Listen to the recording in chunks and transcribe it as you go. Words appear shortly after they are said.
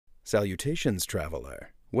Salutations,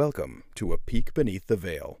 traveler. Welcome to A Peek Beneath the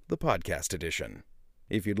Veil, the podcast edition.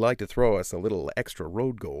 If you'd like to throw us a little extra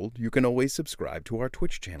road gold, you can always subscribe to our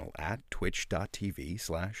Twitch channel at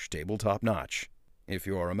twitch.tv/tabletopnotch. If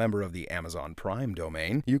you're a member of the Amazon Prime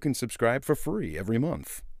domain, you can subscribe for free every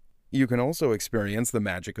month. You can also experience the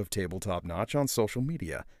magic of Tabletop Notch on social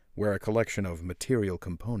media, where a collection of material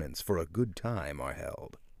components for a good time are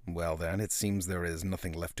held. Well then, it seems there is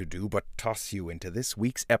nothing left to do but toss you into this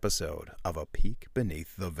week's episode of A Peek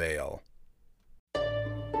Beneath the Veil.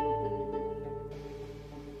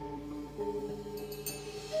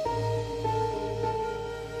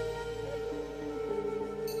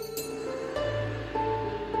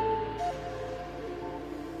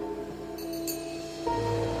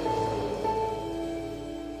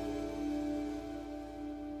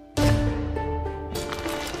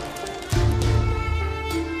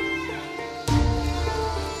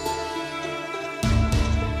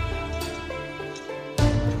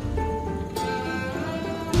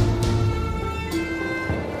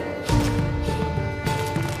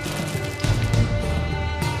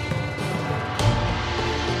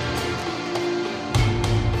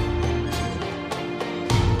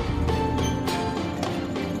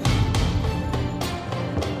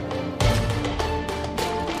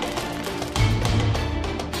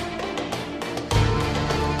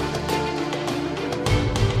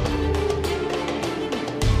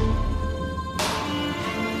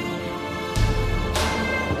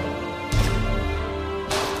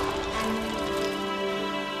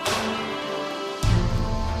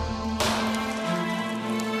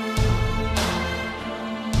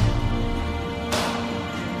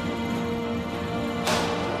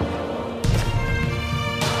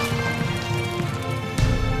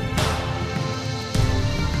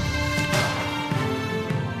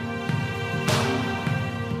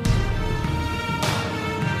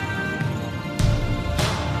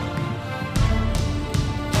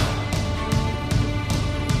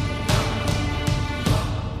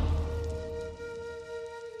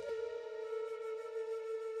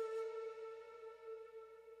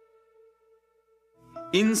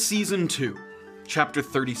 In Season 2, Chapter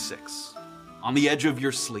 36, On the Edge of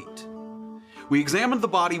Your Sleet, we examined the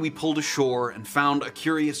body we pulled ashore and found a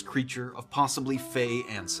curious creature of possibly Fey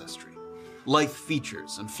ancestry. Lithe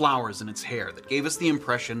features and flowers in its hair that gave us the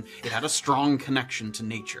impression it had a strong connection to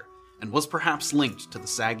nature and was perhaps linked to the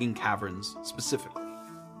sagging caverns specifically.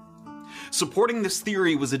 Supporting this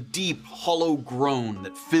theory was a deep, hollow groan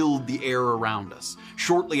that filled the air around us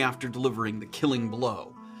shortly after delivering the killing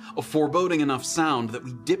blow. A foreboding enough sound that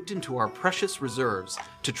we dipped into our precious reserves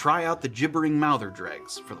to try out the gibbering mouther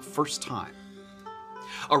dregs for the first time.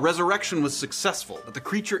 Our resurrection was successful, but the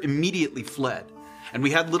creature immediately fled, and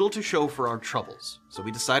we had little to show for our troubles, so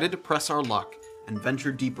we decided to press our luck and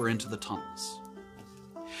venture deeper into the tunnels.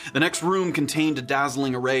 The next room contained a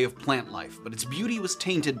dazzling array of plant life, but its beauty was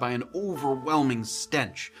tainted by an overwhelming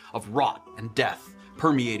stench of rot and death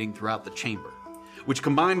permeating throughout the chamber, which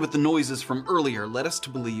combined with the noises from earlier led us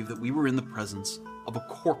to believe that we were in the presence of a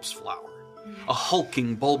corpse flower, a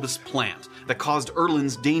hulking bulbous plant that caused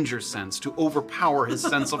Erlin's danger sense to overpower his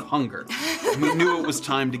sense of hunger, and we knew it was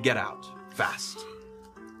time to get out, fast.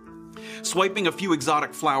 Swiping a few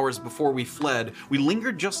exotic flowers before we fled, we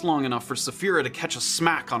lingered just long enough for Saphira to catch a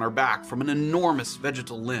smack on our back from an enormous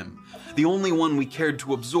vegetal limb, the only one we cared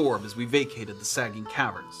to absorb as we vacated the sagging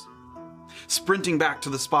caverns. Sprinting back to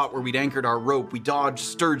the spot where we'd anchored our rope, we dodged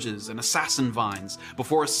sturges and assassin vines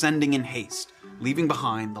before ascending in haste, leaving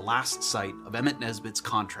behind the last sight of Emmett Nesbitt's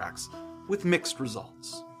contracts, with mixed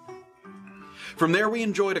results. From there we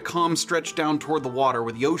enjoyed a calm stretch down toward the water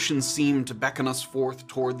where the ocean seemed to beckon us forth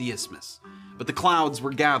toward the isthmus. But the clouds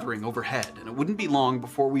were gathering overhead, and it wouldn't be long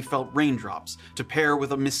before we felt raindrops to pair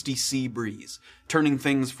with a misty sea breeze, turning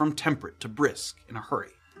things from temperate to brisk in a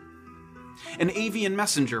hurry. An avian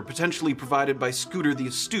messenger, potentially provided by Scooter the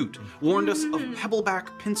Astute, warned us of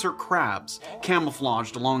pebbleback pincer crabs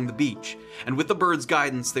camouflaged along the beach, and with the bird's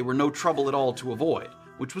guidance they were no trouble at all to avoid,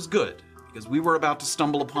 which was good, because we were about to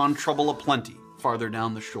stumble upon trouble aplenty farther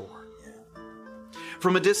down the shore.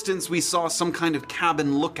 From a distance we saw some kind of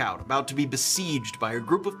cabin lookout about to be besieged by a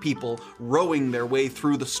group of people rowing their way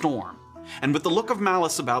through the storm, and with the look of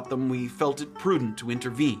malice about them we felt it prudent to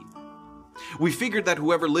intervene. We figured that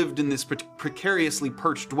whoever lived in this precariously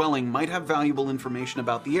perched dwelling might have valuable information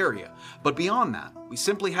about the area, but beyond that, we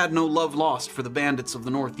simply had no love lost for the bandits of the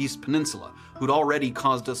Northeast Peninsula, who'd already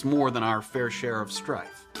caused us more than our fair share of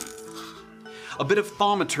strife. A bit of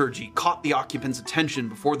thaumaturgy caught the occupants' attention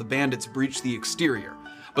before the bandits breached the exterior,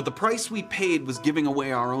 but the price we paid was giving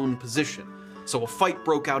away our own position, so a fight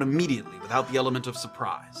broke out immediately without the element of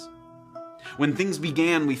surprise. When things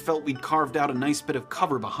began, we felt we'd carved out a nice bit of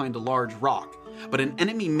cover behind a large rock, but an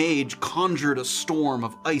enemy mage conjured a storm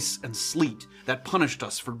of ice and sleet that punished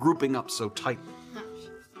us for grouping up so tightly.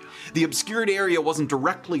 The obscured area wasn't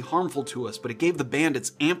directly harmful to us, but it gave the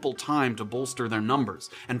bandits ample time to bolster their numbers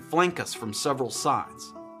and flank us from several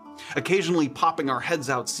sides. Occasionally popping our heads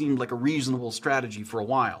out seemed like a reasonable strategy for a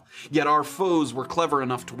while, yet our foes were clever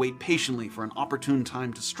enough to wait patiently for an opportune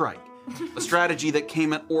time to strike, a strategy that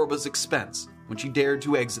came at Orba's expense when she dared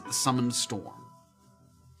to exit the summoned storm.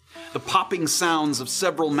 The popping sounds of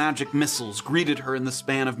several magic missiles greeted her in the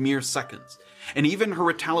span of mere seconds, and even her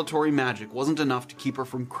retaliatory magic wasn't enough to keep her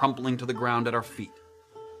from crumpling to the ground at our feet.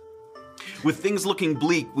 With things looking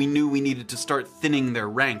bleak, we knew we needed to start thinning their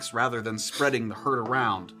ranks rather than spreading the herd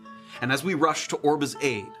around, and as we rushed to Orba's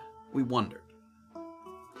aid, we wondered.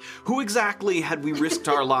 Who exactly had we risked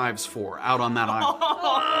our lives for out on that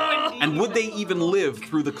island? And would they even live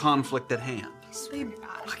through the conflict at hand?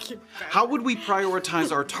 How would we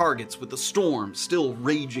prioritize our targets with the storm still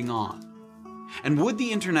raging on? And would the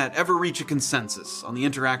internet ever reach a consensus on the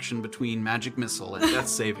interaction between magic missile and death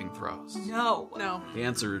saving throws? No. The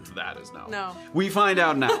answer to that is no. No. We find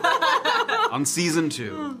out now on Season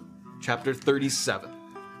 2, Chapter 37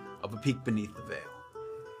 of A Peek Beneath the Veil.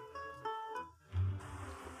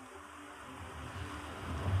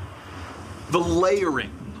 The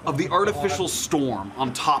layering of the artificial storm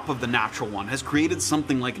on top of the natural one has created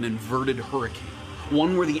something like an inverted hurricane.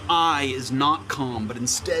 One where the eye is not calm, but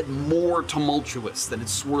instead more tumultuous than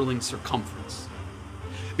its swirling circumference.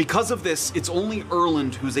 Because of this, it's only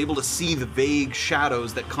Erland who's able to see the vague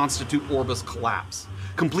shadows that constitute Orba's collapse,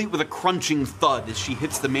 complete with a crunching thud as she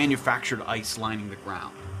hits the manufactured ice lining the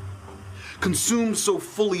ground. Consumed so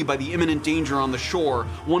fully by the imminent danger on the shore,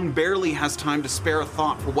 one barely has time to spare a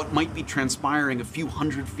thought for what might be transpiring a few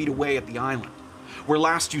hundred feet away at the island, where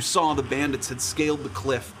last you saw the bandits had scaled the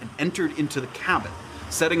cliff and entered into the cabin,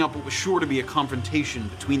 setting up what was sure to be a confrontation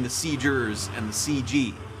between the siegers and the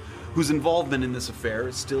CG, whose involvement in this affair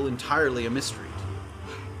is still entirely a mystery.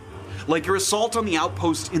 Like your assault on the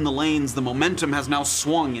outpost in the lanes, the momentum has now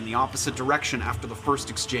swung in the opposite direction after the first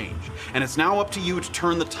exchange, and it's now up to you to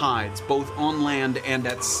turn the tides, both on land and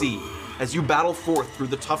at sea, as you battle forth through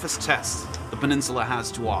the toughest tests the peninsula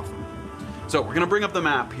has to offer. So we're going to bring up the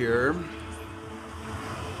map here.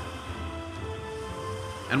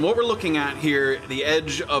 And what we're looking at here, the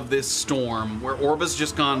edge of this storm, where Orba's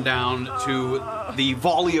just gone down to the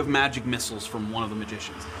volley of magic missiles from one of the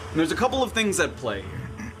magicians. And there's a couple of things at play here.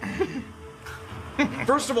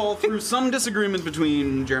 First of all, through some disagreement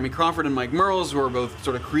between Jeremy Crawford and Mike Mearls, who are both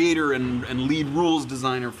sort of creator and lead rules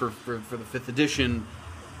designer for the 5th edition,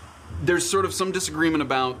 there's sort of some disagreement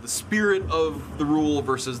about the spirit of the rule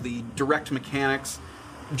versus the direct mechanics.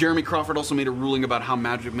 Jeremy Crawford also made a ruling about how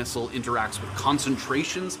Magic Missile interacts with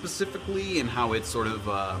concentration specifically, and how it sort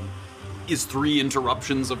of is 3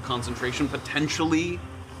 interruptions of concentration potentially.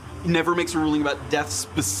 He never makes a ruling about death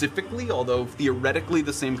specifically, although theoretically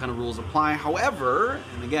the same kind of rules apply. However,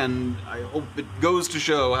 and again, I hope it goes to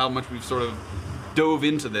show how much we've sort of dove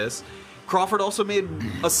into this, Crawford also made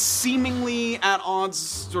a seemingly at odds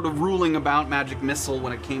sort of ruling about Magic Missile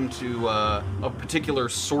when it came to a particular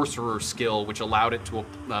sorcerer skill, which allowed it to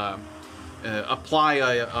apply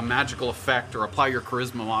a magical effect or apply your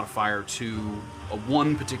charisma modifier to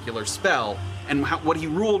one particular spell. And what he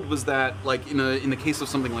ruled was that, like in the case of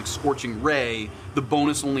something like Scorching Ray, the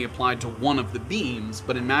bonus only applied to one of the beams,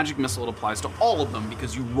 but in Magic Missile it applies to all of them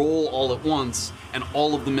because you roll all at once and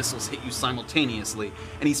all of the missiles hit you simultaneously.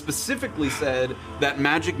 And he specifically said that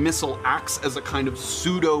Magic Missile acts as a kind of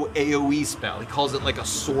pseudo AoE spell. He calls it like a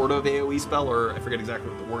sort of AoE spell, or I forget exactly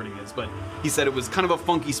what the wording is, but he said it was kind of a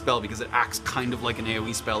funky spell because it acts kind of like an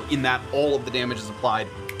AoE spell in that all of the damage is applied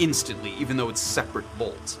instantly, even though it's separate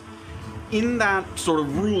bolts. In that sort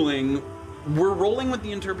of ruling, we're rolling with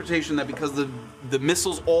the interpretation that because the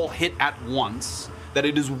missiles all hit at once, that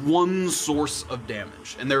it is one source of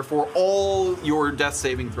damage, and therefore all your death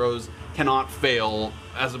saving throws cannot fail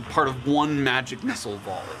as a part of one Magic Missile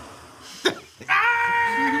volley.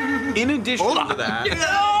 In addition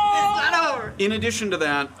to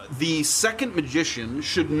that, the second magician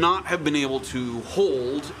should not have been able to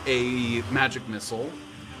hold a Magic Missile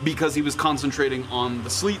because he was concentrating on the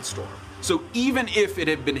Sleet Storm. So even if it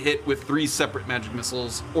had been hit with 3 separate Magic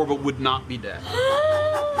Missiles, Orba would not be dead.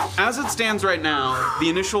 As it stands right now,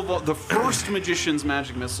 the first magician's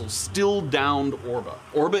Magic Missile still downed Orba.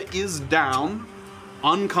 Orba is down,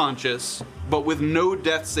 unconscious, but with no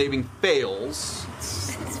death saving fails.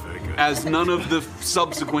 That's very good. as none of the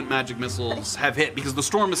subsequent magic missiles have hit, because the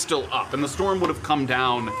storm is still up, and the storm would have come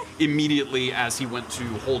down immediately as he went to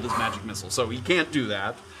hold his magic missile. So he can't do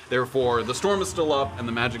that. Therefore, the storm is still up, and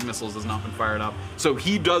the magic missiles has not been fired up. So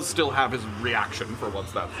he does still have his reaction for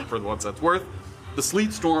what's that's worth. The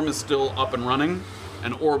sleet storm is still up and running,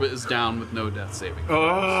 and Orba is down with no death saving. Oh,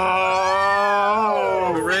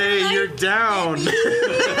 Ray, you're down.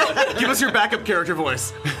 Give us your backup character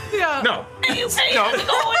voice. Yeah. No. Hey, No.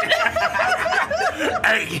 going?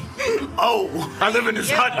 Hey. Oh, I live in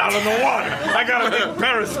this hut out in the water. I got a big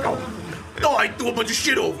periscope. Oh, I threw a bunch of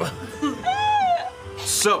shit over.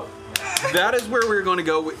 So, that is where we're going to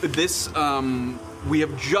go with this. We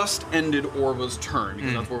have just ended Orba's turn,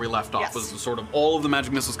 because that's where we left off, Yes. was sort of all of the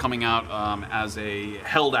magic missiles coming out as a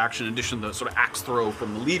held action, in addition to the sort of axe throw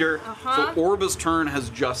from the leader. So Orba's turn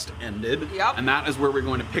has just ended, Yep. and that is where we're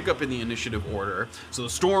going to pick up in the initiative order. So the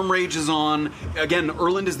storm rages on. Again,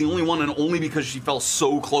 Erland is the only one, and only because she fell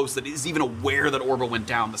so close that is even aware that Orba went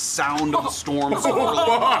down. The sound of the storm so early,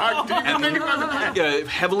 and a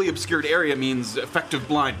heavily obscured area means effective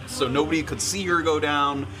blindness, so nobody could see her go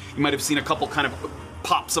down. You might have seen a couple kind of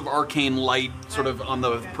pops of arcane light sort of on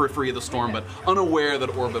the periphery of the storm, but unaware that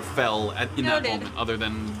Orba fell in that Noted. moment, other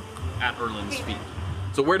than at Erland's feet.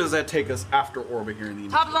 So where does that take us after Orba here in the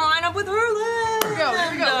Top of the lineup with Erland. Here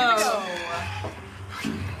we go.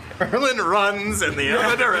 Erland runs in the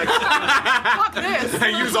other direction. Fuck this. I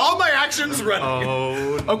use all my actions running.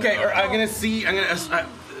 Oh. Okay, I'm gonna see.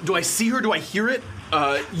 Do I see her? Do I hear it?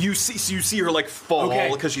 You see her like fall Okay.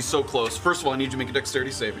 because she's so close. First of all, I need you to make a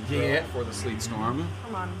dexterity saving throw Yeah. for the sleet storm.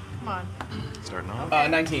 Come on. Starting off.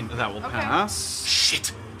 19. That will pass.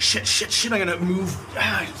 Shit. I'm gonna move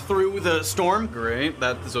through the storm. Great.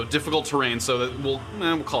 So difficult terrain. So that we'll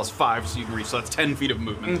call us 5, so you can reach. So that's 10 feet of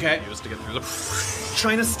movement. Okay. To use to get through the.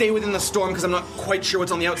 Trying to stay within the storm because I'm not quite sure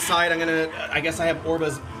what's on the outside. I guess I have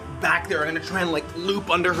Orba's back there. I'm gonna try and like loop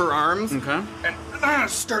under her arms. Okay. And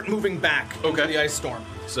start moving back into the ice storm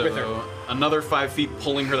with her. So another 5 feet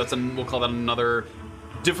pulling her. We'll call that another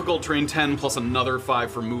difficult terrain 10 plus another 5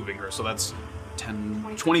 for moving her. So that's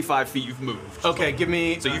 10, 25 feet you've moved. Okay, give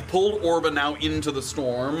me. So you've pulled Orba now into the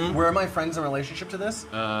storm. Where are my friends in relationship to this?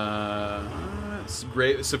 It's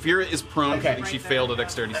great. Saphira is prone. Okay. I think she failed a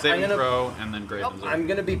dexterity saving throw, and then Graydon's I'm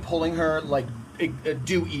gonna be pulling her like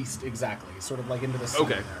due east exactly, sort of like into the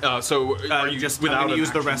sun. Okay. So are you just without I'm gonna an use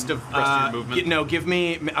the action? rest of your movement? No, give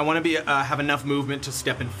me. I want to be have enough movement to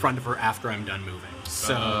step in front of her after I'm done moving.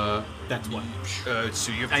 So that's what.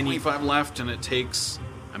 So you have I need- 25 left, and it takes,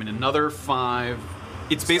 another 5.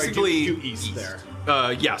 It's basically due east there.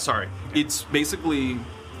 Yeah, sorry. It's basically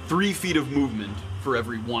 3 feet of movement for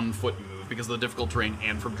every 1 foot you move because of the difficult terrain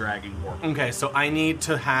and from dragging Orba. Okay, so I need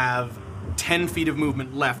to have 10 feet of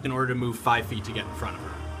movement left in order to move 5 feet to get in front of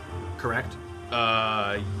her. Correct?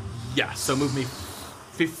 Yes. So move me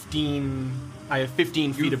 15. I have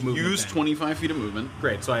 15 feet of movement. Use then. 25 feet of movement.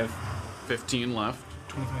 Great. So I have 15 left.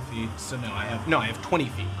 25 feet. So no, I have 20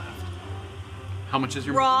 feet left. How much is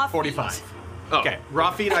your Raw. 45. Oh. Okay,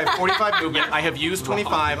 raw feet. I have 45 movement. I have used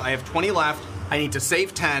 25. I have 20 left. I need to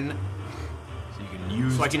save 10.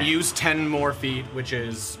 So I can use 10 more feet, which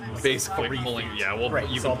is Basically 3 pulling. feet. Yeah, well, Right,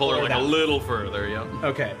 you so can I'll pull her pull like her a down. little further. Yeah.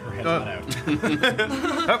 Okay, her head's not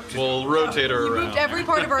out. We'll rotate her around. Moved every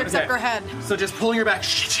part of her except her head. So just pulling her back.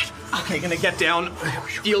 Shit. Okay, gonna get down,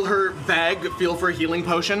 feel her bag, feel for a healing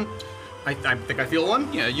potion. I think I feel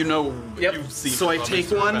one. Yeah, you know. Yep. You've seen So I her take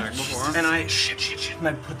before. one, Before. and I and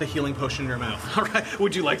I put the healing potion in her mouth. All right.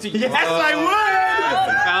 Would you like to? Yes, I would.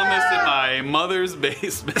 I found this in my mother's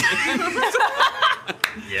basement.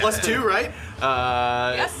 +2, right?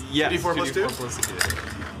 Yes? Yes. 2d4 plus 2?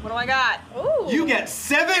 What do I got? Ooh. You get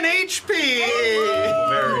 7 HP.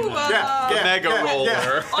 Very Ooh, nice. Mega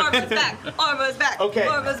roller. Arma's back. Arma's back. Okay.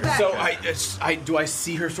 Arma's back. So I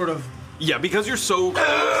see her sort of. Yeah, because you're so close.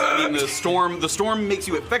 I mean, the storm makes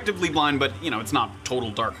you effectively blind, but it's not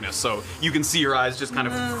total darkness, so you can see her eyes just kind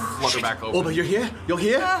of flutter back open. Oh, but you're here. You're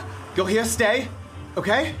here. You're here. Stay.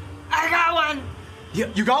 Okay. I got one. Yeah,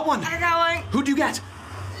 you got one. I got one. Who'd you get?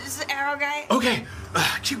 This is Arrow guy. Okay.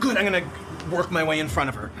 Good. I'm gonna work my way in front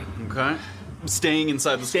of her. Okay. Staying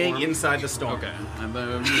inside the storm. Staying inside the storm. Okay. And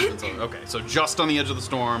okay. So just on the edge of the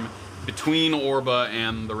storm, between Orba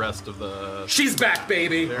and the rest of the. She's back,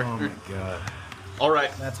 baby. Oh my god. All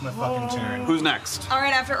right. That's my fucking turn. Who's next? All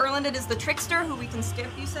right, after Erland, it is the trickster who we can skip.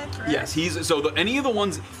 You said, correct? Yes, he's so. Any of the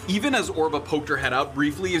ones, even as Orba poked her head out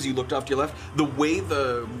briefly as you looked off to your left, the way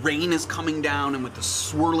the rain is coming down and with the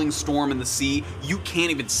swirling storm in the sea, you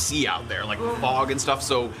can't even see out there, like fog and stuff.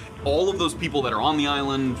 So all of those people that are on the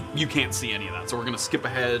island, you can't see any of that. So we're gonna skip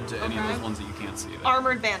ahead to any of those ones that you can't see. There.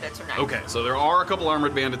 Armored bandits are next. Okay, so there are a couple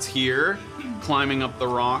armored bandits here, climbing up the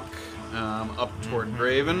rock, up toward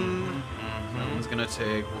Graven. That one's gonna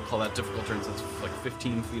take, we'll call that difficult turn, so it's like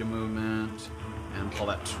 15 feet of movement, and we'll call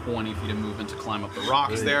that 20 feet of movement to climb up the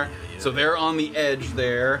rocks there. So they're on the edge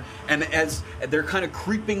there, and as they're kind of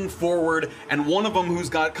creeping forward, and one of them who's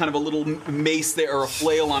got kind of a little mace there, or a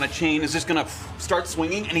flail on a chain, is just gonna start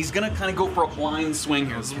swinging, and he's gonna kind of go for a blind swing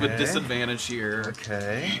here. This is with disadvantage here.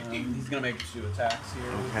 Okay. He's gonna make 2 attacks here.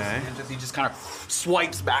 with Okay. disadvantage. He just kind of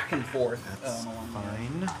swipes back and forth. That's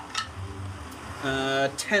fine.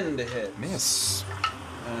 10 to hit. Miss.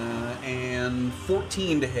 And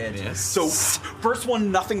 14 to hit. Miss. So first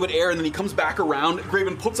one, nothing but air, and then he comes back around.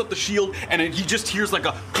 Graven puts up the shield, and he just hears like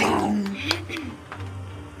a.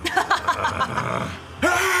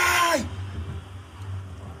 Hey!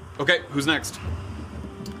 Okay, who's next?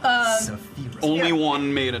 Only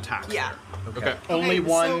one made attack. Yeah. Okay. Only Okay,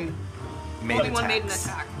 one made Only attacks. one made an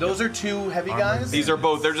attack. Those are 2 heavy guys? These are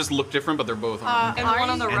both. They're just look different, but they're both armed. And the one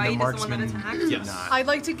on the And the right is the one that marksman attacks? Yes. I'd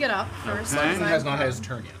like to get up first. Okay. because He has I'm- not had his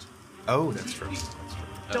turn yet. Oh, that's true.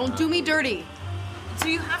 Don't do me dirty. So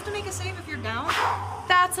you have to make a save if you're down?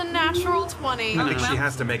 That's a natural 20. I think she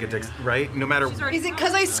has to make a right? No matter. She's already Is it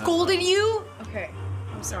because I scolded you? Okay.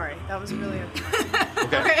 I'm sorry. That was really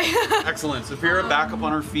Okay. Excellent. Saphira back up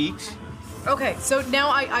on her feet. Okay, so now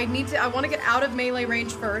I need to. I want to get out of melee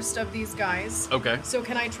range first of these guys. Okay. So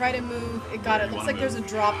can I try to move? It got it. Looks like there's a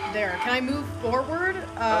drop there. Can I move forward?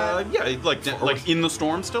 Yeah, like in the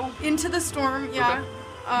storm still. Into the storm. Yeah.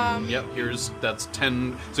 Yep. That's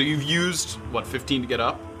 10. So you've used what 15 to get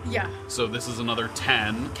up. Yeah. So this is another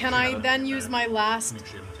 10. Can I then use my last? Make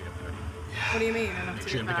sure you don't take it What do you mean? I don't Make have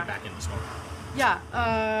sure you to don't do take it that. back in the storm. Yeah.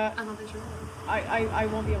 I don't think so. I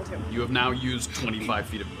won't be able to. You have now used 25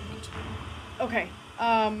 feet of movement. Okay.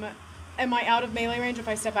 Am I out of melee range if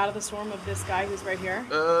I step out of the storm of this guy who's right here?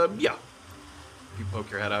 Yeah. You poke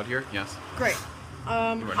your head out here. Yes. Great.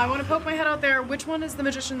 I want to poke my head out there. Which one is the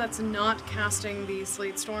magician that's not casting the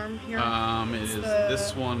Sleet Storm here? It is the-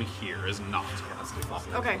 this one here is not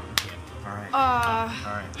casting. Okay. All right. Uh,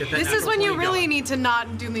 All right. Get that this is natural when you 20 really going. need to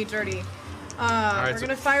not do me dirty. right, We're so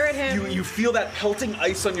gonna fire at him. You feel that pelting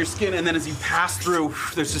ice on your skin, and then as you pass through,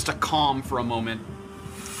 there's just a calm for a moment.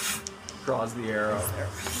 Draws the arrow.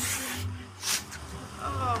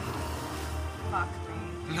 Fuck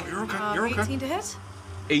me. No, you're okay. You're okay. 18 to hit?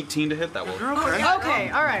 18 to hit. That will. You're okay. Okay,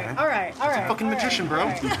 all right. fucking all right, magician, bro. all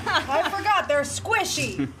right. I forgot, they're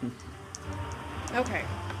squishy. Okay.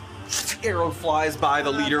 Arrow flies by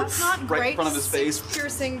the leader That's not right great. in front of his face. 6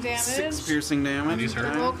 piercing damage. 6 piercing damage. He's hurt.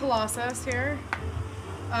 Okay. Roll Colossus here.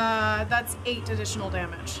 That's 8 additional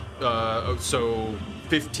damage. So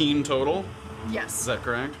 15 total. Yes. Is that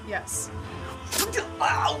correct? Yes.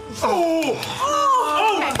 Oh,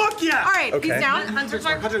 fuck yeah! All right, Okay. he's down. Hunter's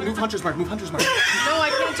Mark. Move Hunter's Mark. Move Hunter's Mark. No, I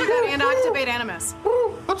can't do that and activate Animus.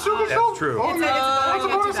 That's true. I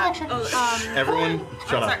can't do that. Everyone,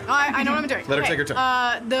 shut up. I know what I'm doing. Let her Okay, take her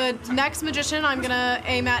turn. The next magician I'm gonna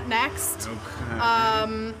aim at next.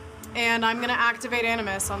 Okay. And I'm gonna activate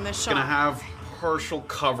Animus on this shot. Gonna have partial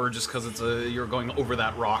cover just because you're going over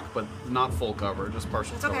that rock, but not full cover, just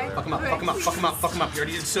partial cover. okay. there. Fuck him up. Fuck him up. Fuck him up. Fuck him up. You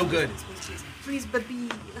already did so good. Please, baby.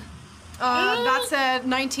 That's a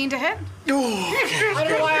 19 to hit. I don't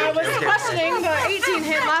know why I was questioning the 18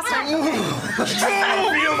 hit last time.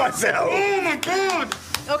 I feel myself. Oh my god.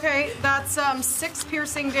 Okay, that's 6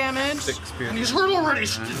 piercing damage. 6 piercing. He's hurt already.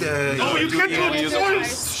 Oh, you can't do use it it.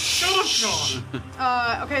 twice. Shut up, Sean.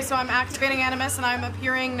 Okay, so I'm activating Animus, and I'm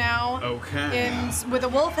appearing now Okay. with a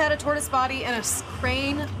wolf head, a tortoise body, and a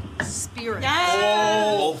crane spirit.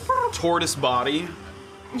 Wolf, tortoise body.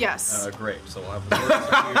 Yes. Great. So we'll have the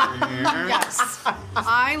tortoise here. Yes.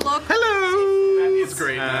 I look. Hello. It's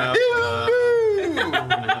great.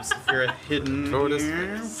 Saphira hidden Tortoise.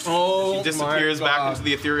 here. Oh, She disappears my back God. into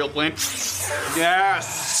the ethereal plane.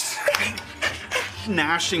 Yes.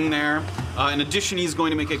 Gnashing there. In addition, he's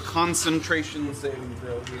going to make a concentration saving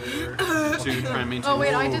throw here to try and maintain. Oh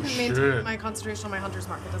wait, I didn't maintain shit. my concentration on my hunter's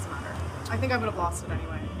mark. It doesn't matter. I think I would have lost it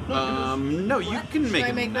anyway. No, you can make Can I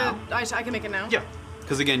it make now. I can make it now. Yeah,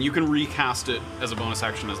 because again, you can recast it as a bonus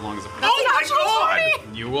action as long as it. Oh my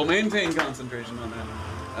god! You will maintain concentration on that.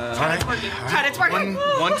 Chad, it's working. Chad, it's working.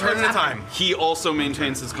 One turn at a time. He also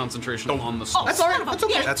maintains his concentration on the storm. That's all right. That's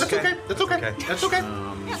okay. Yeah. That's okay. That's okay. That's okay.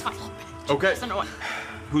 Yeah, it's fine. Okay. It's annoying.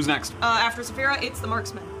 Who's next? After Saphira, it's the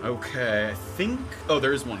marksman. Okay, I think. Oh,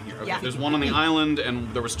 there is one here. Okay, Yeah. there's one on the island, and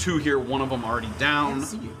there was 2 here. One of them already down.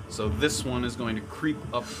 Yes. So this one is going to creep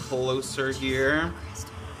up closer here.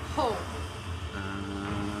 Oh. How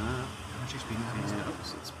much HP do you have?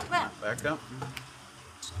 So let's put that back up.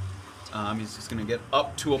 He's just going to get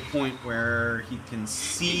up to a point where he can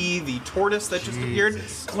see the tortoise that just appeared,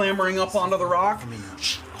 clambering up onto the rock.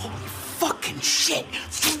 Holy fucking shit!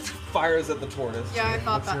 Fires at the tortoise. Yeah, I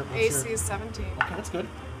thought that. AC is 17. Okay, that's good.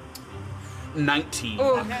 19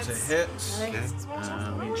 Oh, to hits. hit. Nice.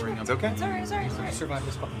 We bring up. It's okay. Sorry. Survive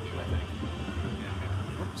this fucking dude, I think.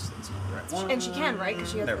 Oops, that's not the right one. And she can, right?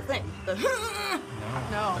 Because she has There the we thing. The No.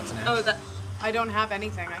 oh, that. I don't have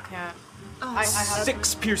anything. I can't. I have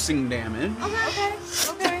 6 piercing damage. Okay. Okay. It's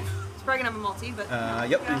probably gonna have a multi, but.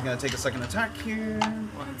 Yep, he's gonna take a second attack here. Come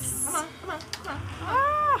on. Ah!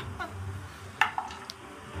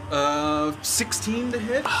 16 to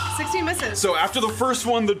hit. 16 misses. So after the first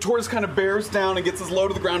one, the tortoise kind of bears down and gets as low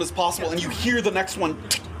to the ground as possible, and you hear the next one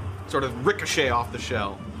sort of ricochet off the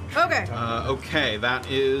shell. Okay. Okay, that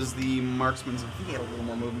is the marksman's. I think he had a little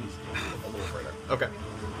more movement. A little further. Okay.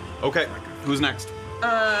 Okay, who's next?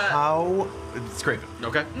 How? It's Craven.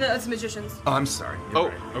 Okay. No, it's magicians. Oh, I'm sorry.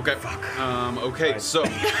 Oh, okay. Okay, so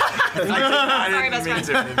Sorry, best friend.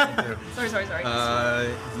 Sorry.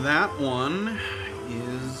 that one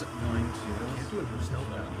is going to.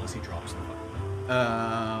 Unless he drops the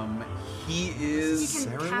He is He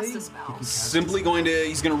can cast a spell. simply going to.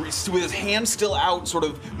 He's going to, with his hand still out, sort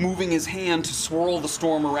of moving his hand to swirl the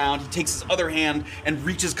storm around. He takes his other hand and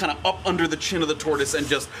reaches kind of up under the chin of the tortoise and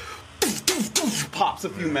just pops a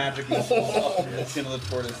few magic missiles up the chin of the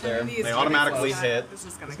tortoise there. These They automatically close. hit. This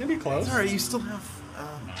is gonna Gonna be close. Sorry, you still have.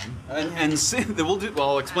 And we'll do. Well,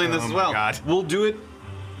 I'll explain this Oh as my well. God. We'll do it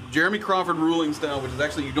Jeremy Crawford ruling style, which is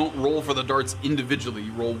actually you don't roll for the darts individually.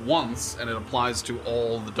 You roll once, and it applies to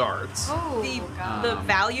all the darts. Oh, God. The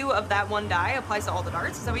value of that one die applies to all the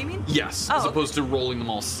darts. Is that what you mean? Yes, Oh, as okay. opposed to rolling them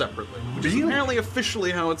all separately, which is apparently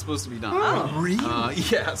officially how it's supposed to be done. Really?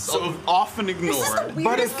 Yes, so often ignored. This is the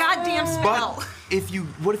weirdest goddamn spell. But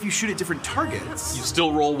what if you shoot at different targets? You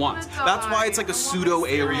still roll once. That's why it's like a pseudo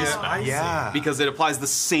AoE spell. Yeah. Because it applies the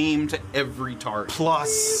same to every target.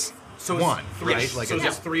 Plus one, right? So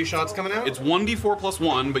it's 3 shots coming out? It's 1d4 plus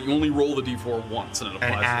 1, but you only roll the d4 once, and it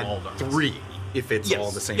and applies to all add darts. 3 if it's Yes. all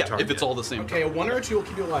the same yeah, target. if it's all the same Okay, a target. 1 or a 2 will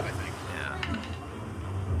keep you alive, I think. Yeah.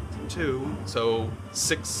 2, so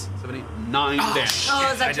 6, 7, 8, 9 damage.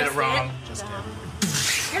 Oh, is that I did just it wrong. It? Just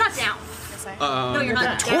You're not down. Yes, I am. No, you're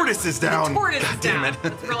not down. tortoise is down. The tortoise God is damn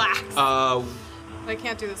down. it. Relax. I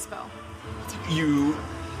can't do this spell. You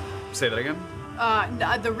say that again?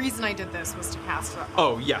 The reason I did this was to cast it.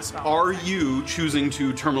 Oh, yes. Are you choosing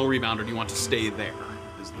to terminal rebound, or do you want to stay there?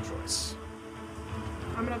 Is the choice.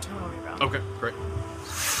 I'm gonna terminal rebound. Okay, great.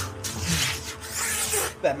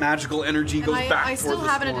 That magical energy And goes back I toward still the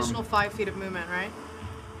have an storm. additional 5 feet of movement, right?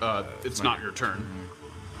 It's not your turn.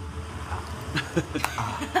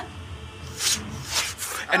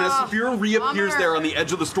 And as Saphira reappears there on the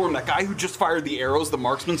edge of the storm, that guy who just fired the arrows, the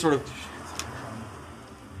marksman, sort of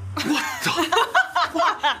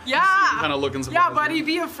Yeah. kind of looking. Yeah, buddy,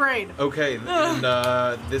 be afraid. Okay, and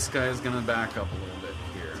this guy is gonna back up a little bit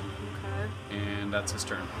here, and that's his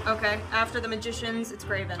turn. Okay, after the magicians, it's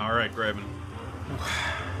Graven. All right, Graven.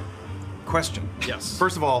 Question. Yes.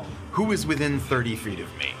 First of all, who is within 30 feet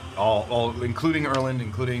of me? All including Erland,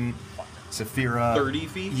 including Saphira. 30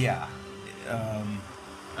 feet? Yeah.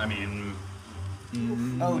 I mean,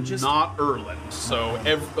 just not Erland. So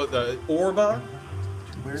Orba,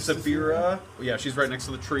 where's Saphira. Yeah, she's right next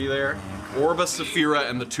to the tree there. Orba, Saphira,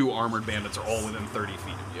 and the 2 armored bandits are all within 30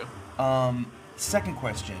 feet of you. Second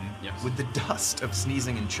question. Yes. With the dust of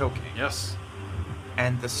sneezing and choking Yes.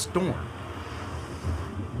 and the storm,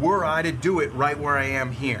 were I to do it right where I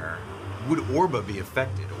am here, would Orba be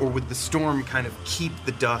affected, or would the storm kind of keep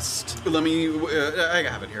the dust? Let me. I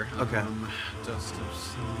have it here. Okay. Dust of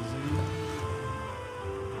sneezing.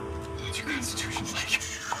 What's your constitution like?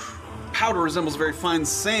 Powder resembles very fine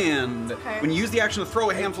sand. Okay. When you use the action to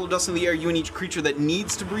throw a handful of dust in the air, you and each creature that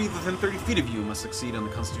needs to breathe within 30 feet of you must succeed on the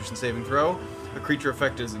Constitution saving throw. A creature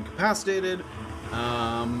affected is incapacitated.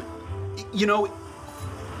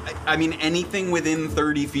 I mean, anything within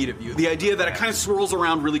 30 feet of you. The idea that it kind of swirls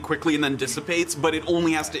around really quickly and then dissipates, but it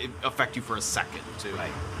only has to affect you for a second, too.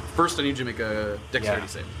 Right. First, I need you to make a dexterity Yeah.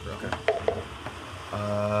 saving throw. Okay.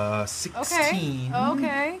 16. Okay.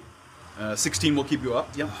 Okay. 16 will keep you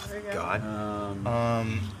up. Yep. God.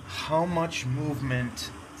 How much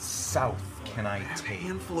movement south can I take?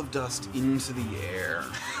 Handful of dust into the air.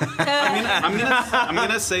 I'm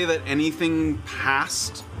gonna say that anything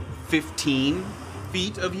past 15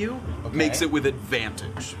 feet of you makes it with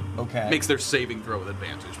advantage. Okay. Makes their saving throw with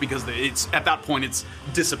advantage because it's at that point it's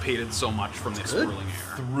dissipated so much from the swirling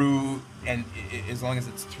air. Through, and as long as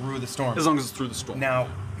it's through the storm. As long as it's through the storm. Now,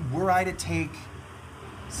 were I to take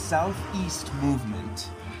southeast movement,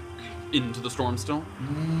 Into the storm still?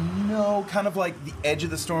 no, kind of like the edge of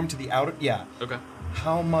the storm to the outer, yeah. Okay.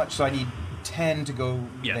 How much? So I need 10 to go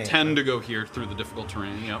Yeah, there. 10 to go here through the difficult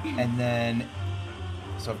terrain. Yep. And then,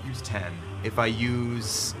 so I've used 10. If I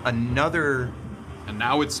use another, And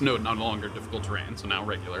now it's no longer difficult terrain, so now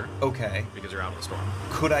regular okay, because you're out of the storm.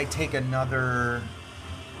 could I take another,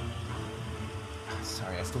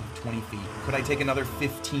 sorry, I still have 20 feet. Could I take another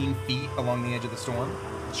 15 feet along the edge of the storm?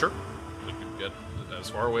 Sure. You could get as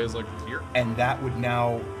far away as like here. And that would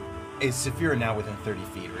now, is Saphira now within 30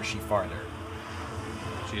 feet, or is she farther?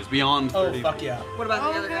 She is beyond Oh, 30. fuck yeah. What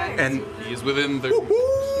about the other guy? And He is within 30.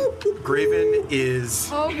 Graven is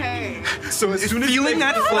Okay. So as soon as feeling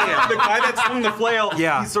that flail. the guy that swung the flail,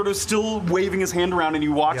 Yeah. he's sort of still waving his hand around, and he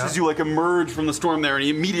watches Yeah. you like emerge from the storm there, and he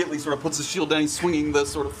immediately sort of puts his shield down. He's swinging the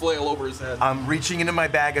sort of flail over his head. I'm reaching into my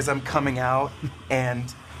bag as I'm coming out,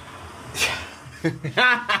 and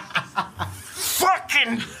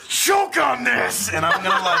fucking choke on this, and I'm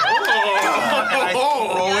gonna like, and I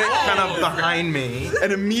throw it kind of behind me.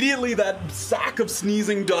 And immediately that sack of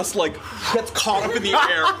sneezing dust like gets caught up in the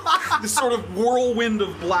air. This sort of whirlwind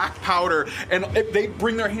of black powder, and they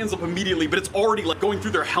bring their hands up immediately, but it's already like going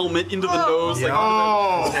through their helmet into the nose. Like,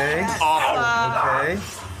 Okay.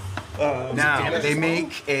 Okay. Now they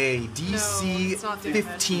make a DC it's not doing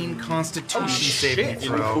 15 Constitution saving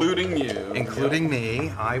throw, including you. including me.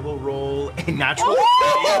 I will roll a natural.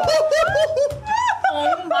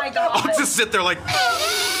 Oh my god. I'll just sit there like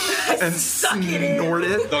and snort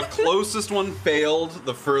it. The closest one failed,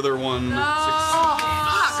 the further one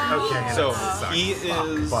succeeded. Okay. So that sucks. he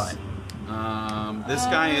is. But This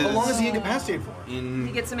guy is. How long is he incapacitated for? He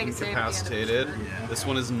gets to make a save at the end of the incapacitated. turn. This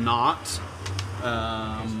one is not.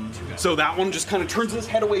 So that one just kind of turns his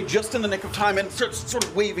head away just in the nick of time and starts sort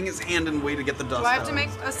of waving his hand in a way to get the dust Do I have out. to make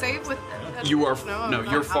a save with? You are I'm no, not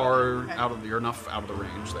you're far Okay. out of. You're enough out of the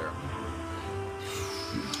range there.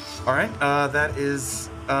 all right, that is.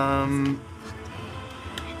 I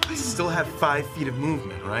still have 5 feet of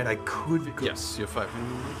movement, right? I could go. Yes, you have 5 feet.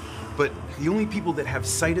 But the only people that have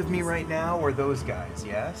sight of me right now are those guys.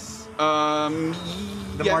 Yes. The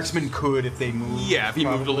yes. marksman could if they moved. Yeah, if he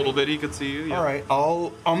moved a probably. little bit, he could see you. Yeah. All right,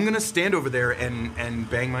 I'm gonna stand over there and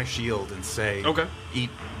bang my shield and say, Okay. eat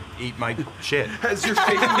my shit. As you're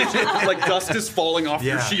shaking it, like dust is falling off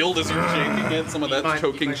your Yeah. shield as you're shaking it. Some of that my-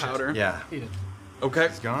 choking eat my shit. powder. Yeah, Eat it. Okay.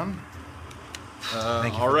 it's gone.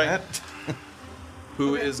 Thank you all for right. that.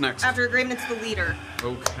 Who is next? After Graven, it's the leader.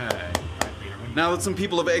 Okay. Now that some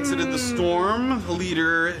people have exited the storm, the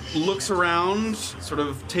leader looks around, sort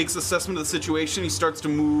of takes assessment of the situation. He starts to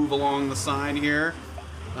move along the side here,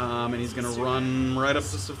 and he's going to run right up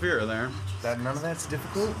to Saphira there. None of that's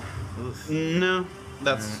difficult. No,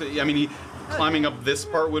 that's. I mean, climbing up this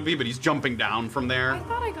part would be, but he's jumping down from there. I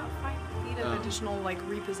thought I got 5 feet of additional like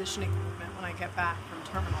repositioning movement when I get back from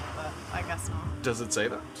terminal, but I guess not. Does it say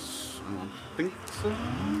that? I don't think so.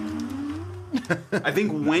 I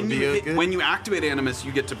think when Be you good. when you activate Animus,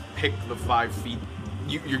 you get to pick the 5 feet.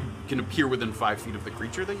 You can appear within 5 feet of the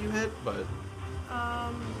creature that you hit, but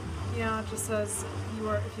Yeah, it just says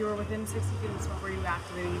if you are within 60 feet of the spot where you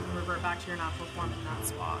activated, you can revert back to your natural form in that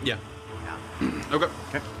spot. yeah. Yeah. Okay.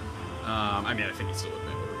 I mean, I think he's still would be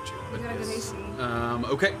able to reach you. But You got a good yes. AC.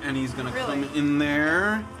 Okay, and he's gonna Really? come in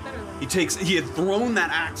there. Better than He had thrown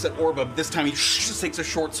that axe at Orba. This time he just takes a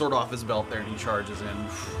short sword off his belt there and he charges in.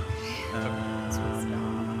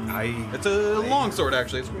 It's a long sword,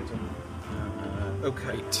 actually. It's a great sword.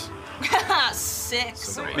 Okay. Ah,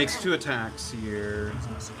 6. Makes 2 attacks here.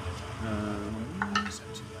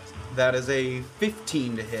 That is a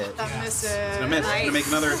 15 to hit. that misses. It's gonna miss. He's gonna make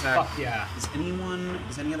another attack. Fuck yeah. Is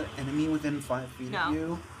any other enemy within 5 feet No. of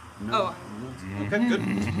you? Oh. Okay,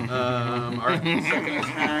 good. Alright, second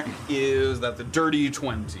attack that's a dirty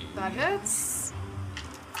 20. That hits.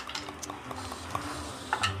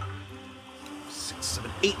 6,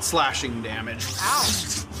 7, 8 slashing damage.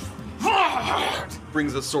 Ow.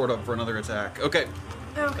 Brings the sword up for another attack. Okay,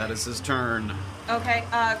 Okay. that is his turn. Okay,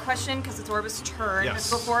 question, because it's Orba's turn. Yes.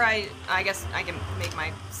 Before I guess I can make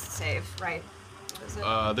my save, right? Is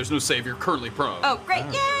it? There's no save. You're currently prone. Oh, great,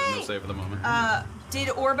 No yay! save at the moment. Did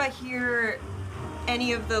Orba hear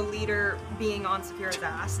any of the leader being on Saphira's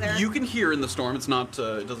ass there? You can hear in the storm. It's not.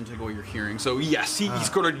 It doesn't take away your hearing. So yes, he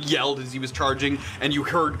sort of yelled as he was charging, and you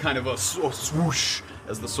heard kind of a swoosh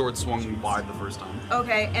as the sword swung wide the first time.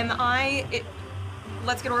 Okay,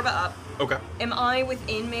 let's get Orba up. Okay. Am I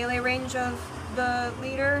within melee range of the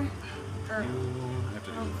leader? Or, I have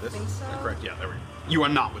to do don't this. think so. Correct. Yeah, there we go. You are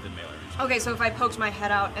not within melee range. okay, so if I poked my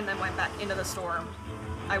head out and then went back into the storm,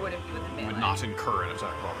 I wouldn't be within You melee. would not incur an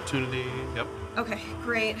attack of opportunity. Yep. Okay,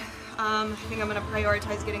 great. I think I'm gonna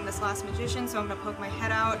prioritize getting this last magician, so I'm gonna poke my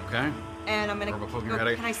head out, Okay. and I'm gonna. Orba poking go- your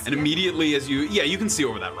head can I out. see And it? immediately as you can see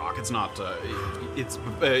over that rock. It's not.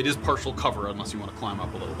 It is partial cover unless you want to climb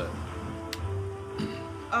up a little bit.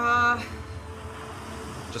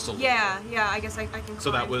 Just a little. Yeah, I guess I can. So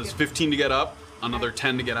that climb was to- 15 to get up, another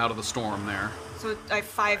 10 to get out of the storm there. So I have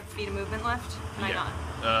 5 feet of movement left. Can I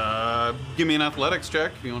not? Give me an athletics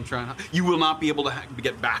check if you want to try and. You will not be able to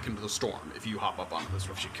get back into the storm if you hop up onto this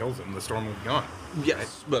roof. If she kills him, the storm will be gone.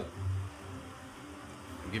 Yes, but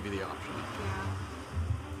I'll give you the option.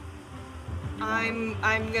 Yeah.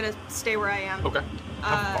 I'm gonna stay where I am. Okay.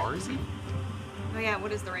 How far is he? Oh yeah,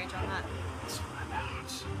 what is the range on that?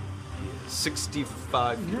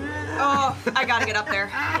 65 feet. Oh, I gotta get up there.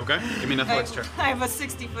 Okay. Give me an athletics check. I have a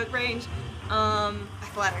 60-foot range.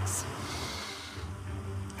 Athletics.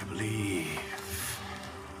 I believe.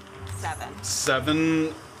 7.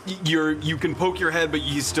 7. You can poke your head, but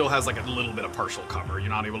he still has like a little bit of partial cover. You're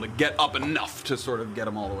not able to get up enough to sort of get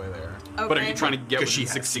him all the way there. But are Okay. you trying to get Because she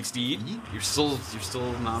within has 60 feet? You're still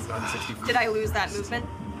not within 60 feet. Did I lose that movement?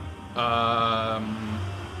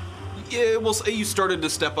 Yeah, we'll say you started to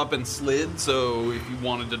step up and slid, so if you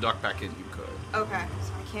wanted to duck back in, you could. Okay,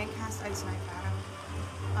 so I can't cast Ice Knife at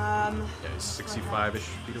him. Yeah, he's 65-ish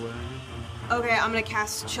feet away. Okay, I'm gonna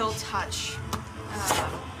cast Chill Touch.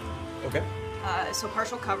 Okay. So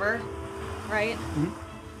partial cover, right? Mm-hmm.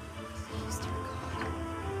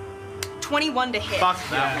 21 to hit. Fuck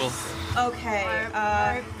that. Well, Okay,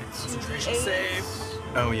 2d8.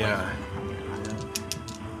 Oh yeah.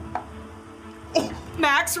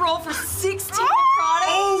 Max roll for 16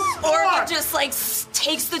 necrotic. Orba just like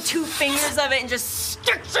takes the 2 fingers of it and just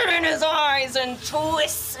sticks it in his eyes and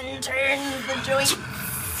twists and turns the joint.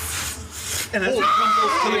 and as he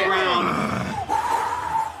crumbles to the ground,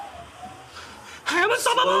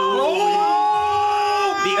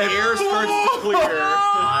 the air starts to clear.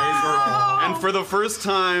 And for the first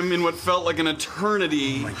time in what felt like an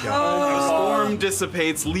eternity, the storm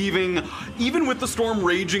dissipates, leaving, even with the storm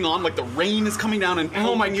raging on, like the rain is coming down and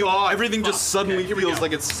pelting you, everything just suddenly feels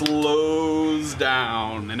like it slows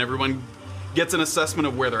down, and everyone gets an assessment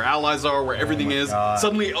of where their allies are, where everything is.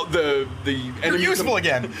 Suddenly, the enemy useful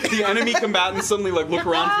again. The enemy combatants suddenly like look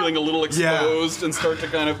around, feeling a little exposed, and start to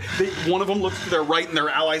kind of. One of them looks to their right, and their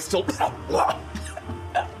allies still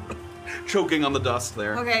choking on the dust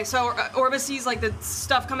there. Okay, so Orba sees like the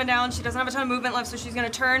stuff coming down. She doesn't have a ton of movement left, so she's gonna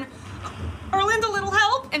turn. Erland, a little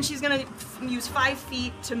help, and she's gonna use 5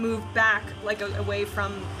 feet to move back, like away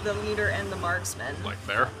from the leader and the marksman. Like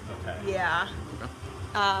there. Yeah.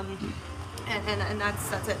 Okay. And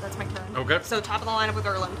that's it. That's my turn. Okay. So top of the lineup with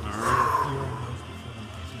Erland.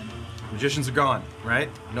 Magicians are gone, right?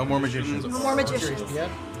 No more magicians. No more What's your magicians. HP at?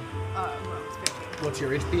 What's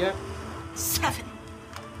your HP at? 7.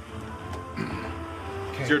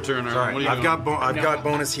 It's your turn, Aaron. Sorry, What are you I've doing? got got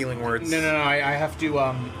bonus healing words. No, I have to,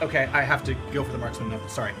 okay, I have to go for the marksman. No,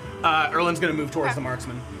 sorry. Erland's gonna move towards the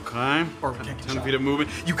marksman. Okay. Or take a 10 shot. feet of movement.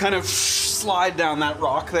 You kind of slide down that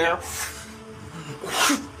rock there.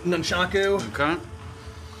 Nunchaku. Okay.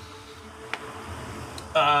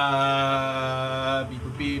 Beep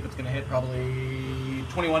boop beep. It's gonna hit probably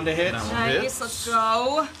 21 to hit. That one. Nice. hits. Let's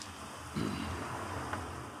go.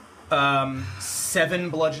 7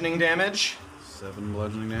 bludgeoning damage. 7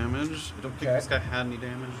 bludgeoning damage. I don't think Okay. this guy had any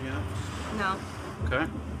damage yet. No. Okay.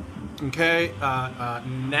 Okay,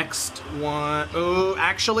 next one. Oh,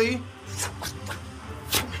 actually,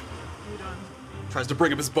 Tries to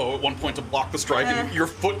bring up his bow at one point to block the strike, and your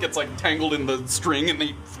foot gets like tangled in the string, and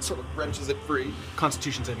he sort of wrenches it free.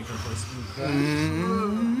 Constitution saving throw, please.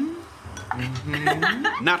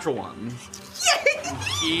 Natural 1.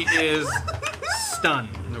 He is stunned.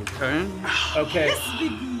 Okay. Okay.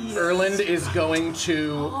 Erland is going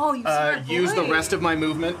to Oh, you smart use the boy. rest of my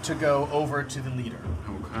movement to go over to the leader.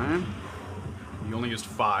 Okay. You only used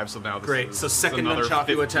 5, so now this Great, is so second another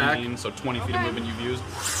Nunchaku 15, attack. so 20 feet of movement you've used.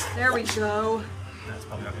 There we go. That's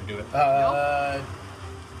probably not going to do it.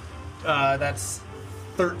 That's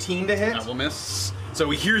 13 to hit. That will miss. So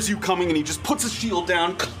he hears you coming, and he just puts his shield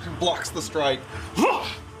down, and blocks the strike.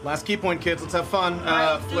 Last key point, kids. Let's have fun.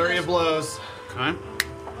 right, let's do Flurry this. of blows. Okay.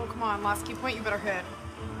 Oh, come Come on, last key point, you better hit.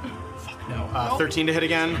 No. Nope. 13 to hit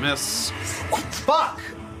again. Miss. Fuck!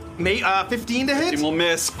 15 to hit? He will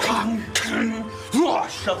miss. Shoves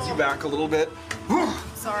you back a little bit.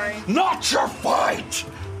 Sorry. Not your fight!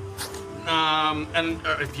 And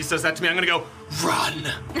if he says that to me, I'm gonna go, run!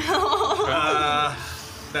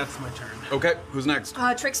 That's my turn. Okay, who's next?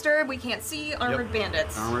 Trickster, we can't see. Armored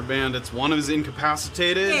bandits. Armored bandits. One is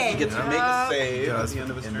incapacitated. Yay. He gets to make a save at Does the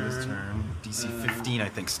end of his turn. DC 15, I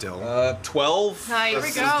think, still. 12. Nice. Here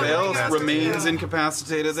we go. Fails, Here we go. remains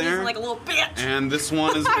incapacitated He's there. like a little bitch. And this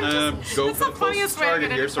one is gonna go that's for the the funniest closest way to target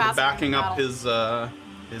get here. So we're incapacitated backing in up battle.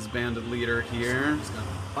 his bandit leader here.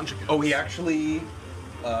 Bunch of good. Oh, he actually.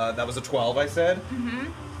 That was a 12, I said. Mm-hmm.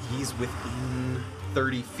 He's within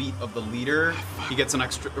 30 feet of the leader. He gets an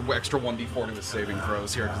extra 1d4 to his saving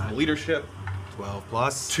throws here because of the leadership. 12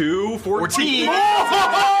 plus. 2, 14.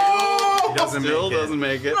 He doesn't Still make it. doesn't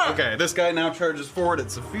make it. Okay, this guy now charges forward at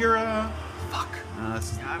Saphira. Fuck.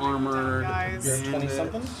 This is the armored. Guys. You're 20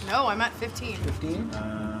 something? No, I'm at 15. 15?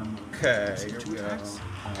 Okay, here we go.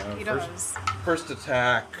 He does. First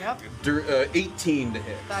attack. Yep. 18 to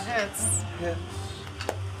hit. That hits.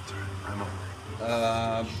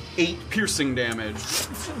 I'm 8 piercing damage.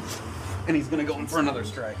 And he's gonna go in for another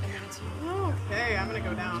strike. Okay, I'm gonna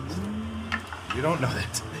go down. You don't know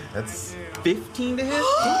that. That's 15 to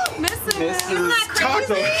hit? Misses. Isn't that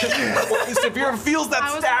crazy? Saphira feels that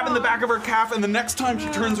I was stab in the wrong. back of her calf, and the next time she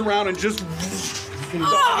turns around and just Get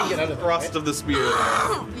out of the thrust of the spear.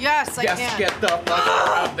 Yes, I Yes, can. get the fuck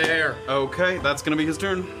out there. Okay, that's gonna be his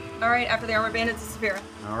turn. All right, after the armored bandits, it's Saphira.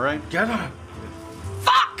 All right. get up.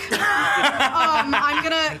 I'm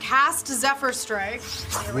gonna cast Zephyr Strike.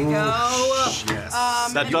 Here we go.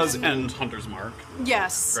 Yes. That does end Hunter's Mark.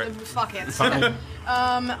 Yes. Great. Fuck it.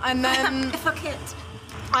 And then Fuck it.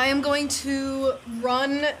 I am going to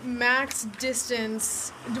run max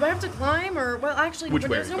distance. Do I have to climb or well? Actually, Which way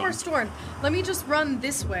there's are no you more going? storm. Let me just run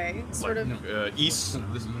this way, sort of. East.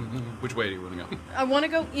 Which way do you want to go? I want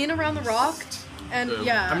to go in around the rock, and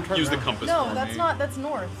yeah. Use the compass. No, for that's me. not. That's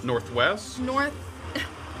north. Northwest.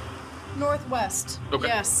 Northwest. Okay.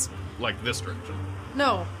 Yes. Like this direction.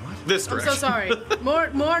 No. This I'm direction. so sorry. More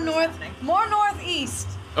northeast.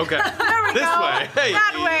 Okay. There we this go. way. Hey.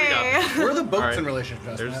 That here we way. Where are the boats Alright. in relation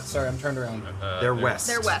to us, There's- Matt? Sorry, I'm turned around. go. They're west.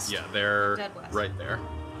 They're west. Yeah, they're Dead west. right there.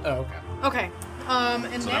 Oh, okay. Okay.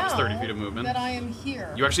 And So now that was 30 feet of movement. that I am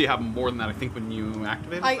here. You actually have more than that, I think, when you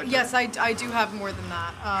activate it. Yes, I do have more than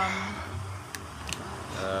that.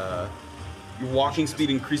 Your walking speed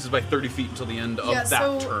increases by 30 feet until the end of Yeah, that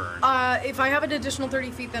so turn. if I have an additional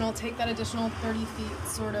 30 feet, then I'll take that additional 30 feet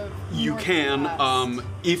sort of. You can. northwest.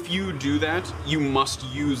 If you do that, you must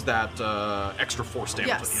use that extra force damage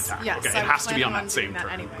Yes, on the attack. yes, Okay, I it was has to be on planning on that same doing that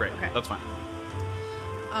turn. anyway, Great, okay. that's fine.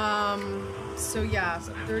 So yeah,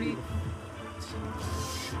 30.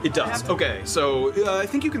 It does. Okay, so I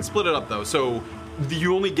think you can split it up though. So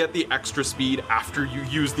you only get the extra speed after you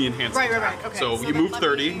use the enhanced Right, right, attack. right, okay, So, so you then move let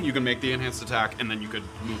 30, me- you can make the enhanced attack, and then you could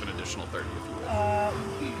move an additional 30 if you would.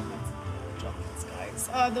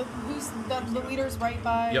 The leader's right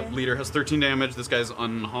by. Yep, leader has 13 damage. This guy's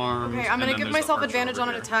unharmed. Okay, I'm and gonna then give there's myself the archer advantage over on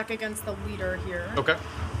an here. attack against the leader here. Okay. Um,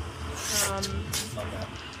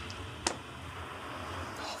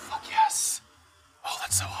 Oh, fuck yes. Oh,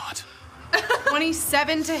 that's so hot.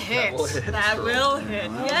 27 to hit. That will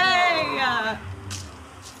hit. Yay!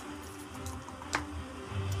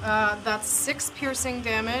 That's 6 piercing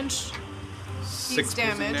damage. 6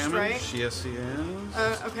 damage, damage, right? Yes, he is.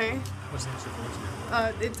 Okay. What's the extra force?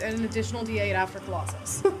 It's an additional D8 after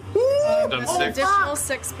Colossus. Done That's an 6. additional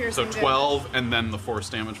 6 piercing So damage. 12, and then the force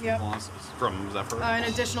damage from Yep. Colossus, from Zephyr. An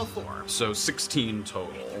additional 4. So 16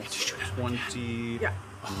 total. 29 Yeah.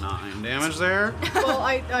 damage there. Well,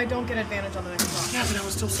 I don't get advantage on the next one. Yeah, but that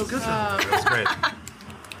was still so good though. That's great.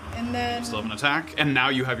 And then. Still have an attack, and now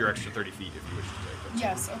you have your extra 30 feet if you wish to take it.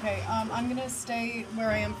 Yes, okay. I'm gonna stay where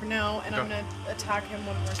I am for now, and I'm Okay. gonna attack him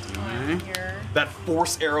one more time Okay. here. That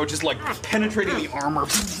force arrow just like penetrating the armor.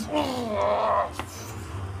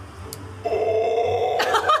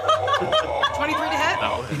 23 to hit?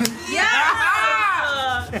 That'll hit.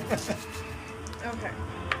 Okay.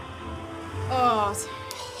 Oh,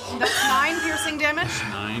 that's 9 piercing damage.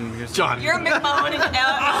 9 piercing. John. You're McMullen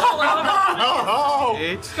all over.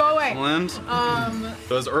 8. Go away. Excellent.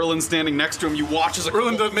 So as Erlin's standing next to him, you watch as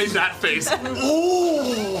Erlin made that face.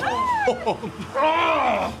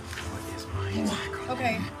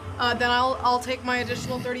 Okay. Then I'll take my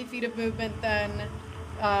additional 30 feet of movement then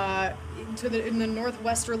in the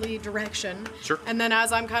northwesterly direction. Sure. And then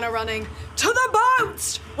as I'm kind of running to the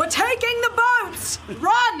boats, we're taking the boats.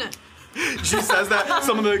 Run! She says that.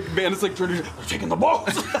 Some of the bandits like turn to her, we're taking the boat.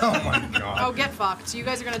 Oh my god. Oh, get fucked. You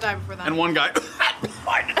guys are gonna die before that. And one guy.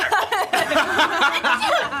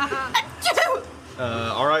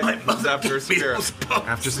 All right. Who's after Saphira?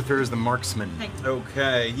 After Saphira is the marksman.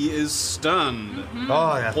 Okay, he is stunned.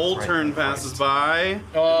 Oh, that's Whole right, turn that's right. passes by.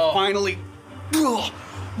 Finally,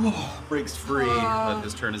 breaks free. But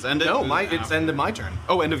his turn is ended. No, Who's it's after? end of my turn.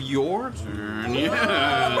 Oh, end of your turn.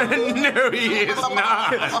 Yeah. No, he is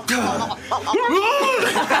not.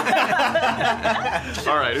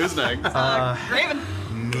 All right, who's next? Raven.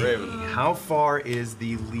 Raven. How far is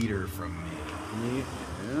the leader from me? He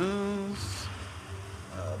is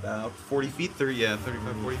about 40 feet.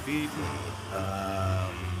 35, 40 feet.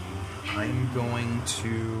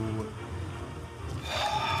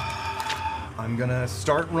 I'm gonna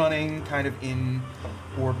start running kind of in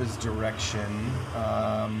Orba's direction.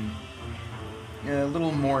 A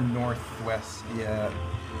little more northwest. Yeah.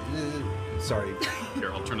 Sorry.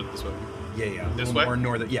 Here, I'll turn it this way. Yeah. A This little way? more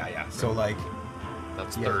northern. Yeah. So like,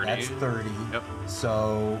 That's yeah, 30. that's 30. Yep.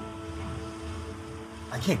 So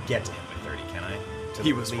I can't get to him at 30, can I? To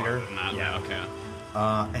He the was leader. farther than that. Yeah.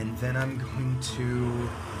 Okay. And then I'm going to.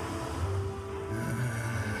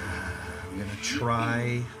 I'm gonna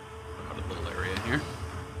try. Out of the little area here.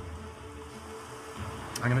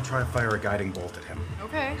 I'm gonna try to fire a guiding bolt at him.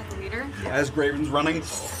 Okay. At the leader. As Graven's running.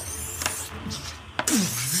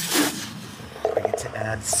 I get to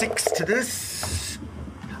add 6 to this.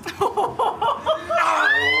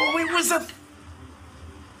 Oh, it was a.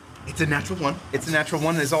 It's a natural 1. It's a natural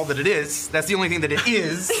 1 is all that it is. That's the only thing that it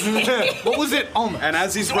is. What was it? Almost. And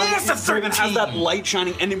as he's running, Almost a Graven has 13. that light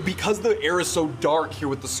shining, and because the air is so dark here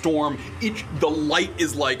with the storm, the light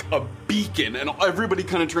is like a beacon, and everybody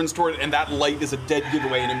kind of turns toward it, and that light is a dead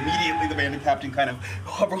giveaway, and immediately the bandit captain kind of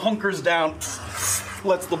hunkers down,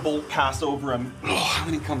 lets the bolt pass over him,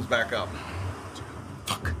 and he comes back up.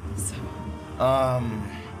 Fuck.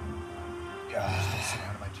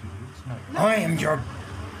 I am your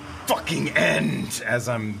fucking end as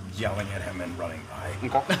I'm yelling at him and running by.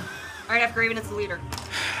 All right, after Raven, it's the leader.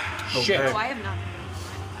 Shit. Oh, I have not.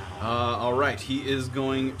 All right, he is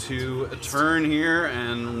going to turn here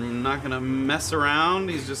and not going to mess around.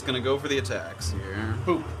 He's just going to go for the attacks here.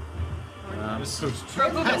 Boop. Throw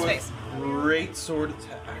poop in his face. Great sword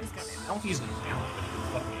attacks. Don't use them.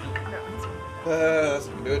 That's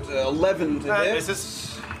gonna do it. 11 to hit. Is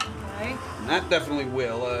this? Okay. That definitely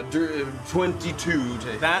will. 22 to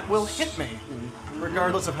hit. That will hit me,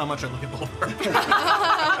 regardless of how much I look at Bulwark.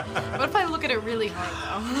 What if I look at it really hard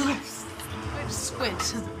though? I just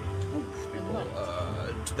squint.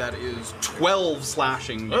 That is 12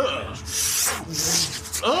 slashing damage.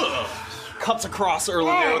 Cuts across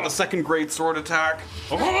early there with the second great sword attack.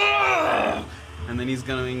 And then he's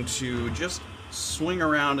going to just swing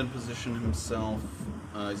around and position himself.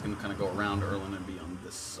 He's going to kind of go around Erlen and be on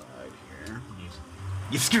this side here.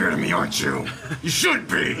 You're scared of me, aren't you? You should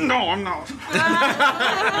be. No, I'm not.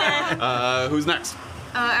 Who's next?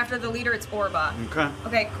 After the leader, it's Orba. Okay.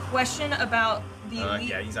 Okay, question about the lead.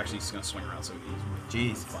 Yeah, he's actually just going to swing around, so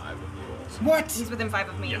Jeez. 5 of you. What? He's within 5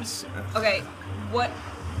 of me. Yes. Okay, what?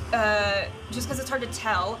 Just because it's hard to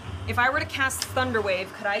tell, if I were to cast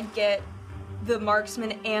Thunderwave, could I get the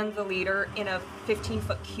marksman and the leader in a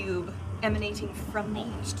 15-foot cube emanating from me?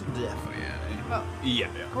 Yeah.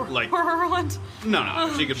 Like, Poor Erland.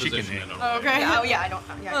 no, she could position it. Okay. Yeah, oh yeah, I don't.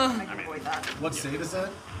 Yeah, I can avoid that. What save is that?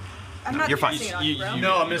 I'm not you're fine. casting it on You- you, bro. you-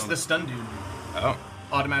 No, I you missed don't- the stun dude. Oh.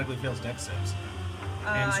 Automatically fails dex saves.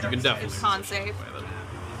 I You don't can see definitely. It's con save.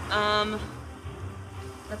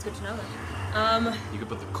 That's good to know then. You could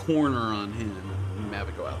put the corner on him and have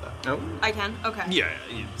it go out that way. Oh. I can. Okay. Yeah,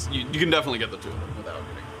 you can definitely get the two of them without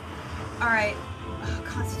getting. All right.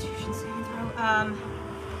 Constitution saving throw.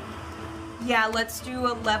 Yeah, let's do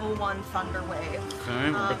a level 1 thunder wave. Okay,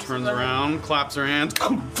 Orba so turns go ahead. around, claps her hands.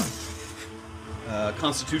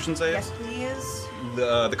 Constitution save. Yes, please.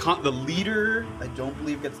 The leader, I don't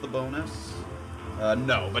believe gets the bonus.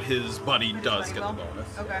 No, but his buddy His does buddy get the will?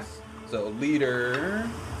 bonus. Okay. yes. So leader,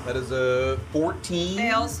 that is a 14.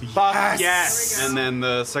 Fails. Fuck Yes! yes. There we And go. then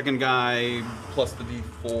the second guy plus the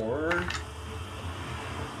D4.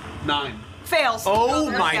 9. Fails. Oh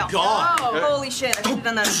Fail. my god! Oh, holy shit. I should have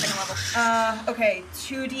done that at second level. Okay,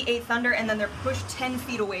 2d8 thunder, and then they're pushed 10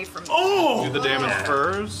 feet away from me. Oh! Do the damage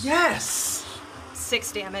first. Yes!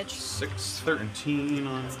 6 damage. 6, 13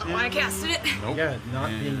 on him. Oh, I casted it. Yeah, not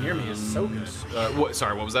being near me is so good.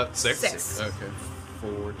 Sorry, what was that? 6? 6. Okay,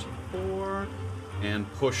 44.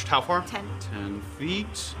 And pushed how far? 10. 10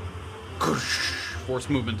 feet. Kush. Force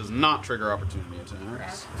movement does not trigger opportunity attacks.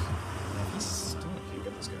 Correct. He's still can't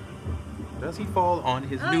get this guy. Does he fall on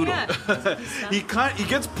his Oh, noodle? yeah. He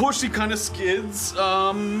gets pushed. He kind of skids.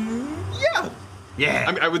 Yeah.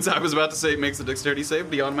 Yeah. I was about to say it makes a dexterity save,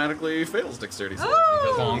 but he automatically fails dexterity save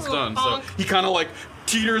Oh, because he's stunned. So bonk. he kind of like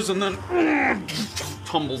teeters and then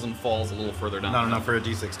tumbles and falls a little further down. Not enough for a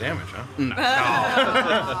d6 damage, huh?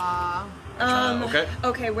 Okay.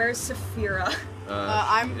 Okay, where's Saphira?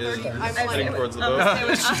 I'm Is 30. I'm heading like, towards the I'm boat. gonna stay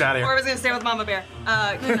with, She's outta here. Or I was gonna stay with Mama Bear.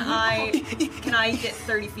 Can I get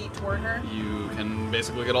 30 feet toward her? You can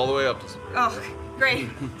basically get all the way up to. Oh, great.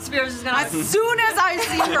 Spear's just gonna. as soon as I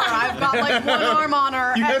see her, I've got like one arm on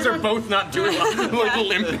her. You guys and- are both not doing well. Like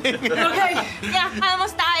limping. Okay. Yeah, I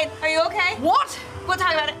almost died. Are you okay? What? We'll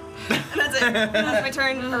talk about it. That's it. That's my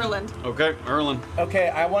turn, Erland. Okay, Erlen. Okay,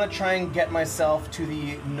 I want to try and get myself to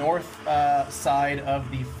the north side of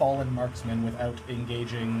the fallen marksman without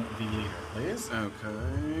engaging the leader, please.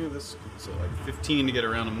 Okay, so like 15 to get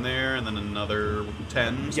around him there, and then another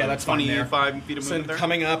 10. So Yeah, that's fine there. 25 feet of So movement there.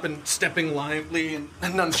 coming up and stepping lively and a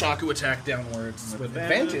nunchaku attack downwards with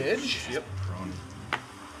advantage. Yep.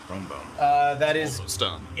 Prone bone. That is Also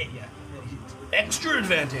stun. yeah, extra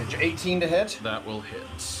advantage. 18 to hit. That will hit.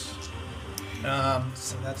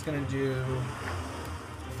 So that's gonna do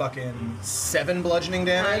fucking 7 bludgeoning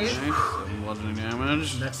damage. Okay, 7 bludgeoning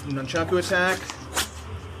damage. Next nunchaku attack.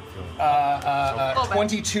 Oh,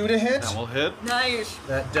 22 to hit. That will hit. Nice.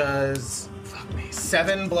 That does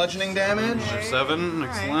 7 bludgeoning damage. There's 7.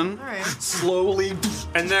 Excellent. All right. Slowly,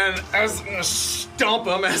 and then as I'm gonna stomp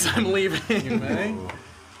him as I'm leaving. You may.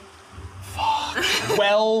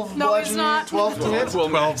 12 No, it's bludgeoning. not. 12 to hit.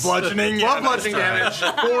 12 bludgeoning. 12 bludgeoning damage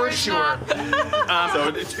for sure.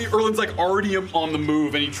 So Erlen's like already on the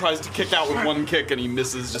move, and he tries to kick out with one kick, and he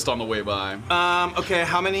misses just on the way by. Okay,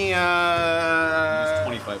 how many?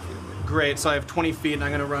 25 feet away. Great. So I have 20 feet, and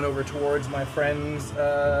I'm gonna run over towards my friends.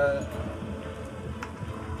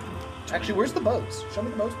 Actually, where's the boats? Show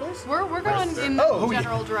me the boats, please. We're going in the Oh, yeah.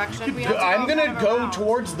 general direction. We have to I'm go gonna kind of go around.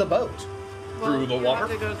 towards the boat. Well, Through the you water?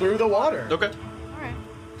 have to go Through the water. Okay. All right.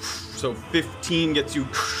 So 15 gets you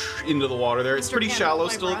into the water there. It's Mr. pretty Cannon, shallow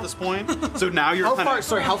my still at breath. this point. So now you're How kind far? of...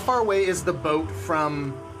 Sorry, how far away is the boat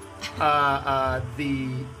from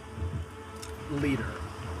the leader?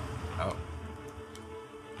 Oh.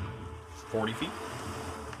 40 feet?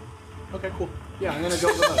 Okay, cool. Yeah, I'm gonna go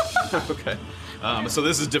with the boat. Okay. So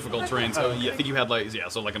this is difficult terrain. So I think you had like, yeah,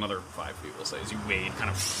 so like another 5 feet, we'll say, as you wade kind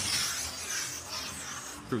of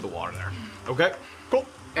through the water there. Okay. Cool.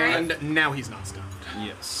 And now he's not stunned.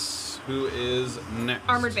 Yes. Who is next?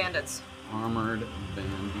 Armored bandits. Armored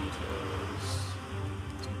banditos.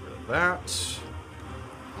 Get rid of that.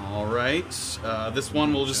 All right. This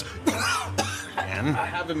one will just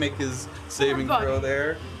have him make his saving Poor buddy. throw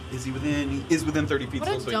there. Is he within? He is within 30 feet What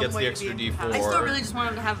a still, so he dumb gets way the to extra be in D4. I still really just want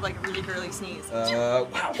him to have like a really girly sneeze. Wow,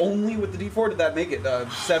 only with the D4 did that make it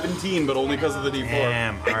 17, but only because of the D4.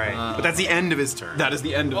 Damn. All right. But that's the end of his turn. That is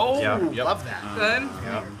the end of it. Yeah. Yep. Love that. Good.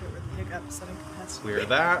 Yeah. Clear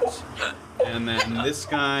that. And then this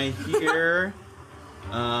guy here,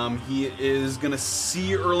 he is going to see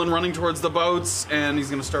Erlen running towards the boats, and he's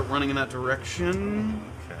going to start running in that direction.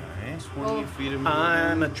 Okay. 20 feet of I'm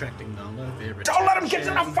movement. attracting knowledge. Don't let him get to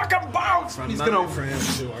the fucking boats! He's going to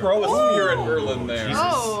throw a spear at Erlen there.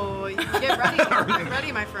 Oh, get ready. Get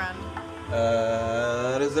ready, my friend.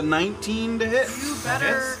 That is a 19 to hit. You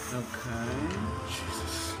better. Okay.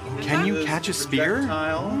 Can you This catch a spear?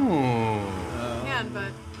 projectile. Oh. Can,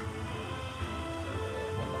 but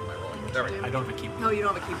There we go. I don't have a key. No, you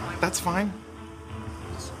don't have a key point. That's fine.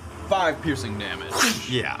 5 piercing damage.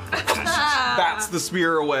 Yeah. Bats the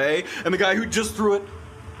spear away, and the guy who just threw it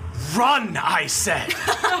Run, I said.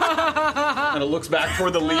 and it looks back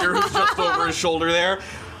toward the leader who's just over his shoulder there.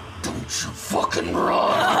 Don't you fucking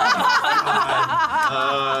run!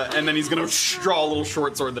 And then he's gonna draw a little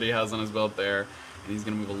short sword that he has on his belt there, and he's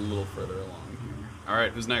gonna move a little further along here. All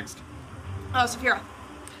right, who's next? Oh, Saphira.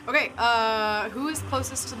 okay. Who is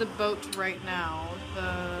closest to the boat right now?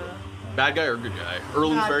 The Bad guy or good guy?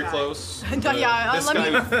 Erlen's Bad very guy. close. yeah. This Let guy,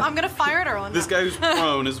 me. I'm gonna fire at Erlen. this now. guy who's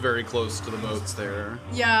prone is very close to the boats there.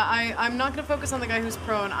 Yeah, I'm not gonna focus on the guy who's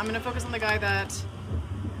prone. I'm gonna focus on the guy that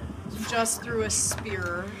just threw a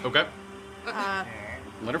spear. Okay.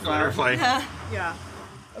 Let her fire. Yeah.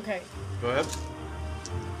 Okay. Go ahead.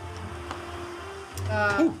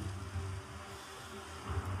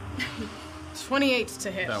 28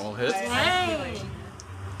 to hit. That will hit. Hey.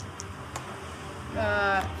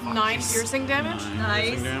 9 piercing damage. Nice.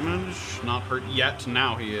 Piercing damage. Not hurt yet.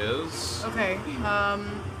 Now he is. Okay.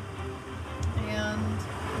 And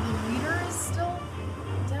the leader is still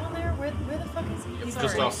down there. Where the fuck is he? He's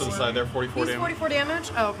Just off to the side there, 44 He's damage. 44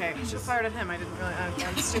 damage? Oh, okay. Should have fired at him. I didn't really.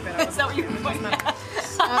 I'm stupid. I was that what you were pointing at?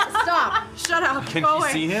 Stop. Shut up. Can Go you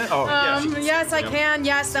away. see him? Oh, yeah, she can Yes, see I him. can.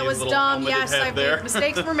 Yes, See that his was little dumb. helmeted Yes, head there.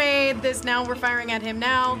 mistakes were made. This now we're firing at him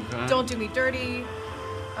now. Okay. Don't do me dirty.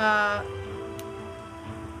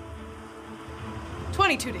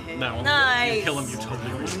 22 to hit. That one. Nice. You kill him, you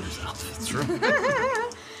totally redeem yourself. It's true.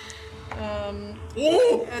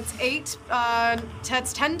 It's 8.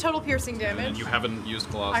 That's 10 total piercing And damage. you haven't used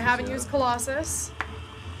Colossus I haven't yet. used Colossus.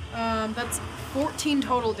 That's 14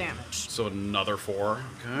 total damage. So another 4.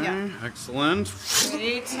 Okay, Yeah. excellent.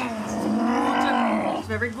 Great. Good.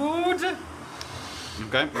 Very good.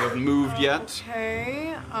 Okay, we haven't moved yet.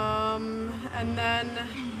 Okay. And then.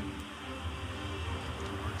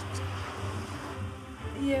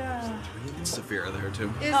 Yeah. It's Saphira there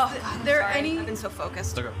too. Is Oh, God, I'm there sorry. any? I've been so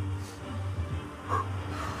focused. Okay.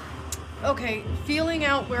 Okay, feeling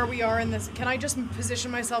out where we are in this, can I just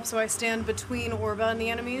position myself so I stand between Orba and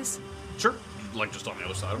the enemies? Sure. Like just on the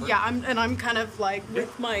other side of her? Yeah, I'm kind of like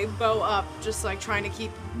with my bow up, just like trying to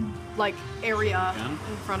keep like area Yeah. in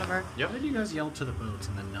front of her. Yep. Why did you guys yell to the boats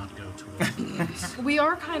and then not go towards the boats? We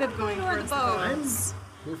are kind of going Toward towards the the boat. boats.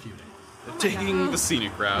 We're feuding. Taking the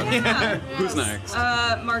scenic route. Who's next?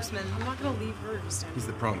 Marksman. I'm not gonna leave her to stand. He's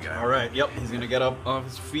the prone guy. All right. Yep. He's gonna get up off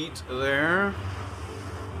his feet there.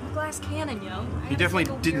 Glass cannon, yo. He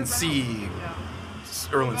definitely didn't see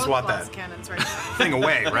Erlen Both swat glass that cannons right now. thing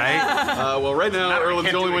away, right? Well, right now, Not- I Erlen's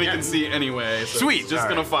can't the only do one it he can again. see anyway. So Sweet, he's just all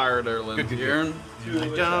gonna right. fire at Erlen Good, good, here. I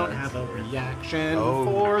don't have a reaction Oh,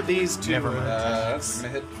 for these two never mind. attacks.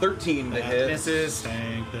 Gonna hit 13 to That hit. misses.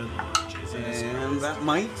 Thank the Jesus. And that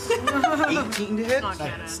might 18 to hit. Not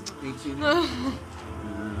cannon. 18 to hit.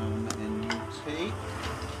 And you take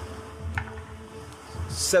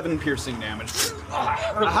 7 piercing damage.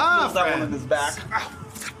 Aha, that one in friend. his back.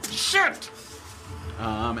 Shit!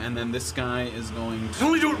 And then this guy is going to.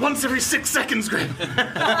 Only do it once every 6 seconds, Grim.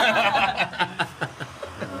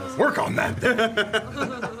 Work on that.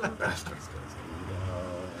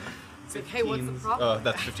 It's like, hey, what's the problem?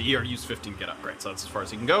 That's 50. He already used 15 to get up. Great, so that's as far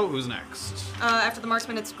as he can go. Who's next? After the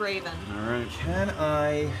marksman, it's Graven. All right. Can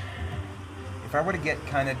I, if I were to get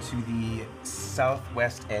kind of to the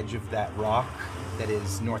southwest edge of that rock that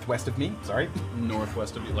is northwest of me, sorry.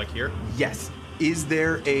 Northwest of you, like here? Yes. Is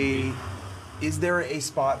there a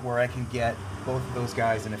spot where I can get both of those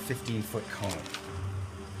guys in a 15-foot cone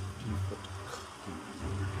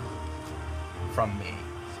from me?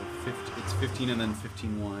 So it's 15 and then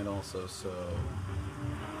 15 wide also, so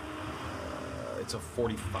it's a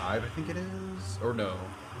 45, I think it is, or no?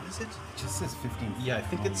 What is it? It just says 15. Yeah, I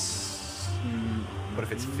think it's. But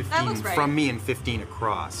if it's That 15 looks right. from me and 15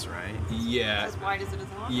 across, right? Yeah, As wide as it is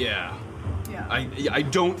long. yeah. Yeah. I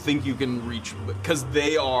don't think you can reach because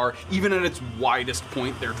they are even at its widest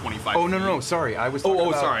point. They're 25. Oh no, feet. no, sorry. I was. Oh, talking oh,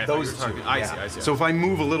 about sorry, I thought you Those were talking- two. I yeah. see. So if I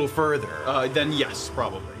move a little further, Then yes,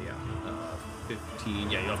 probably yeah.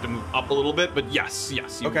 15. Yeah, you'll have to move up a little bit, but yes, you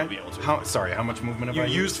okay. will be able to. How much movement have You I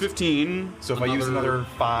used 15. So if I use another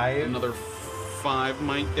 5, another 5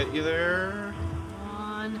 might get you there,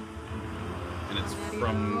 One. and it's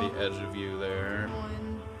from the edge of you there. One.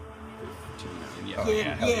 15. Yeah. Oh,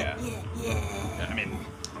 yeah, hell yeah. Yeah, I mean,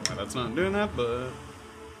 that's not doing that, but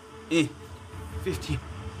 15.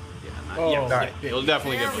 Yeah, not, Oh, yeah, alright. yeah, you'll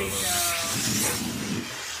definitely There get we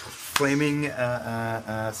both. flaming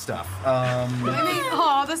stuff.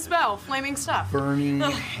 The spell, flaming stuff. Burning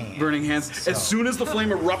hand. Burning hands. As soon as the flame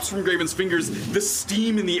erupts from Graven's fingers, the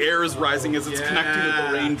steam in the air is rising as it's connecting with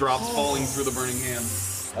the raindrops falling through the burning hand.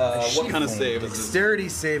 What kind of save is this? Dexterity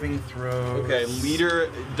saving throw. Okay, leader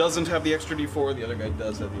doesn't have the extra d4. The other guy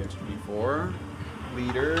does have the extra d4.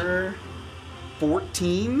 Leader,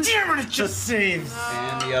 14. Damn it! It just saves.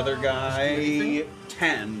 And the other guy,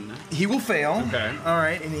 10. He will fail. Okay. All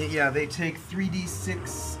right, and they take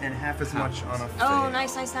 3d6 and half as much on a fail. Oh,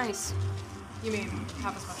 nice. You mean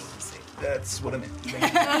half as much as the save? That's what I meant.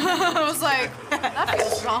 I was like, that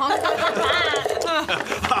feels wrong.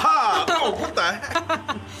 Oh, what the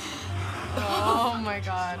heck? Oh my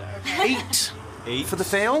god. Okay. 8 for the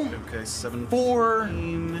fail. Okay, 7, 4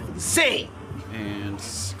 14, save and You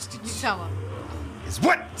 62. tell him. is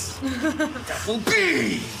what that will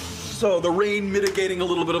be. So the rain mitigating a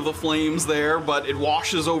little bit of the flames there, but it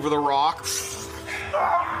washes over the rock.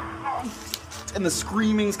 And the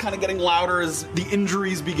screaming's kind of getting louder as the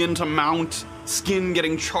injuries begin to mount. Skin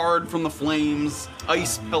getting charred from the flames,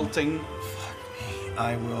 ice pelting.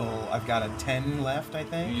 I've got a 10 left, I You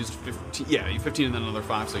think. used 15. Yeah, you 15 and then another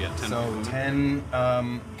 5, so yeah, 10. So 10,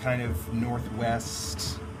 kind of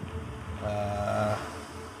northwest. There?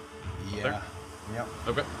 Yeah. Yep.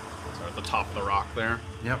 Okay. So at the top of the rock there.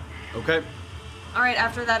 Yep. Okay. All right,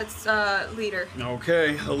 after that, it's leader.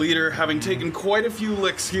 Okay, the leader, having taken quite a few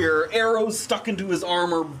licks here, arrows stuck into his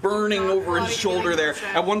armor, burning over his shoulder there.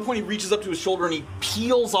 At one point, he reaches up to his shoulder and he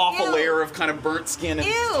peels off a Ew. layer of kind of burnt skin and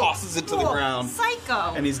Ew. tosses it to the Cool. ground.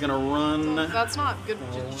 Psycho. And he's gonna run. That's not good.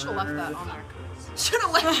 You should have left that on there. Should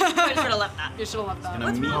have left. I should have left that. You should have left that.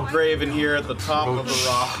 Gonna meet Graven here at the top of the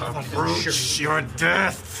rock. Approach your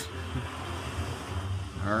death.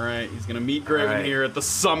 All right, he's gonna meet Graven All right. here at the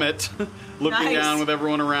summit, looking Nice. down with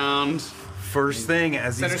everyone around. First thing,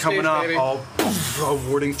 as Center he's coming stage, up, baby. I'll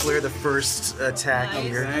warding flare the first attack Nice.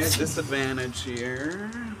 here. Okay, disadvantage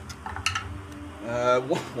here.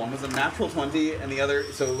 One was a natural 20, and the other,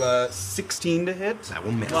 so 16 to hit. That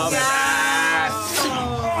will miss.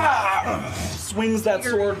 Swings that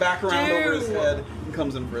sword back around over his head and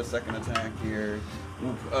comes in for a second attack here.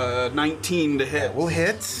 19 to hit. That will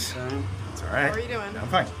hit. Okay. It's all right. How are you doing? I'm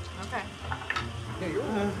fine. Okay.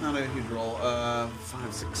 Not a huge roll. 5,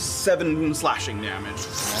 6, 7 slashing damage.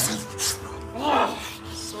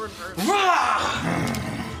 Sword hurt.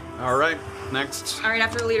 All right, next. All right,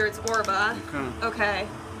 after leader, it's Orba. Okay.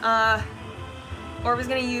 Orba's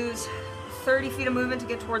gonna use 30 feet of movement to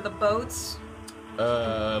get toward the boats.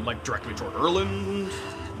 Like directly toward Erland.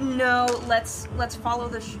 No, let's follow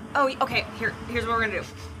the. Okay. Here's what we're gonna do.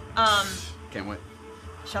 Can't wait.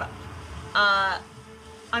 Shut up.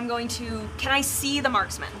 I'm going to. Can I see the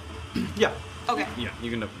marksman? Yeah. Okay. Yeah, you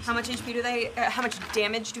can definitely. How much HP do they? How much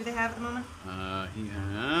damage do they have at the moment? He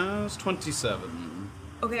has 27.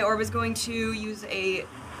 Okay, Orba's going to use a.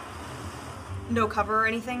 No cover or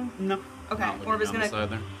anything. No. Okay, Not looking Orba's down the gonna. side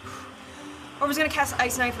there. Orba's gonna cast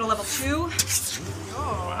Ice Knife at a level 2.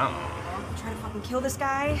 Wow. Try to fucking kill this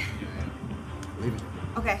guy. Leave it.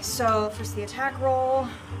 Okay, so first the attack roll.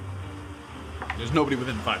 There's nobody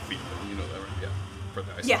within 5 feet. You know that, right? Yeah. For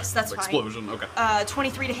the ice Yes, knife. that's fine. Explosion. Okay.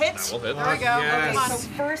 23 to hit. That will hit. There we go. Yes. Come Okay, on. so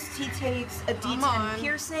first he takes a Come D10 on.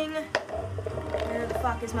 piercing. Where the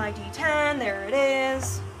fuck is my D10? There it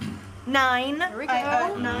is. 9. There we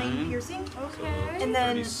go. 9 piercing. Okay. And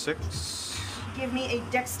then 36. give me a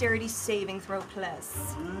dexterity saving throw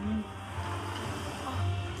plus.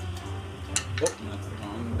 Oh, that's the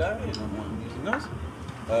wrong die. I don't want I'm using those.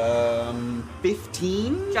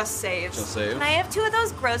 15. Just saves. Just saves. Can I have 2 of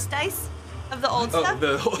those gross dice? Of the old Oh, stuff?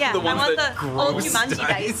 the yeah, ones I want that the old gross Jumanji dice.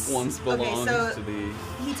 dice. Once belonged so to the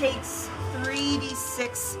he takes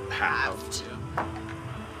 3d6 halved. Yeah.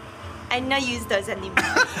 I not use those anymore.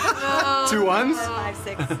 2 ones? 5,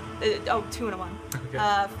 6. 2 and a 1.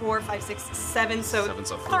 4, 5, 6, 7. So 7,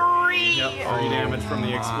 so 3. Yep, 3 damage from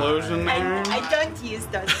the explosion there. I don't use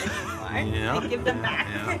those anymore. Yeah. I give them back.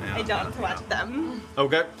 Yeah. I don't want them.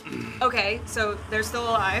 Okay. Okay, so they're still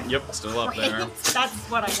alive. Yep, still up there. Great. That's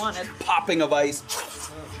what I wanted. Popping of ice.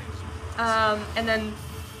 And then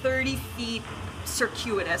 30 feet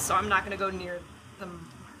circuitous, so I'm not going to go near the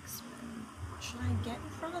marksman. Should I get in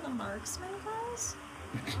front of the marksman, guys?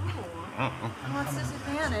 What's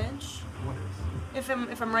disadvantage? If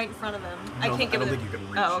I'm right in front of him, I can't give I it. don't think you can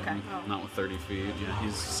reach Oh, okay. him. Not with 30 feet. Yeah,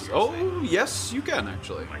 he's. Oh, yes, you can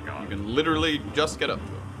actually. Oh my god. You can literally just get up to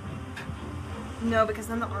him. No, because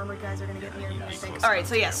then the armored guys are gonna get near me, I think. All right,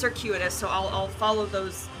 so yeah, circuitous. So I'll follow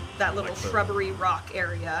that little Like the- shrubbery rock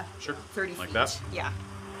area. Sure. 30 Like feet. that? Yeah.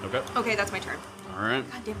 Okay. Okay, that's my turn. All right.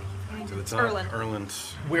 God damn it. To the It's top. Erland. Erland.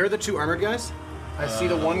 Where are the 2 armored guys? I see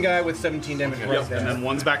the one guy with 17 damage right Yep, there. and then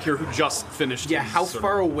one's back here who just finished. Yeah, his how sort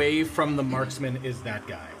far of- away from the marksman is that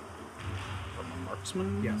guy? From the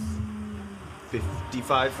marksman? Yes.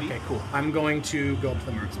 55 feet. Okay, cool. I'm going to go up to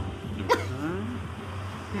the marksman.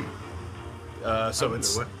 So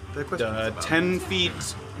it's What the question is about. 10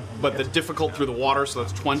 feet, but the difficult through the water, so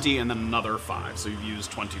that's 20, and then another 5. So you've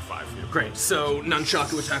used 25 feet. Great. So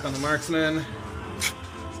nunchaku attack on the marksman.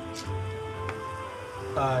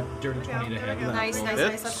 Dirty 20 to hit. Nice, nice,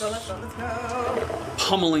 hits. nice. Let's go.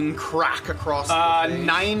 Pummeling crack across the face.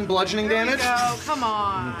 9 bludgeoning damage. Go. Come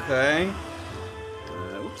on. Okay.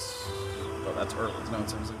 Oops. Oh, that's Erland's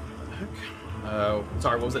notes. I was like, what the heck?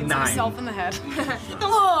 Sorry, what was it? 9. Myself in the head.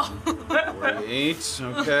 Wait,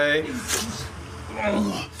 okay.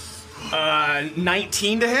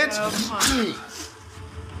 19 to hit. Oh, come on.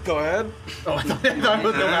 Go ahead. Oh, I thought it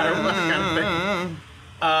was no matter what kind of thing.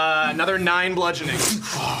 Another 9 bludgeoning.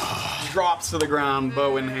 Drops to the ground,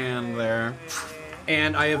 bow in hand there.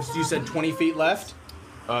 And I have, you said 20 feet left?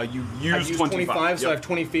 You I used used 25. so I Yep. have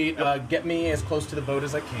 20 feet. Get me as close to the boat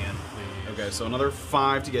as I can, please. Okay, so another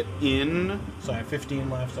 5 to get in, So I have 15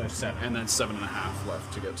 left, so I have 7. and then 7.5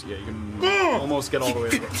 left to get to. Yeah, you can almost get all the way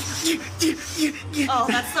to Oh,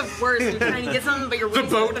 that's the worst. You're trying to get something, but you're The really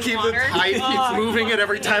boat keeps it tight, keeps moving it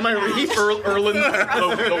every time I reach.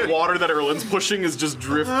 Erlen, the water that Erlen's pushing is just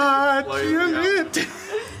drifting. Ah, like, damn yeah. it.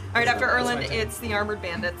 All right, after Erlen, it's the armored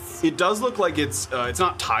bandits. It does look like it's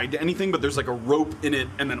not tied to anything, but there's like a rope in it,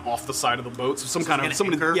 and then off the side of the boat, so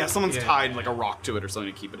someone's Yeah. tied like a rock to it or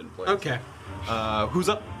something to keep it in place. Okay. Who's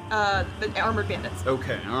up? The armored bandits.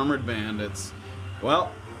 Okay, armored bandits.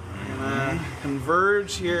 Well, I'm gonna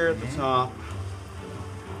converge here at the top.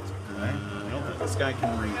 I don't think this guy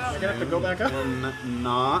can reach. I'm gonna have to go back up. Can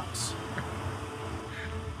not.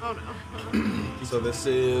 Oh no. So this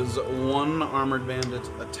is one armored bandit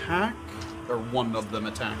attack, or one of them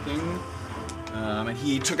attacking. And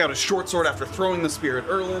he took out a short sword after throwing the spear at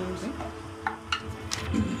Erland.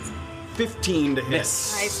 15 to hit.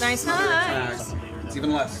 Nice. It's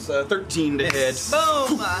even less. 13 to hit.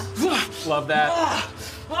 Boom! Love that.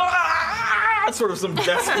 Sort of some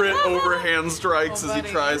desperate overhand strikes Oh, as he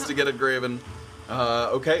buddy. tries to get at Graven.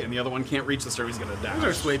 Okay, and the other one can't reach the star. He's gonna dash.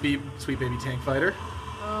 There's our sweet baby tank fighter.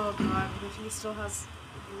 Oh god, if he still has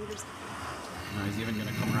leaders. No, he's even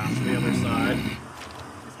gonna come around to the other side.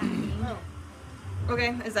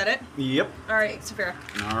 Okay, is that it? Yep. All right, Saphira.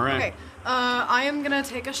 All right. Okay. I am gonna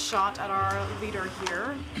take a shot at our leader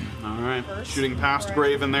here. All right. First. Shooting past Right.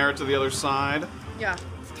 Graven there to the other side. Yeah,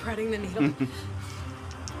 threading the needle.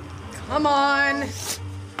 Come on. Let's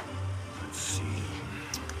see.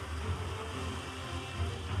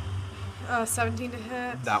 17 to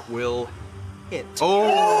hit. That will hit.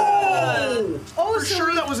 Oh! Oh,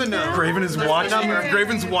 Sure, that was enough. Graven's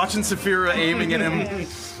watching Saphira aiming at him.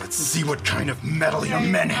 Let's see what kind of metal your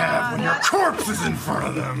men have when your corpse is in front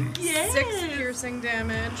of them. 6 piercing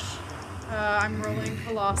damage. I'm rolling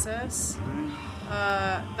Colossus.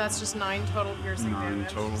 That's just 9 total piercing 9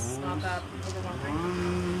 damage. total. It's not that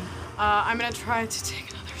overwhelming. I'm gonna try to take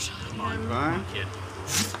another shot at him. Okay.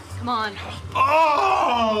 Come on.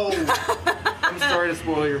 Oh! I'm sorry to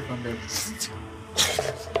spoil your thunder.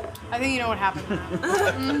 I think you know what happened.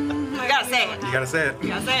 I gotta say it. You gotta say it.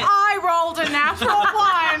 Gotta say it. I rolled a natural 1.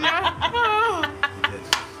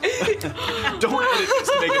 Don't edit this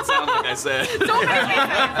to make it sound like I said.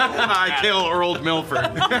 I kill Earl Milford.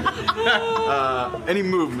 Any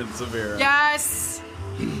movement, Severa? Yes.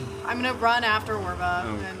 I'm gonna run after Orba.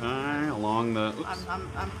 And Okay, along the. Oops.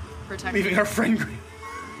 I'm protecting. Leaving our friend Graven.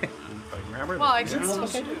 If I grab her, Well, I there can we go.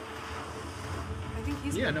 still shoot. I think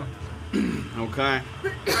he's. Yeah, no. Okay.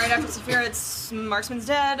 All right, after Saphira, it's Marksman's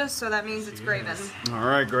dead, so that means it's Graven. All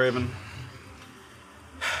right, Graven.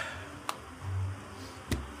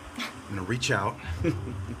 I'm gonna reach out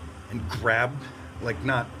and grab, like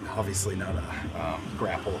obviously not a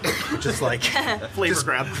grapple, but just like Flavor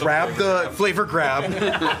grab. grab the flavor grab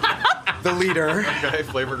the leader Okay,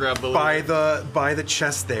 flavor grab the by the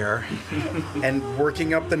chest there, and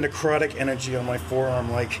working up the necrotic energy on my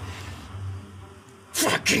forearm, like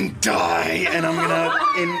fucking die, and I'm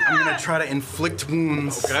gonna try to inflict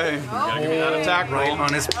wounds Okay, you gotta give me that attack right roll.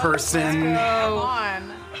 on his person. Come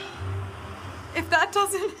on. If that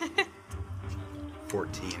doesn't hit.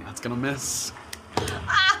 14. That's gonna miss.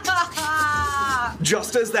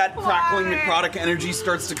 Just as that crackling necrotic energy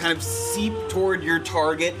starts to kind of seep toward your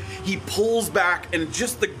target, he pulls back, and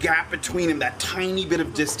just the gap between him, that tiny bit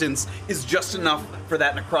of distance, is just enough for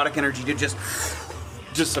that necrotic energy to just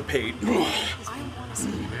dissipate.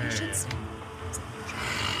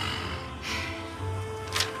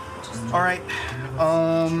 All right.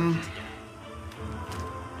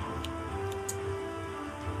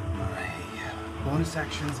 My bonus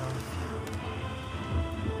actions on.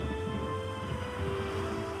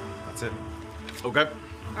 That's it. Okay.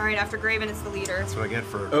 All right, after Graven, it's the leader. That's what I get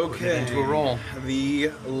for Okay. getting into a roll.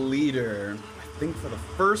 The leader. I think for the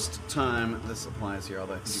first time this applies here,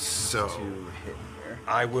 although I think it's So- to hit here.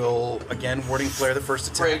 I will again warding flare the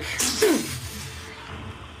first attack.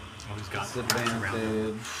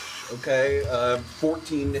 Disadvantage. Okay,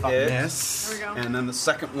 14 to hit. Miss. There we go. And then the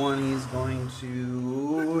second one, he's going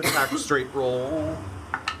to attack straight roll.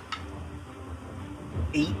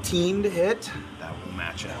 18 to hit. That will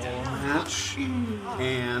match it. Match.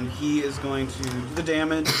 And he is going to do the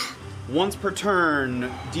damage. Once per turn,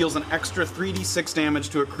 deals an extra 3d6 damage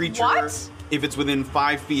to a creature What? if it's within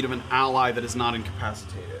 5 feet of an ally that is not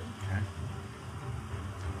incapacitated.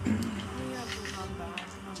 Okay.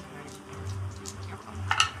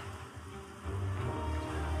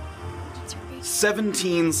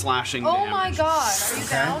 17 slashing Oh damage. my god, are you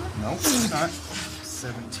down? Nope, it's not.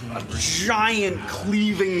 17. Giant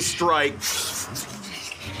cleaving strike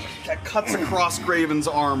that cuts across Graven's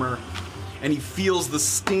armor, and he feels the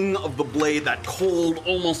sting of the blade, that cold,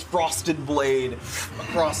 almost frosted blade,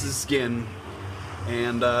 across his skin.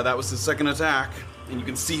 And that was his second attack. And you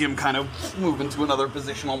can see him kind of move into another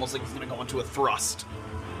position, almost like he's going to go into a thrust.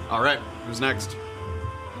 All right, who's next?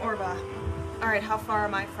 Orba. All right, how far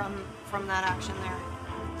am I from that action there?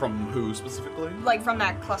 From who specifically? Like from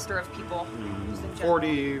that cluster of people. Just in general.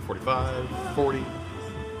 40, 45, 40.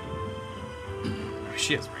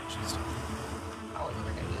 She has range and stuff. I wasn't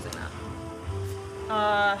really using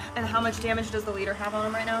that. And how much damage does the leader have on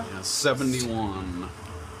him right now? Yeah, 71.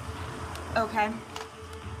 Okay.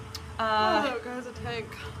 Oh, guy's a tank.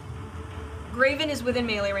 Graven is within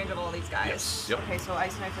melee range of all these guys. Yes. Yep. Okay, so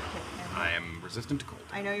Ice Knife would hit him. I am resistant to cold.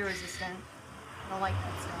 I know you're resistant. I don't like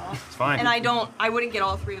that spell. It's fine. And I wouldn't get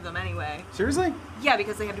all three of them anyway. Seriously? Yeah,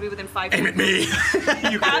 because they have to be within 5 feet. Aim at me!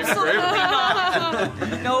 You can Absolutely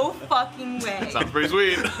not. No fucking way. Sounds pretty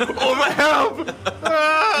sweet. Oh, my help!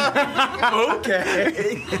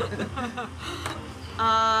 Okay.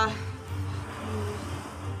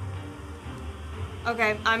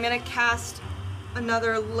 Okay, I'm gonna cast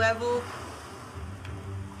another level.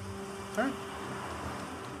 Alright.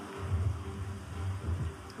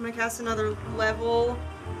 I'm gonna cast another level.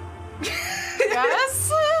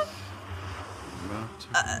 Yes?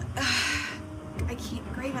 I keep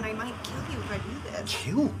Graven, I might kill you if I do this.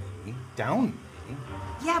 Kill me? Down me?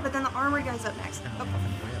 Yeah, but then the armored guy's up next. Oh.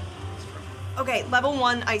 Okay, level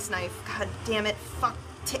 1 Ice Knife. God damn it. Fuck.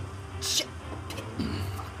 Shit.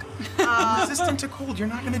 I'm resistant to cold. You're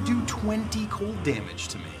not gonna do 20 cold damage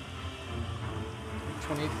to me.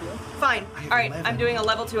 20 HP. Fine. I have Alright, 11. I'm doing a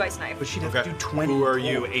level 2 Ice Knife. But she'd have Okay. to do 20. Who are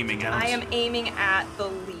you cold. aiming at? I am aiming at the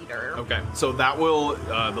leader. Okay, so that will,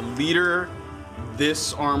 the leader,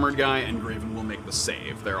 this armored guy, and Graven will make the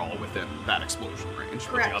save. They're all within that explosion range.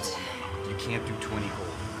 But Correct. the other one will not. You can't do 20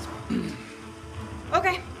 cold.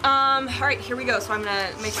 Okay. Alright, here we go. So I'm gonna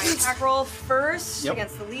make my attack roll first Yep.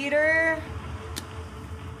 against the leader.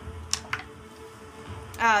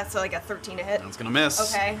 So like a 13 to hit. That's gonna miss.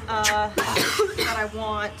 Okay. But I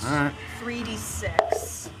want Alright.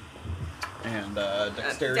 3d6. And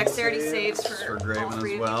dexterity, Dexterity saves for all Graven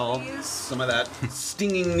three as of well. these. Some of that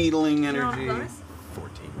stinging, needling energy. No, bonus?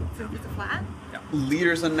 14. So it's a flat?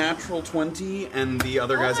 Leader's a natural 20, and the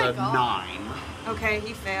other Oh guy's my a God. 9. Okay,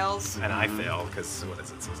 he fails. And I fail, because what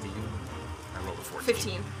is it, 16? I rolled a 14.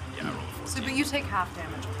 15. Yeah, I rolled a 14. So, but you take half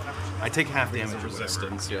damage of whatever. I take half Because damage of or whatever.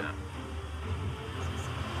 resistance, yeah.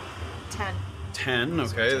 10. 10,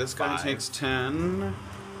 okay, take this guy 5. takes 10.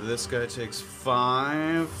 This guy takes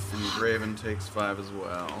 5, and Graven takes 5 as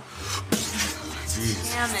well.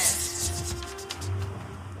 Damn it.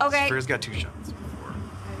 Okay. Spear's got 2 shots before.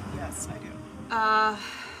 Yes, I do.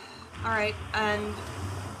 Alright, and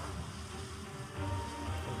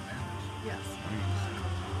Yes.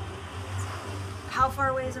 how far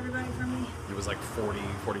away is everybody from me? It was like 40,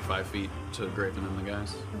 45 feet to Graven and the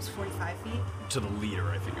guys. It was 45 feet. To the leader,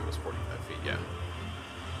 I think it was 45 feet, yeah.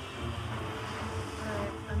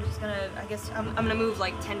 Alright, I'm just gonna, I guess, I'm gonna move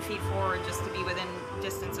like 10 feet forward just to be within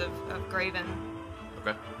distance of Graven.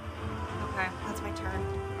 Okay, Okay, that's my turn.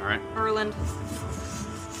 alright. Erland.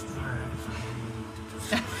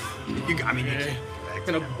 You can I'm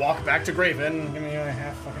gonna walk back to Graven. Give me a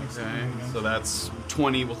half fucking Okay, second. so that's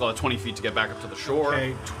 20, we'll call it 20 feet to get back up to the shore.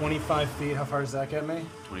 Okay, 25 feet. How far does that get me?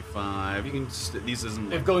 25, you can, these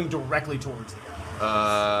isn't, If going directly towards the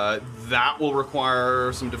guy. that will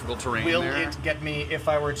require some difficult terrain Will there. it get me, if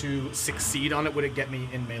I were to succeed on it, would it get me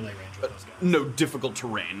in melee range with those guys? No, difficult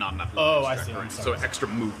terrain, not enough. Oh, I see, terrain. I'm So sorry. extra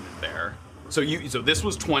movement there. So so this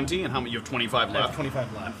was 20, and how many? You have 25 I left. have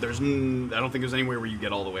 25 left. There's, I don't think there's anywhere where you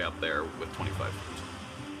get all the way up there with 25 feet.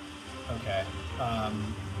 Okay.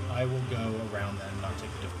 I will go around then, not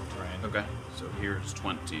take the difficult terrain. Okay, so here's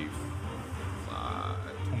 25.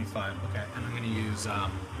 25. Okay, and I'm gonna use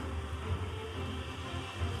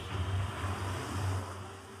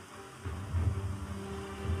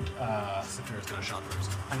Saphira's gonna shot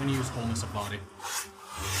first. I'm gonna use wholeness of body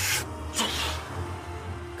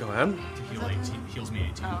Go ahead. to heal 18. Heals me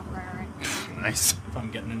 18. Oh, right. Nice. If I'm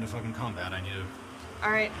getting into fucking combat, I need to.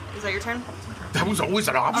 Alright, is that your turn? That was always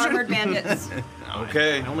an option. Armored bandits.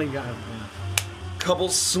 Okay, I only got. couple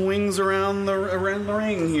swings around the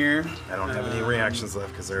ring here. I don't have any reactions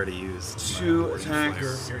left because I already used. my 2 warding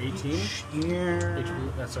attacks. flare. You're 18. Here.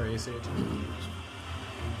 HP. Sorry, AC 18.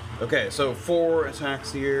 Okay, so 4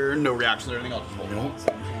 attacks here. No reactions or anything. I'll just hold Nope.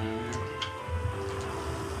 on.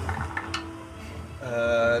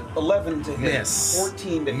 11 to hit. Miss.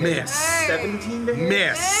 14 to hit. Miss. 17 to hit.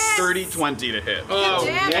 Miss. 30, 20 to hit. Oh,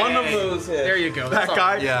 One of those hits. There you go. That That's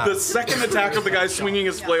guy, Yeah. the second attack of the guy swinging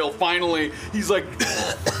his flail, finally, he's like,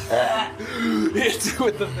 hits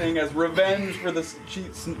with the thing as revenge for the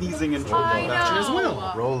sneezing and I know. Action as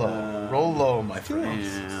well. Roll low. Roll low, my friends.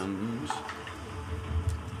 And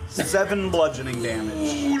 7 bludgeoning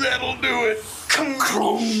damage. Ooh, that'll do it.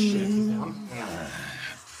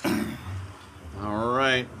 All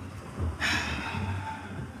right.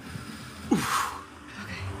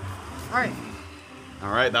 Alright. All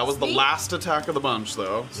right, that was the last attack of the bunch,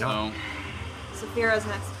 though. So, Saphira's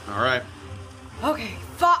next. all right. Okay,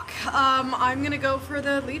 fuck. I'm gonna go for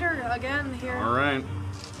the leader again here. All right.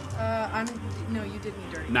 No, you did me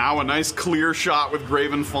dirty. Now a nice clear shot with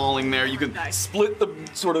Graven falling there. You can Nice. split the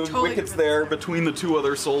sort of Totally wickets different there this time. between the 2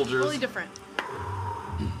 other soldiers. Totally different.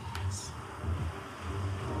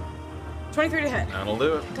 23 to hit. That'll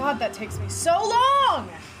do it. God, that takes me so long!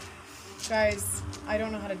 Guys, I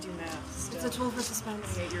don't know how to do math still. It's a tool for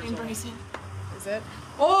suspense. 8 years Embrace it. Is it?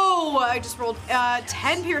 Oh, I just rolled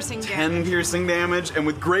 10 piercing 10 damage. piercing damage, and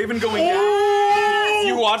with Graven going down,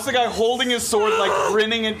 you watch the guy holding his sword, like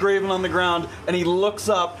grinning at Graven on the ground, and he looks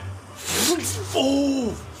up.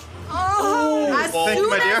 Oh! As Thank you, soon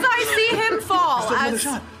my dear. as I see him fall,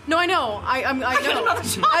 no, I know. I know.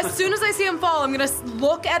 As soon as I see him fall, I'm gonna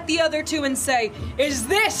look at the other 2 and say, "Is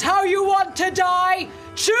this how you want to die?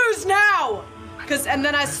 Choose now." And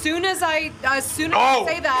then as soon as I say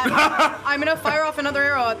that, I'm gonna fire off another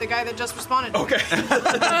arrow at the guy that just responded. Okay.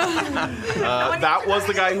 That was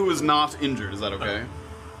the guy who was not injured. Is that okay?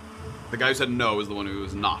 The guy who said no is the one who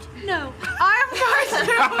was not. No, I'm going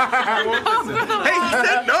to. Hey, he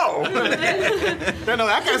said no. Yeah, no,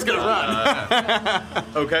 that guy's gonna run.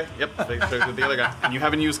 Okay, yep. There's with the other guy. And you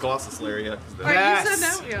haven't used Colossus Slayer yet. All right, Yes. you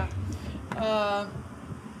said no. Yeah.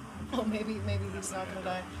 Oh, maybe he's not gonna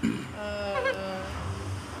die.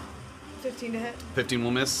 15 to hit. 15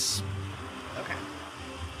 will miss. Okay.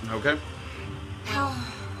 Okay. All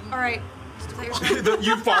right. Is that your turn?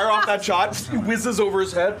 You fire off that shot, it whizzes over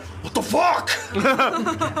his head. What the fuck?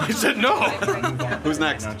 I said no. Who's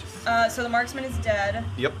next? So the marksman is dead.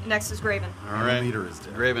 Yep. Next is Graven. All right. leader is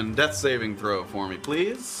dead. Graven, death saving throw for me,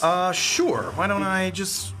 please. Sure. Why don't I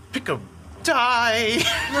just pick a die?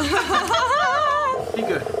 Be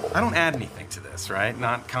good. I don't add anything to this, right?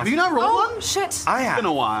 Not Have you not rolled Oh one? shit! I have. It's been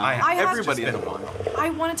a while. I have. I have Everybody It's has been a a while. I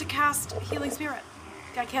wanted to cast Healing Spirit.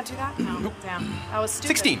 I can't do that? No. Damn. That was stupid.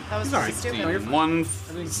 16. That was All right. stupid. One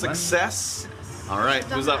success. All right,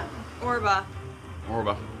 who's up? Orba.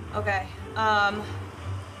 Orba. Okay.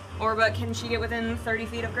 Orba, can she get within 30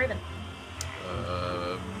 feet of Graven?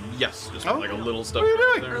 Yes, just Oh. like a little stuff. What are you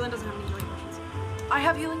right doing? there. Erlin doesn't have any healing potions. I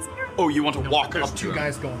have Healing Spirit. Oh, you want to walk There's up to 2 him?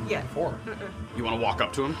 guys going Yeah. before. You want to walk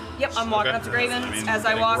up to him? Yep, I'm walking Okay. up to Graven. I mean, As I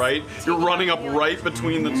getting walk, right, you're taking running my up healing- right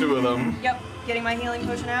between the 2 of them. Yep, getting my healing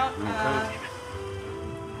potion out. Okay.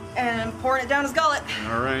 And pouring it down his gullet.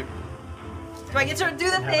 All right. Do I get to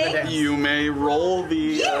do the thing? You may roll the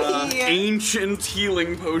Yeah. ancient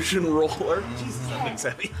healing potion roller. Jesus, that thing's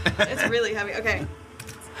heavy. It's really heavy. Okay.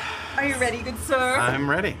 Are you ready, good sir? I'm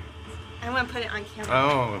ready. I want to put it on camera.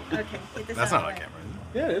 Oh. Okay, get this That's out not of on the way. camera.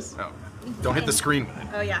 Yeah, it is. Oh. Don't hit the screen with it.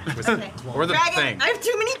 Oh, yeah. Okay. Or the Dragon, thing. I have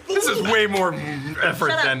too many things. This is way more effort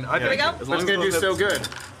Shut up. than I Here we think. go. As long It's as gonna do those so hits- good.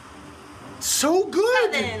 So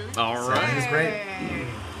good. Seven. All right. Great.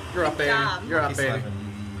 You're up, baby. job. You're up, baby.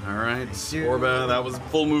 All right. you. Orba, that was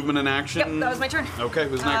full movement in action. Yep, that was my turn. Okay,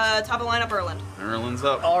 who's next? Top of the lineup, Erland. Erlin's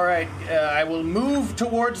up. All right, I will move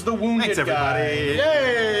towards the wounded Thanks, everybody. guy.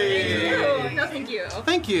 Yay! No, thank you.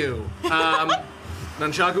 Thank you.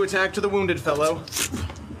 Nunchaku attack to the wounded fellow.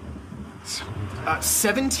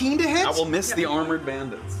 17 to hit? That will miss the armored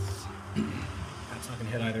bandits. That's not gonna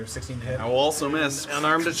hit either. 16 to hit. That will also miss.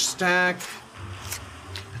 Unarmed attack.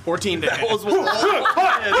 14 to That hit. was a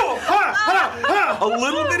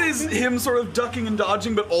little bit is him sort of ducking and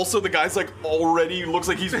dodging, but also the guy's like already looks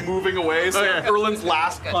like he's moving away. So Okay. Erlin's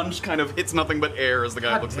last punch kind of hits nothing but air as the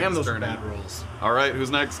guy God looks damn, like he's those are turning. bad rolls. All right, who's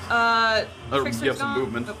next? You Trickster's have some gone.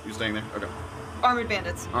 movement. Oh, You staying there? Okay. armored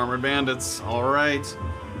bandits. Armored bandits. All right.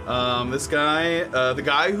 This guy, the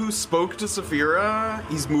guy who spoke to Saphira,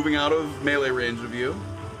 he's moving out of melee range of you.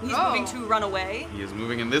 He's Oh. moving to run away. He is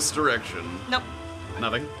moving in this direction. Nope.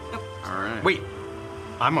 Nothing. Nope. All right. Wait.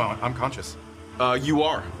 I'm conscious. You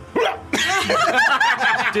are.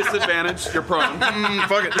 Disadvantage. You're prone.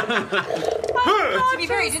 Fuck it. To be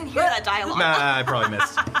fair, you didn't hear that dialogue. Nah, I probably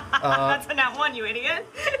missed. That's a nat one, you idiot.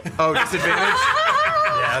 Oh, disadvantage?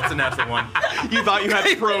 Yeah, that's a natural one. You thought you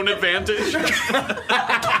had prone advantage.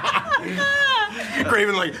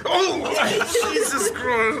 Graven like, oh, Jesus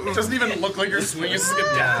Christ. It doesn't even look like you're swinging. It's like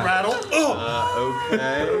a death rattle.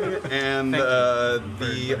 Okay, and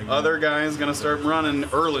the other guy is gonna start running.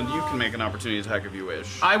 Erland, you can make an opportunity attack if you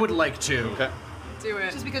wish. I would like to. Okay. Do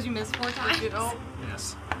it. Just because you missed 4 times. Oh,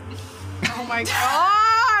 Yes. oh my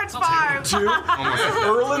god, it's 5. 2.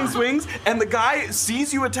 Erland swings, and the guy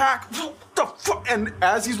sees you attack. What the fuck? And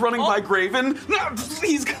as he's running by Graven,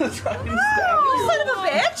 he's gonna try and stab you. Son of a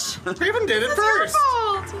bitch! Graven did it first.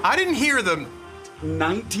 I didn't hear them.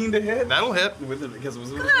 19 to hit. That'll hit. With it because it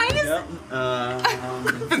was. Guys! Yeah.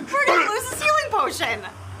 We're gonna lose this healing potion!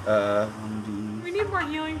 We need more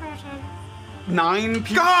healing potions. 9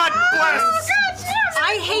 people. God bless.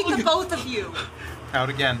 I hate the both of you. Out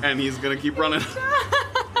again. And he's gonna keep running.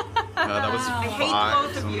 That was I 5. hate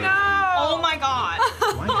both of you. Oh my god. Do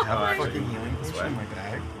I have a actually, fucking healing potion in my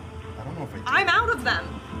bag? I don't know if I do. I'm out of them.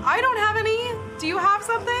 I don't have any. Do you have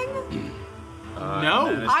something?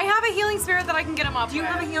 No. I have a healing spirit that I can get him up Do you with.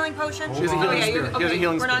 have a healing potion? She has a healing yeah, spirit. He has a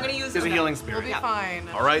healing we're not spirit. gonna use He has a it. healing We'll spirit. be fine.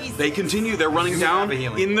 All right, they continue. They're running You down have a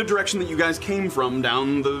healing. in the direction that you guys came from,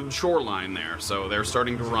 down the shoreline there. So they're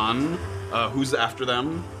starting to run. Who's after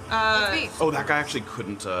them? It's me. Oh, that guy actually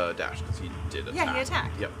couldn't dash because he did attack. Yeah, he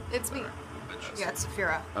attacked. Yep. It's me. Yeah, it's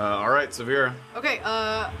Saphira. All right, Severa. Okay,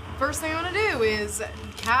 first thing I'm gonna do is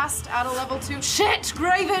cast at a level 2. Shit,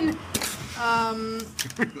 Graven! Healing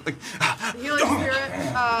spirit.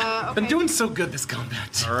 Okay. Been doing so good this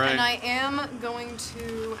combat. All right. And I am going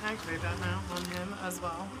to activate that now on him as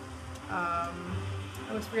well. I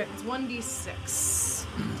always forget, it's 1d6.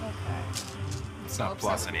 Okay. It's not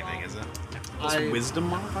plus anything, is it? Also wisdom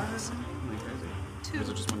modifiers? Am I crazy? 2. Or is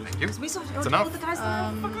it just one? Thank you. We still It's enough. the guys that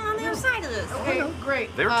are fucking on the other side of this. Okay,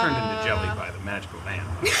 great. They were turned into jelly by the magical man.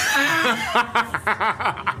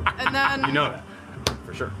 And then You know that.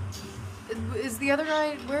 For sure. is the other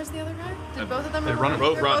guy? Where's the other guy? Did both of them? They're run? running.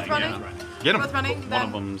 Both They're running, both running. yeah. Get him. Both running. One then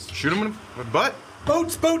of them's. Shoot him in the butt.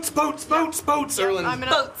 Boats, Erland. I'm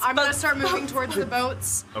gonna start moving towards the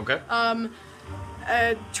boats. Okay.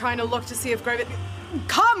 Trying to look to see if Graven.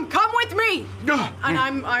 Come with me. And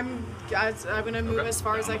I'm gonna move as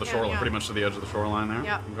far as I Down to the can. shoreline, Yeah. pretty much to the edge of the shoreline there.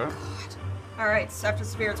 Yeah. Okay. All right, so after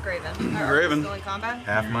Spirit's Graven. Graven. Still in combat?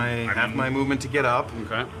 Half my movement to get up.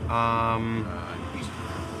 Okay.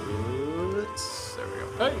 There we go.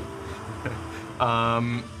 Hey.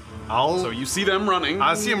 I'll So you see them running.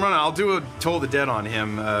 I see him running. I'll do a Toll the Dead on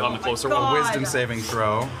him. On the closer God. one. Wisdom saving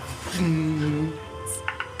throw. I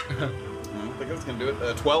don't think that's gonna do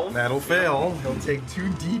it. 12. That'll fail. He'll take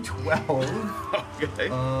 2d12. Okay.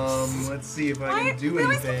 Let's see if I Why can do we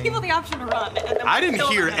always give anything. people the option to run. And then I we didn't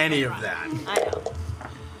still hear don't have any to of run. that. I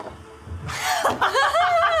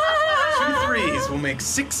know. 2 threes will make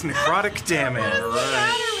 6 necrotic damage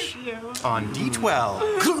on d12.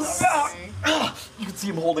 You can see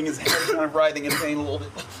him holding his head, kind of writhing in pain a little bit.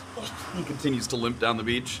 He continues to limp down the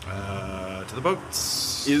beach. To the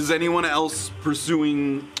boats. Is anyone else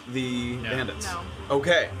pursuing the bandits? No.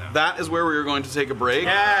 Okay, that is where we are going to take a break.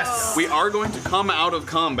 Yes. We are going to come out of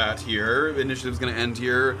combat here. Initiative's going to end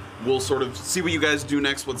here. We'll sort of see what you guys do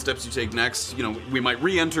next, what steps you take next. You know, we might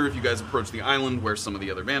re-enter if you guys approach the island where some of the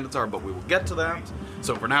other bandits are, but we will get to that.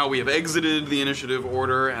 So for now, we have exited the initiative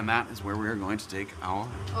order, and that is where we are going to take our...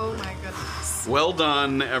 Oh my goodness. Well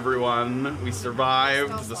done, everyone. We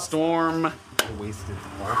survived the storm. Wasted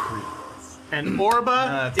all 3. And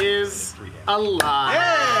Orba is alive.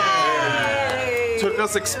 Took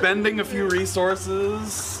us expending a few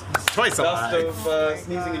resources. Twice Dust alive. of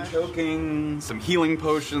sneezing and choking, some healing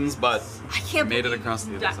potions, but I can't made it believe across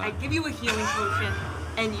the other that side. I give you a healing potion,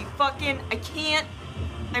 and you fucking... I can't...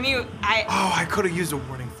 I mean, Oh, I could have used a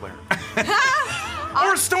warding flare.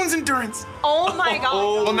 Or Stone's endurance. Oh my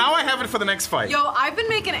god. Well, now I have it for the next fight. Yo, I've been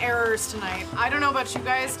making errors tonight. I don't know about you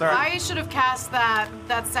guys. Sorry. I should have cast that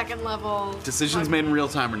second level. Decisions made in real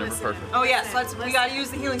time are never Listen. perfect. Oh yes, we gotta use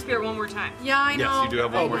the healing spirit one more time. Yeah, I know. Yes, you do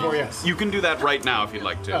have one I more. know. yes. You can do that right now if you'd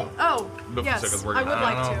like to. Oh, Before yes, Sika's I working would on it.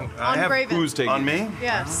 like I to. don't know. I On have- Graven. Who's taking On it? me?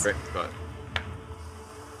 Yes. Great, go ahead.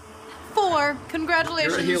 4.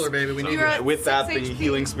 Congratulations. You're a healer, baby. We need You're you. at With that, 6 the HP.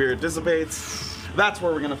 healing spirit dissipates. That's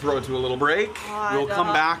where we're going to throw it to a little break. God. We'll come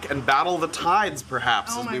back and battle the tides,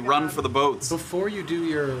 perhaps, Oh as my we run God. for the boats. Before you do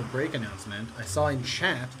your break announcement, I saw in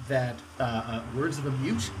chat that Words of a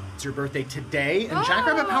Mute, it's your birthday today, and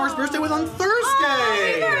Jackrabbit Power's birthday was on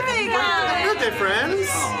Thursday. birthday, guys. Happy birthday, friends!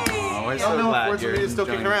 Oh, I I'm don't so know if glad Words of a you're Mute is still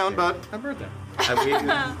kicking joining us around, here. but happy birthday.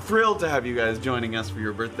 I'm thrilled to have you guys joining us for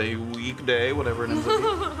your birthday weekday, whatever it ends up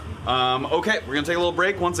being. Okay, we're gonna take a little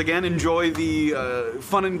break. Once again, enjoy the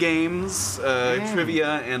fun and games,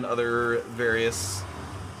 trivia, and other various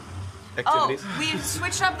activities? Oh, we've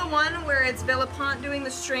switched up the one where it's Villapont doing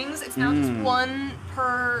the strings. It's now just one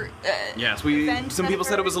per Yes, event some that people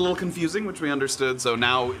said it was a occurs. little confusing, which we understood. So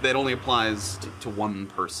now that only applies to one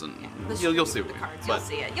person. You'll see. The What we cards, mean. you'll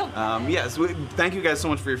see it. You'll Yes, thank you guys so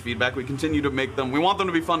much for your feedback. We continue to make them. We want them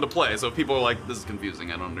to be fun to play. So if people are like, "This is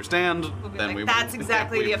confusing, I don't understand," We'll be then like, we that's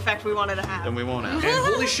exactly we, the effect we wanted to have. Then we won't have. And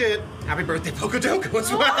holy shit, happy birthday, Pocodoco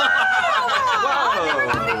as well.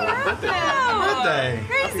 Birthday.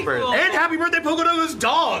 Crazy birthday. cool. And happy birthday, Pocodoco's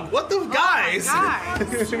dog. What the guys?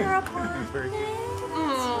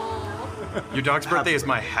 Your dog's birthday is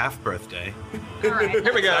my half birthday. All right.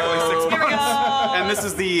 Here we go. Here we go. And this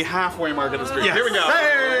is the halfway mark of the stream. Yes. Here we go.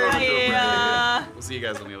 Hey! Yeah. We'll see you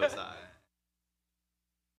guys on the other side.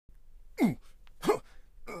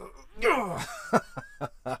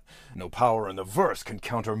 No power in the verse can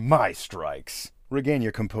counter my strikes. Regain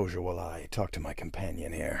your composure while I talk to my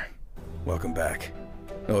companion here. Welcome back.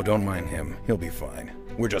 Oh, don't mind him. He'll be fine.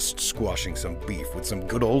 We're just squashing some beef with some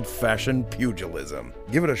good old-fashioned pugilism.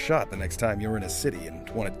 Give it a shot the next time you're in a city and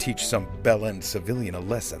want to teach some bell-end civilian a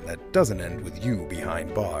lesson that doesn't end with you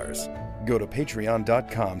behind bars. Go to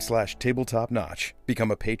patreon.com/tabletopnotch.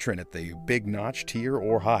 Become a patron at the Big Notch tier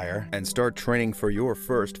or higher and start training for your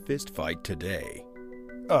first fist fight today.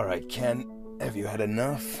 All right, Ken, have you had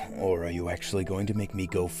enough? Or are you actually going to make me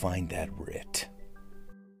go find that writ?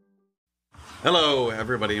 Hello,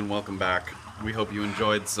 everybody, and welcome back. We hope you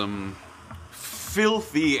enjoyed some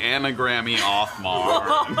filthy anagrammy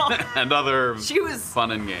Othmar and other She was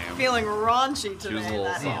fun and games. feeling raunchy She was a today, little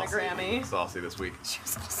that saucy. anagrammy. Saucy this week. She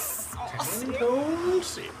was saucy.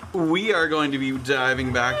 We are going to be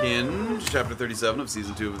diving back in to Chapter 37 of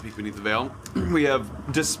Season 2 of The Peak Beneath the Veil. We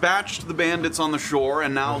have dispatched the bandits on the shore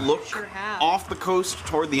and now look Sure have. off the coast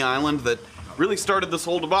toward the island that really started this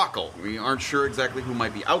whole debacle. We aren't sure exactly who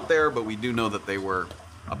might be out there, but we do know that they were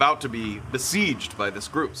about to be besieged by this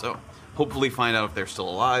group, so hopefully find out if they're still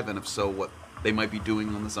alive, and if so, what they might be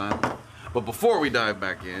doing on this island. But before we dive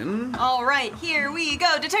back in... All right, here we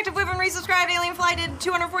go. Detective Wyvern resubscribed. Alien Fly did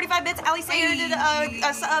 245 bits. Ali Sayer did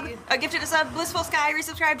a sub. Gifted a sub. Blissful Sky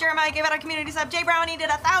resubscribed. Jeremiah gave out a community sub. Jay Brownie did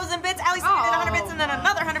 1,000 bits. Ali Sayer did 100 bits and then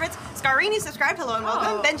another 100 bits. Scarini subscribed. Hello and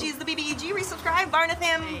welcome. Benji's the BBEG resubscribed.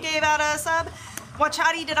 Barnatham gave out a sub.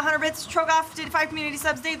 Wachati did 100 bits. Trogoff did 5 community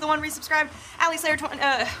subs. Dave the One resubscribed. Ali Slayer did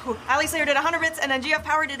 100 bits, and then GF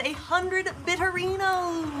Power did 100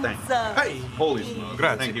 Bitterinos. Thanks. Hey! Holy smokes.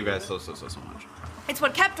 Grazie. Thank you guys so much. It's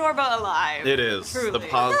what kept Orba alive. It is. Truly. The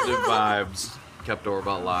positive vibes kept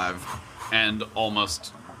Orba alive and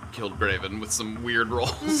almost killed Graven with some weird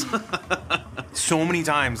rolls. So many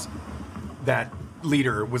times that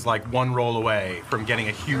leader was like one roll away from getting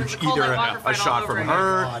a huge, It was a either Cold Light Walker a fight shot all from over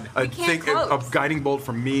her, again. a We can't close. guiding bolt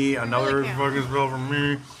from me, another can't. fucking spell from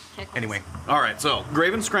me. Can't close. Anyway, All right, so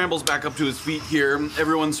Graven scrambles back up to his feet here.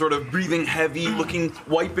 Everyone's sort of breathing heavy,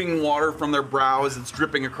 wiping water from their brow as it's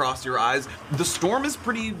dripping across your eyes. The storm is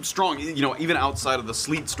pretty strong. You know, even outside of the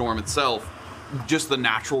sleet storm itself, just the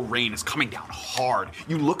natural rain is coming down hard.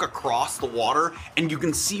 You look across the water and you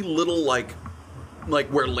can see little like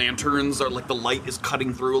where lanterns are, like the light is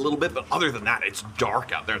cutting through a little bit, but other than that, it's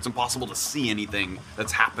dark out there. It's impossible to see anything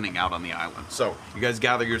that's happening out on the island. So you guys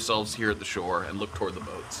gather yourselves here at the shore and look toward the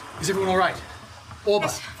boats. Is everyone all right?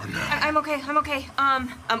 Orba. I'm okay.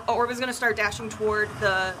 Orba's gonna start dashing toward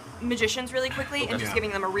the magicians really quickly and just Yeah.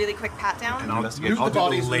 giving them a really quick pat down. and I'll, Investigate. I'll the do the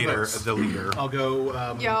bodies of the later, boats. the leader. I'll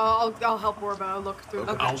go. Yeah, I'll help Orba look through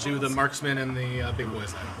the I'll do the marksman and the big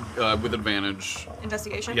boys then. With advantage.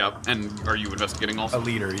 Investigation. Yeah, and are you investigating A also?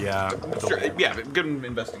 leader, yeah. Sure, yeah, good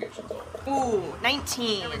investigation. Ooh,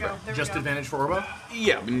 19. There we go. Just advantage for Orba?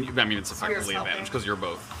 Yeah, I mean it's effectively helping. advantage because you're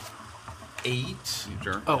both. 8.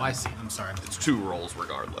 Sure. Oh, I see. I'm sorry. It's 2 rolls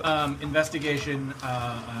regardless. Investigation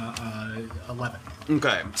 11.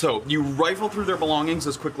 Okay, so you rifle through their belongings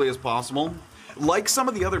as quickly as possible. Like some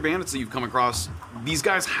of the other bandits that you've come across, these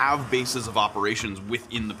guys have bases of operations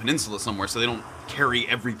within the peninsula somewhere, so they don't carry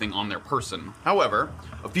everything on their person. However,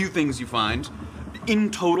 a few things you find. In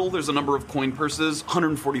total, there's a number of coin purses,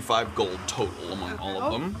 145 gold total among all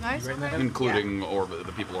of them, Nice. writing that Okay. down? including Orba,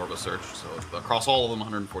 the people Orba searched. So across all of them,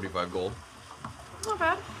 145 gold. Not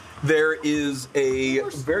bad. There is a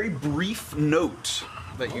very brief note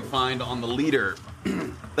that you find on the leader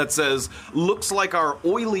that says, "Looks like our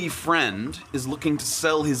oily friend is looking to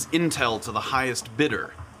sell his intel to the highest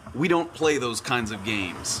bidder. We don't play those kinds of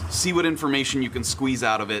games. See what information you can squeeze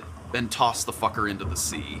out of it, then toss the fucker into the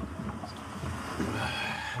sea." I'm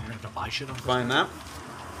gonna have to buy shit on Find that.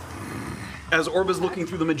 As Orba's looking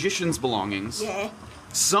through the magician's belongings, Yeah.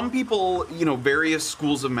 some people, various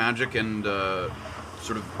schools of magic and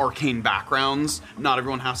sort of arcane backgrounds, not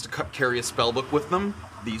everyone has to carry a spellbook with them.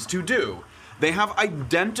 These two do. They have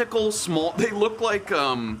identical small. They look like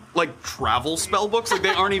travel spell books. Like they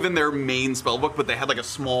aren't even their main spell book, but they had like a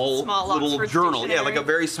small little Oxford journal. Yeah, dictionary. like a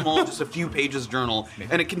very small, just a few pages journal,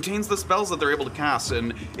 and it contains the spells that they're able to cast.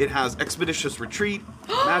 And it has Expeditious Retreat,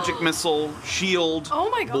 Magic Missile, Shield,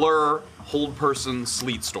 Oh my God. Blur, Hold Person,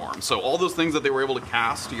 Sleet Storm. So all those things that they were able to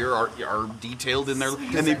cast here are detailed in there,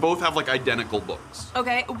 and they both have like identical books.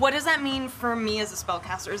 Okay, what does that mean for me as a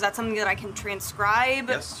spellcaster? Is that something that I can transcribe?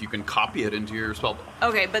 Yes, you can copy it into your spellbook.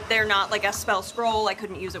 Okay, but they're not like a spell scroll. I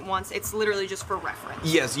couldn't use it once. It's literally just for reference.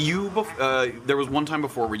 Yes, there was one time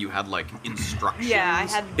before where you had like instructions. Yeah, I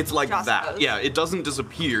had It's like just that. those. Yeah, it doesn't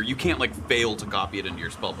disappear. You can't like fail to copy it into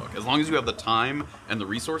your spellbook. As long as you have the time and the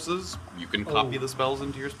resources, you can copy the spells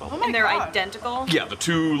into your spellbook. Oh my And they're God. identical? Yeah, the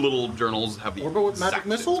two little journals have the Orbo with exact magic same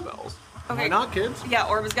missile? spells. Okay. Why not, kids? Yeah,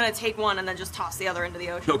 or was gonna take one and then just toss the other into the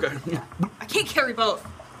ocean. Okay. I can't carry both.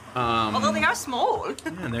 Although they are small.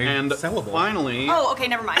 And they're And sellable. finally, Oh, okay,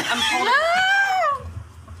 never mind. I'm holding.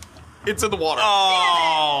 it's in the water. Oh,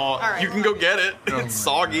 All right. you can go get it. It's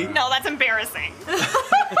soggy. No, that's embarrassing.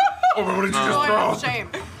 Oh, what did you Oh, just throw? shame.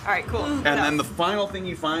 All right, cool. And then the final thing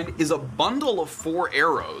you find is a bundle of 4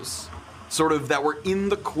 arrows, sort of that were in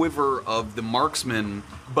the quiver of the marksman,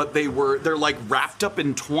 but they're like wrapped up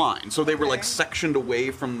in twine. So they were like Okay. sectioned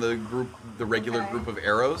away from the regular Okay. group of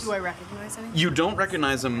arrows. Do I recognize any? You don't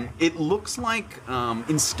recognize them. It looks like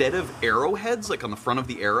instead of arrowheads, like on the front of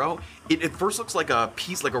the arrow, it at first looks like a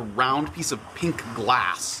round piece of pink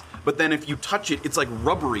glass. But then if you touch it, it's like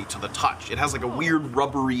rubbery to the touch. It has like a weird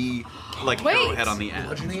rubbery, like Wait. arrowhead on the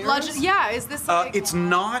end. Yeah, is this like... It's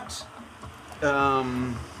not.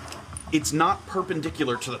 It's not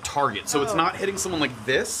perpendicular to the target, so it's Oh. not hitting someone like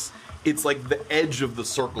this. It's like the edge of the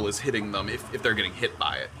circle is hitting them if they're getting hit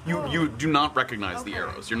by it. You do not recognize the Okay.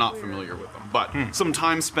 arrows. You're not familiar with them, but some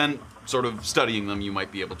time spent sort of studying them, you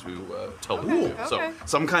might be able to tell the Okay, difference. So okay.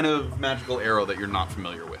 some kind of magical arrow that you're not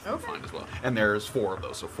familiar with, you'll Okay. find as well. And there's 4 of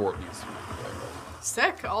those, so 4 of these magical arrows.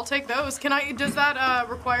 Sick. I'll take those. Does that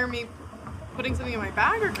require me putting something in my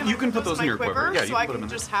bag, or can You I can put put those in in my your quiver. Yeah, you so can I put them can in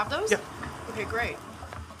there. just have those? Yeah. Okay, great.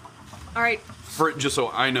 All right. Just so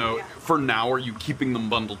I know, Yeah. for now, are you keeping them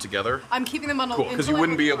bundled together? I'm keeping them bundled Cool, because until you I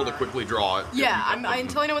wouldn't know be what able they to are. quickly draw it. Yeah, if you kept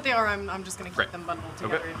until I know what they are, I'm just gonna keep Great. them bundled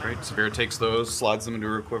together. Okay, in my great. bag. Severe takes those, slides them into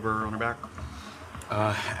her quiver on her back.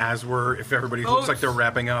 If everybody looks like they're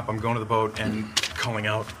wrapping up, I'm going to the boat and calling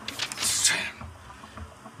out.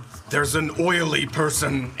 There's an oily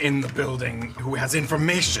person in the building who has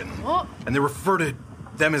information. What? And they refer to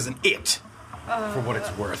them as an it, for what it's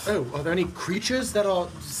worth. Oh, are there any creatures that are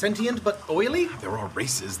sentient but oily? There are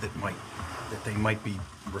races that they might be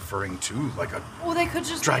referring to, like a Well, they could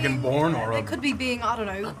just Dragonborn or They a- could be being, I don't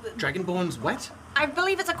know. Dragonborn's wet? I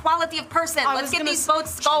believe it's a quality of person. I Let's was get gonna these s-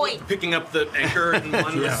 boats going. Picking up the anchor in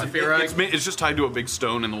one with Yeah. Saphira. It's just tied to a big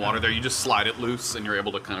stone in the water there. You just slide it loose and you're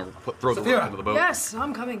able to kind of throw the rope Saphira. into the boat. Yes,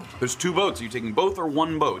 I'm coming. There's 2 boats. Are you taking both or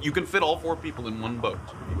one boat? You can fit all 4 people in one boat.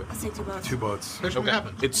 Let's take 2 boats. 2 boats. There's what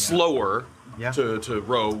happens. It's slower Yeah. to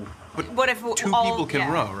row. What if 2 all, people can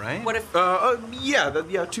yeah. row, right? What if?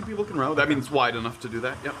 Yeah, 2 people can row. That means it's wide enough to do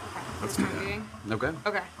that. Yep. Let's do that. Okay.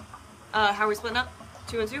 Okay. How are we splitting up?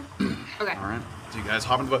 2 and 2? Okay. All right. So you guys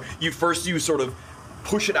hop into the boat. You sort of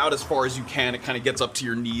push it out as far as you can. It kind of gets up to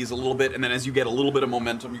your knees a little bit, and then as you get a little bit of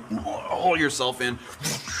momentum, you haul yourself in.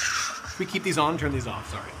 Should we keep these on, turn these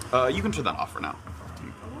off? Sorry. You can turn that off for now.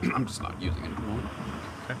 I'm just not using it at the moment.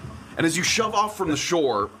 Okay. And as you shove off from the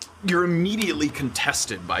shore, you're immediately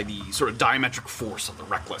contested by the sort of diametric force of the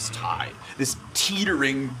reckless tide. This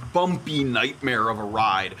teetering, bumpy nightmare of a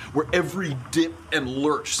ride where every dip and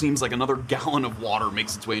lurch seems like another gallon of water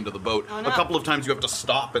makes its way into the boat. Oh, no. A couple of times you have to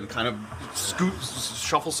stop and kind of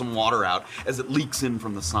shuffle some water out as it leaks in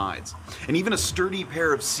from the sides. And even a sturdy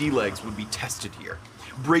pair of sea legs would be tested here.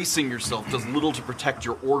 Bracing yourself does little to protect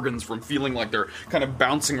your organs from feeling like they're kind of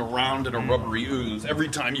bouncing around in a rubbery ooze every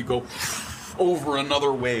time you go over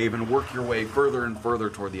another wave and work your way further and further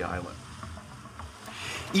toward the island.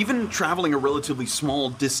 Even traveling a relatively small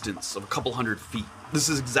distance of a couple hundred feet, this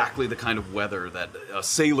is exactly the kind of weather that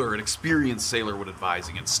an experienced sailor would advise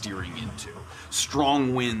against steering into.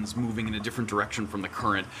 Strong winds moving in a different direction from the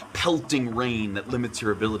current, pelting rain that limits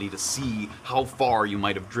your ability to see how far you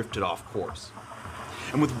might have drifted off course.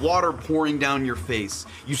 And with water pouring down your face,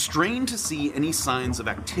 you strain to see any signs of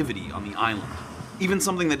activity on the island. Even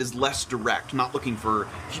something that is less direct, not looking for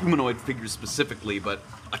humanoid figures specifically, but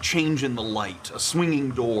a change in the light, a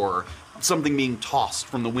swinging door, something being tossed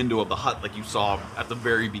from the window of the hut like you saw at the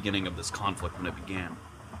very beginning of this conflict when it began.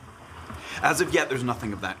 As of yet, there's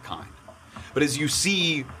nothing of that kind. But as you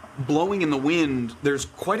see, blowing in the wind, there's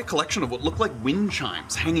quite a collection of what look like wind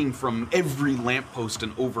chimes hanging from every lamppost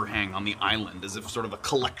and overhang on the island, as if sort of a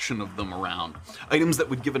collection of them around. Items that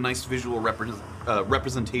would give a nice visual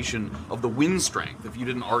representation of the wind strength, if you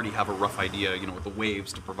didn't already have a rough idea, with the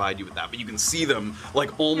waves to provide you with that. But you can see them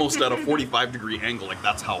like almost at a 45-degree angle, like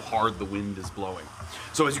that's how hard the wind is blowing.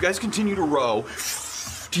 So as you guys continue to row,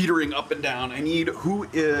 teetering up and down, I need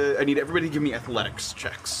everybody to give me athletics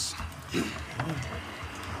checks.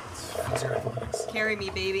 Carry me,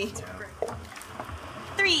 baby.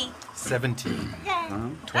 3. 17. Yay.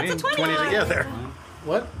 20, That's a 20. 20 together.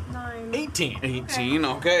 What? 9. 18. 18,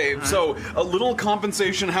 okay. So a little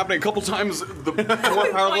compensation happening. A couple times the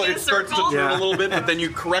more powerful it starts to turn a little bit, but then you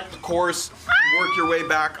correct the course, work your way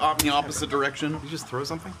back up in the opposite direction. Did you just throw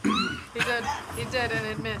something? He did, and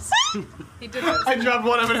it missed. He did. I dropped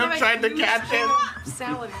one of them and tried to catch it.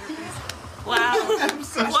 Salad in your face. Wow.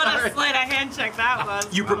 What a sleight of hand check that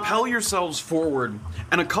was. You propel yourselves forward,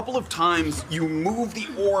 and a couple of times you move the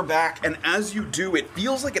oar back, and as you do, it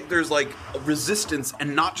feels like there's like a resistance,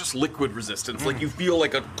 and not just liquid resistance. Like you feel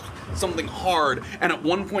like something hard, and at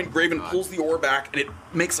one point Graven pulls the oar back, and it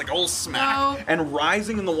makes like a little smack, No. and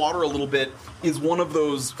rising in the water a little bit is one of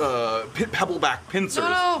those pebbleback pincers,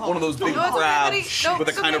 No. one of those big No, it's okay, crabs buddy. No, with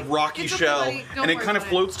a it's kind okay. of rocky It's okay, shell, buddy. Don't and it worry kind of about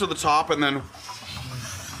it. floats to the top, and then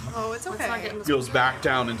Oh, it's okay. goes back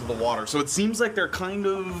down into the water. So it seems like they're kind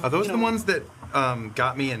of... Are those the ones that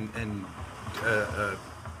got me and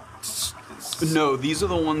No, these are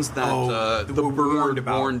the ones that the bird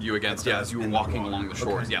warned you against, At the- as you were in the walking water. along the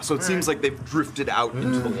shores. Okay. Yeah, so it seems like they've drifted out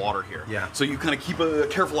into the water here. Yeah. So you kind of keep a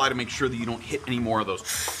careful eye to make sure that you don't hit any more of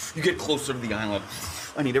those. You get closer to the island.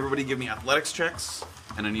 I need everybody to give me athletics checks,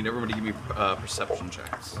 and I need everybody to give me perception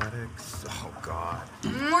checks. athletics? Oh God.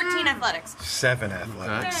 14 athletics. 7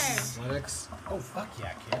 athletics. Athletics. Oh, fuck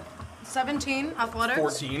yeah, kid. 17 athletics.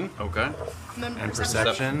 14. Okay. And then And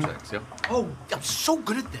perception. perception. checks, yeah. Oh, I'm so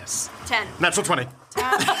good at this. 10. Natural 20.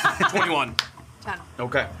 21. 10.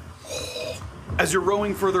 Okay. As you're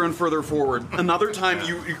rowing further and further forward, another time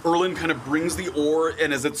Erlin kind of brings the oar,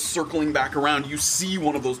 and as it's circling back around, you see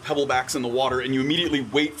one of those pebblebacks in the water, and you immediately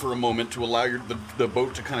wait for a moment to allow the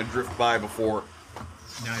boat to kind of drift by before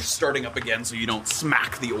starting up again, so you don't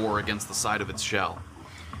smack the oar against the side of its shell.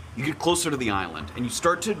 You get closer to the island, and you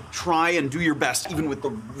start to try and do your best, even with the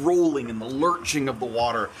rolling and the lurching of the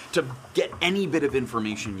water, to get any bit of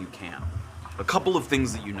information you can. A couple of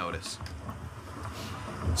things that you notice.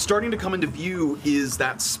 Starting to come into view is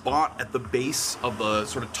that spot at the base of the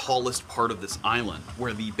sort of tallest part of this island,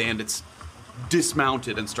 where the bandits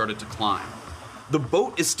dismounted and started to climb. The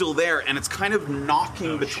boat is still there, and it's kind of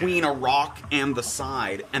knocking between a rock and the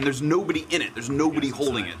side, and there's nobody in it. There's nobody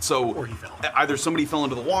holding it. So Or he fell. either somebody fell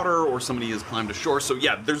into the water, or somebody has climbed ashore. So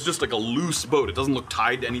yeah, there's just like a loose boat. It doesn't look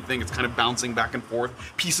tied to anything. It's kind of bouncing back and forth.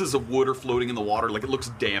 Pieces of wood are floating in the water. Like, it looks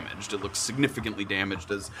damaged. It looks significantly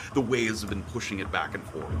damaged as the waves have been pushing it back and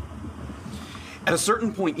forth. At a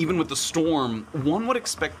certain point, even with the storm, one would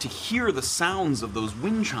expect to hear the sounds of those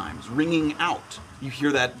wind chimes ringing out. You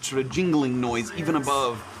hear that sort of jingling noise even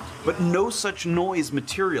above, but no such noise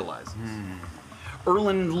materializes.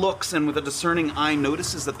 Erlin looks, and with a discerning eye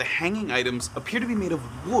notices that the hanging items appear to be made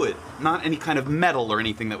of wood, not any kind of metal or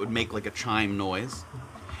anything that would make like a chime noise.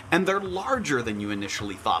 And they're larger than you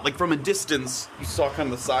initially thought. Like, from a distance, you saw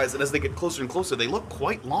kind of the size, and as they get closer and closer, they look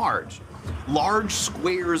quite large. Large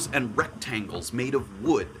squares and rectangles made of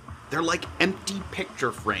wood. They're like empty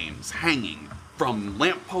picture frames hanging from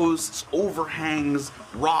lampposts, overhangs,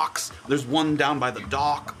 rocks. There's one down by the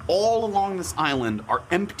dock. All along this island are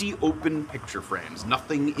empty, open picture frames.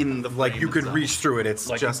 Nothing in the frame Like you could itself. reach through it. It's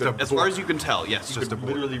Like just you a could- as far as you can tell, yes, you just could a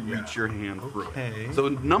board, literally yeah. reach your hand through Okay. it. So a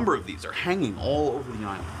number of these are hanging all over the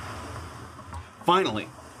island. Finally,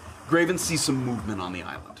 Graven sees some movement on the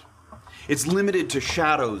island. It's limited to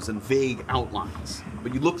shadows and vague outlines,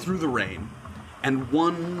 but you look through the rain, and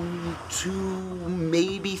 1, 2,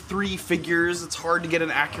 maybe 3 figures. It's hard to get an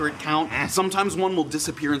accurate count. Sometimes one will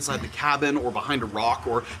disappear inside the cabin or behind a rock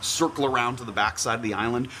or circle around to the backside of the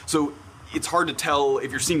island. So it's hard to tell if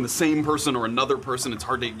you're seeing the same person or another person. It's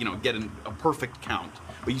hard to, get a perfect count.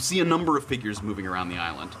 But you see a number of figures moving around the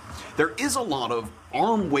island. There is a lot of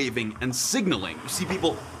arm waving and signaling. You see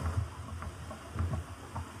people,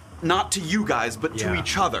 not to you guys, but to Yeah.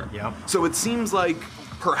 each other. Yep. So it seems like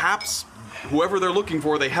perhaps whoever they're looking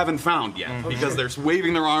for, they haven't found yet, because they're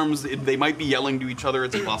waving their arms. They might be yelling to each other.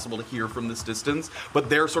 It's impossible to hear from this distance, but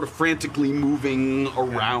they're sort of frantically moving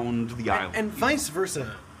around the island. And vice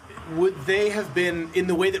versa. Would they have been, in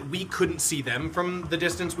the way that we couldn't see them from the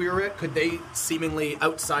distance we were at, could they seemingly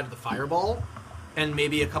outside of the fireball and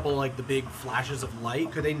maybe a couple like the big flashes of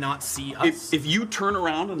light, could they not see us? If you turn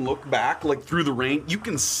around and look back, like through the rain, you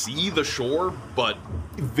can see the shore, but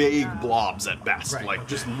vague blobs at best, Right, like okay.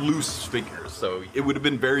 just loose figures. So it would have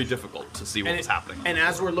been very difficult to see what was happening. And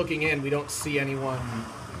as we're looking in, we don't see anyone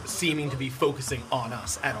seeming to be focusing on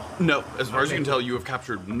us at all. No, as far as you Okay. can tell, you have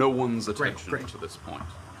captured no one's attention to this point.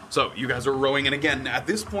 So you guys are rowing, and again, at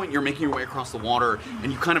this point, you're making your way across the water,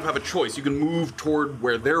 and you kind of have a choice. You can move toward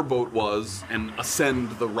where their boat was and ascend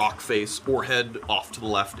the rock face, or head off to the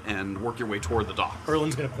left and work your way toward the dock.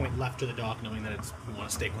 Erlin's gonna point left to the dock, knowing that we want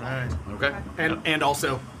to stay quiet. Okay? And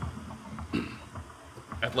also,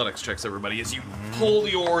 Athletics checks, everybody, as you pull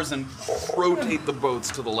the oars and rotate the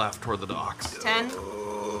boats to the left toward the docks. 10. 8.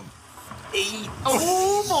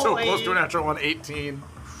 Oh boy. So close to a natural one. 18.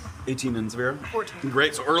 18 and Severe? 14.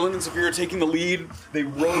 Great, so Erlen and Severe are taking the lead. They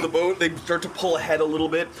row the boat, they start to pull ahead a little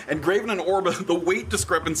bit, and Graven and Orba, the weight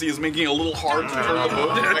discrepancy is making it a little hard to turn the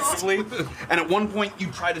boat effectively. And at one point,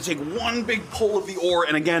 you try to take one big pull of the oar,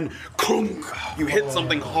 and again, kunk, you hit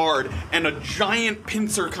something hard, and a giant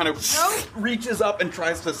pincer kind of reaches up and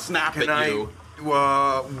tries to snap Can at you.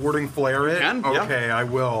 I warding flare it? Can, yeah. Okay, I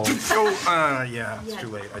will. Yeah, it's too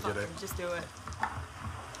late. I did it. Just do it.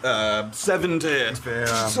 7 to hit.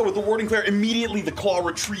 Yeah. So with the warding flare, immediately the claw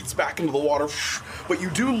retreats back into the water, but you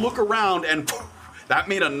do look around, and that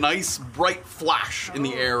made a nice bright flash in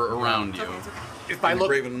the air around you. if I And look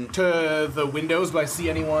Graven- to the windows, do I see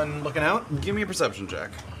anyone looking out? Give me a perception check.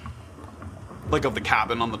 Like of the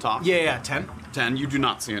cabin on the top? Yeah, 10. 10. You do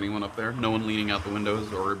not see anyone up there. No one leaning out the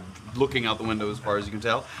windows or looking out the window as far as you can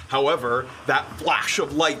tell. However, that flash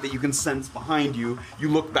of light that you can sense behind you, you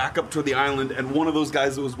look back up toward the island, and one of those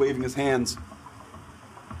guys that was waving his hands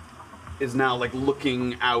is now like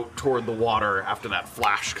looking out toward the water after that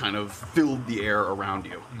flash kind of filled the air around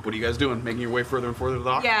you. What are you guys doing? Making your way further and further to the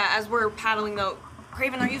dock? Yeah, as we're paddling though.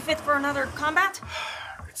 Craven, are you fit for another combat?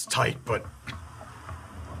 It's tight, but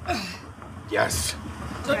yes.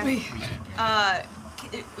 Let me.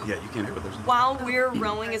 Yeah, you can't hear what they're saying. While we're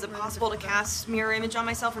rowing, is it possible to cast mirror image on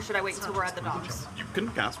myself, or should I wait until we're at the docks? You can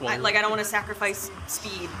cast one. I don't want to sacrifice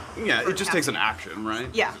speed. Yeah, for it just takes an casting. action, right?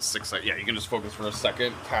 Yeah. It's 6 seconds. Yeah, you can just focus for a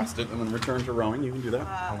second, cast it, and then return to rowing. You can do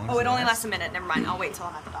that. It only lasts a minute. Never mind. I'll wait till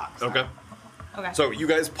I'm at the docks. Okay. Okay. So you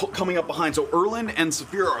guys coming up behind. So Erlen and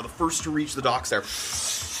Saphira are the first to reach the docks there.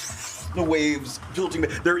 The waves jolting.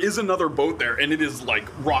 There is another boat there, and it is like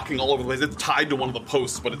rocking all over the place. It's tied to one of the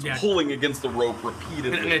posts, but it's Yeah. pulling against the rope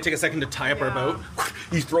repeatedly. I'm gonna take a second to tie up our boat.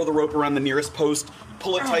 You throw the rope around the nearest post,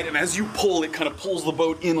 pull it tight, and as you pull, it kind of pulls the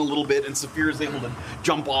boat in a little bit, and Saphira is able to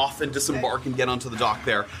jump off and disembark and get onto the dock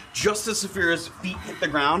there. Just as Saphira's feet hit the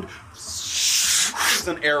ground, there's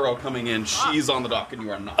an arrow coming in. She's on the dock, and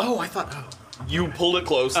you are not. Oh, I thought. You pulled it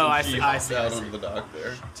close. Oh, and I she see, I hopped see, out I see. onto the dock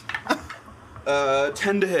there.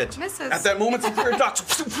 10 to hit. Misses. At that moment, Saphira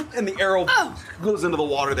docks, and the arrow goes into the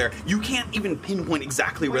water there. You can't even pinpoint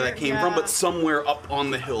exactly where that came from, yeah. but somewhere up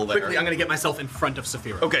on the hill there. Quickly, I'm gonna get myself in front of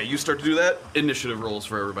Saphira. Okay, you start to do that. Initiative rolls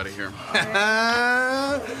for everybody here.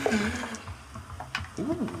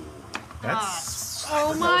 That's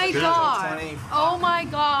Oh my god. Oh my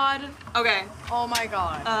god. Okay. Oh my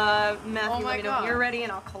god. Matthew, Oh my let me know God. when you're ready,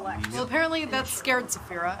 and I'll collect. Well, apparently that scared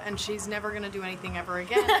Saphira, and she's never gonna do anything ever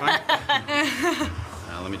again.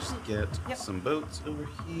 Let me just get some boats over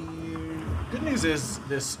here. Good news is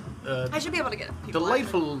this I should be able to get people.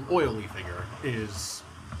 delightful oily figure is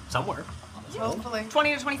somewhere. Hopefully.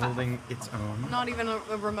 20 to 25. holding its own. Not even a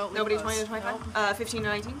remotely Nobody close. 20 to 25. Nope. 15 to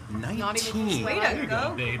 19. 19. Not even close. Way There to you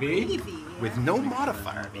go, baby. baby. With no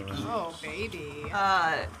modifier, baby. Oh, baby.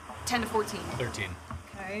 10 to 14. 13.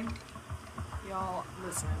 Okay. Y'all,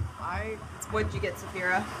 listen. What'd you get,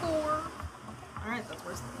 Saphira? 4. All right, that's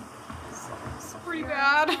worse than me. It's pretty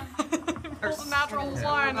bad. Or Rolled a natural 7 is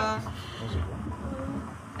 1. Orba.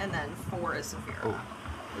 And then 4 is Saphira.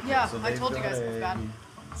 Yeah, so I they've told you got guys it's a- bad.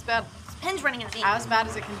 It's bad. Pen's running out of ink. As bad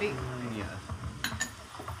as it can be. Yeah.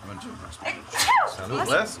 Sound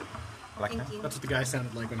less. Like that. Thank you. That's what the guy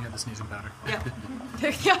sounded like when he had the sneezing powder. Yeah.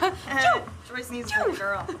 Yeah. Joyce needs like a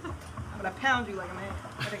girl. I'm gonna pound you like a man.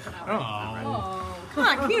 I think I'm out. Oh. Come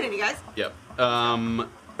on, community, guys. Yep.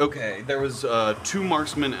 Okay, there was 2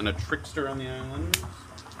 marksmen and a trickster on the island.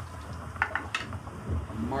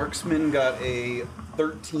 Marksman got a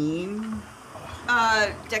 13.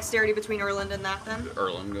 Dexterity between Erland and that then.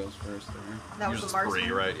 Erlen goes first there. That was Yours the is 3,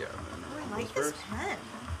 marksman? right? Yeah. I like this pen.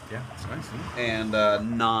 Yeah, it's nice. And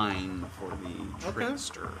 9 for the Okay.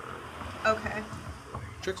 trickster. Okay.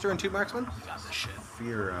 Trickster and 2 marksmen.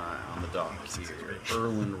 Saphira on the dock here.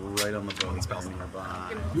 Erlen right on the boat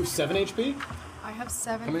nearby. You have 7 HP? I have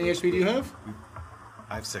 7. How many HP do you have?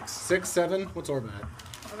 I have 6. 6, 7. What's Orb at?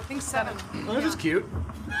 I think 7. Oh, this is cute.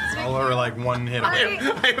 All are like one hit away.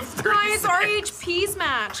 I have 36. Guys, our HP's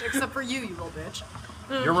match, except for you little bitch.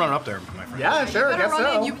 You're running up there, my friend. Yeah, sure, I You better guess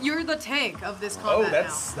run so. in. You're the tank of this Oh,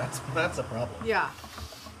 combat that's a problem. now. Yeah.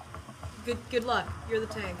 Good luck. You're the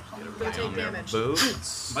tank. You'll take damage.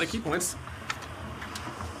 Boots. Mighty key points.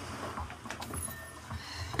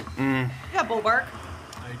 Yeah, Bulwark.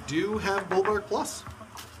 I do have Bulwark Plus.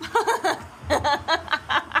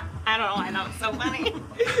 I don't know why that was so funny.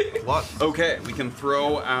 What? Okay, we can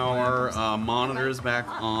throw our monitors back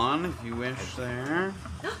on if you wish there.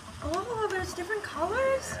 Oh, there's different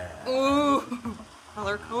colors? Ooh.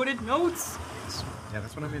 Color-coded notes. Yeah,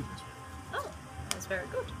 that's what I'm in. Oh, that's very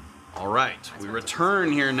good. All right, we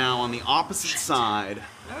return here now on the opposite side.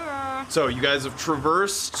 So you guys have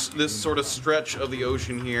traversed this sort of stretch of the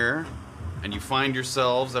ocean here, and you find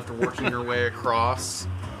yourselves, after working your way across,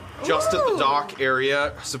 just at the dock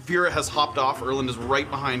area. Saphira has hopped off. Erland is right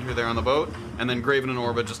behind her there on the boat, and then Graven and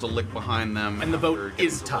Orba just a lick behind them. And the after boat getting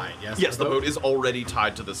is to tied, yes? Yes, the boat is already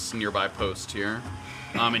tied to this nearby post here.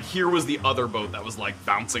 And here was the other boat that was like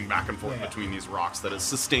bouncing back and forth between these rocks that has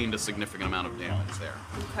sustained a significant amount of damage there.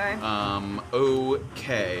 Okay.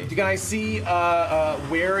 Okay. Do you guys see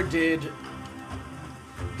where did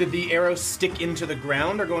the arrow stick into the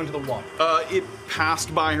ground or go into the water? It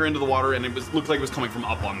passed by her into the water, and it looked like it was coming from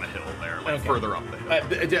up on the hill there, like Okay. further up the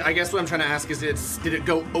hill. I guess what I'm trying to ask is, did it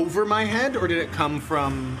go over my head or did it come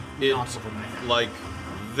from not over my head? Like,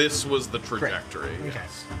 this was the trajectory. Okay.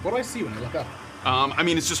 Yes. What do I see when I look up? I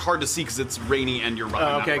mean, it's just hard to see because it's rainy and you're behind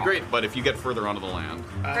that okay, rock. great. But if you get further onto the land,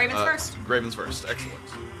 Graven's first. Graven's first. Excellent.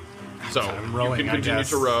 So I'm rowing, you can I continue guess.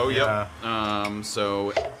 to row. Yeah. Yep.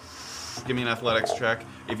 So give me an athletics check.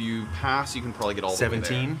 If you pass, you can probably get all the way there.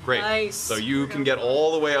 17. Great. Nice. So you can get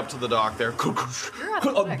all the way up to the dock there.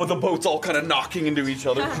 But the boat's all kind of knocking into each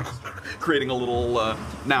other, creating a little.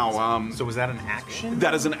 So was that an action?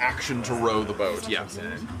 That is an action to row the boat, yes.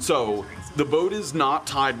 So the boat is not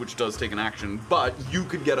tied, which does take an action, but you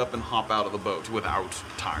could get up and hop out of the boat without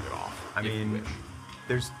tying it off. I if you mean, wish.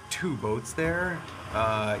 there's 2 boats there.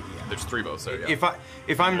 Yeah. There's 3 boats there, yeah.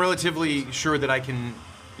 If I'm relatively sure that I can,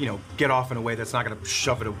 get off in a way that's not going to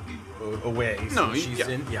shove it away. No, since she's yeah.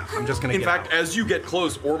 in. Yeah, I'm just going to. In fact, as you get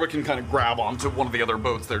close, Orba can kind of grab onto one of the other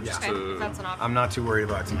boats there just Okay, to. that's an option. I'm not too worried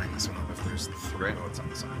about tying this one up if there's 3 Great. boats on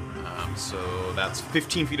the side. So that's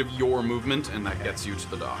 15 feet of your movement, and that gets you to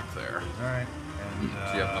the dock there. All right. And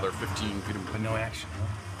So you have another 15 feet of but no action. Huh?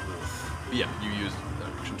 Yeah, you used the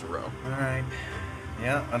action to row. All right.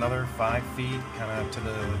 Yeah, another 5 feet, kind of to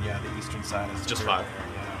the eastern side. Of Just Superior 5. there,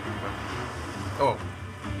 yeah. Oh.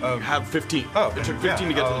 You have 15. Oh, It took 15 yeah, to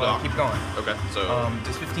get to the I'll, dock. keep going. Okay, so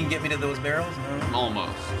Does 15 get me to those barrels? No.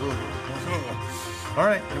 almost. All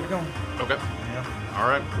right, here we go. Okay. Yeah. All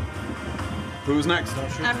right. Who's next?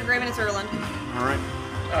 After Graven, it's Erland. All right.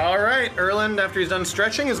 All right, Erland, after he's done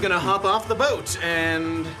stretching, is going to hop off the boat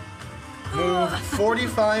and move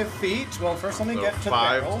 45 feet. Well, first let me So get to the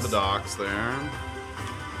 5 barrels. to the docks there.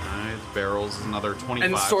 Nice. Barrels is another 25.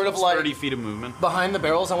 And sort of so it's like- 30 feet of movement. Behind the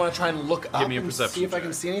barrels, I want to try and look up me a and perception see if I check.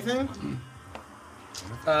 can see anything.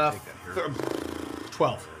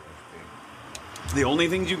 12. The only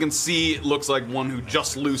things you can see looks like one who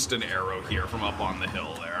just loosed an arrow here from up on the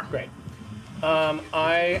hill there. Great. Sorry,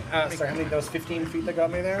 how many? That was 15 feet that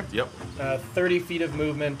got me there? Yep. 30 feet of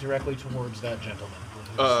movement directly towards that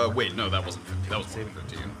gentleman. Wait, no, that wasn't 15. That was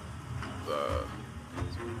 15.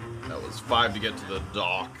 That was 5 to get to the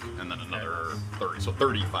dock, and then another 30. So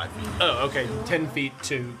 35 feet. Oh, okay. 10 feet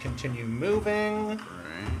to continue moving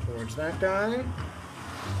Right. towards that guy.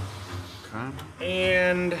 Okay.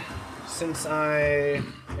 And since I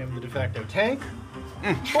am the de facto tank,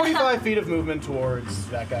 45 feet of movement towards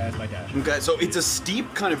that guy as my dash. Okay, so it's a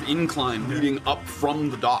steep kind of incline leading up from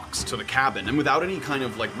the docks to the cabin, and without any kind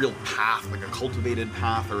of like real path, like a cultivated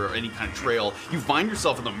path or any kind of trail, you find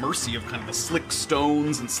yourself at the mercy of kind of the slick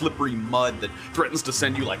stones and slippery mud that threatens to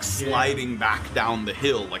send you like sliding back down the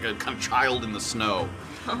hill like a kind of child in the snow.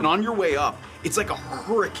 And on your way up, it's like a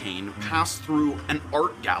hurricane passed through an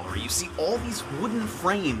art gallery. You see all these wooden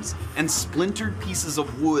frames and splintered pieces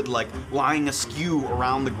of wood like lying askew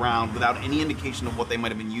around the ground without any indication of what they might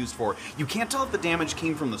have been used for. You can't tell if the damage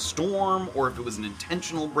came from the storm or if it was an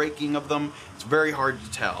intentional breaking of them. It's very hard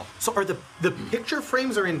to tell. So are the picture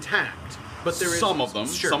frames are intact, but there is Some of them.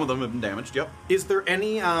 Sure. Some of them have been damaged, yep. Is there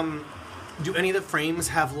any do any of the frames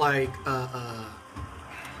have like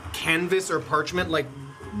canvas or parchment like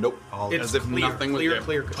Nope. It's As if clear, nothing was clear, there.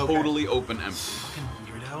 clear. Okay. Totally open, empty.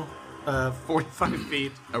 weirdo? 45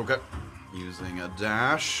 feet. Okay. Using a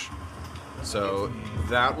dash. So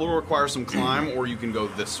that will require some climb, or you can go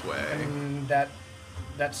this way. And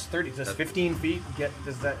that's 30. Does 15 feet get?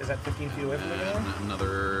 Is that 15 feet away from the guy? And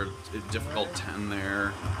another difficult 10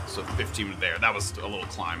 there. So 15 there. That was a little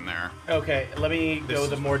climb there. Okay, let me go This-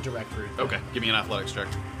 the more direct route. Okay, give me an athletics check.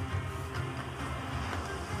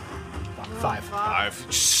 5. 5.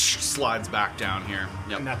 Slides back down here.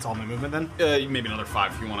 Yep. And that's all my movement then? Maybe another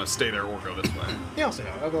 5 if you want to stay there or go this way. Yeah, I'll stay.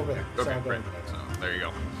 I'll go over there. Okay, I'll go great. over there. So there you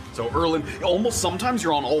go. So Erlen, almost sometimes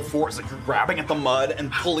you're on all fours, like you're grabbing at the mud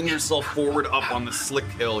and pulling yourself forward up on the slick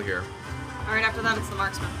hill here. All right, after that, it's the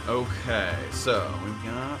marksman. Okay, so we've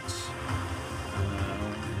got.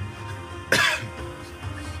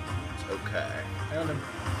 Okay. I don't know.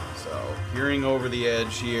 So, peering over the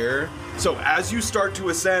edge here. So, as you start to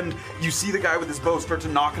ascend, you see the guy with his bow start to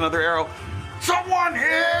knock another arrow. Someone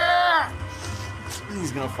here!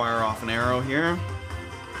 He's gonna fire off an arrow here.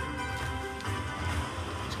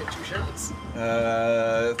 Just get 2 shots.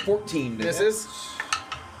 14 to Misses. hit.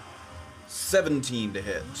 17 to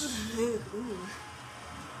hit.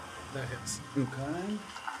 That hits. Okay.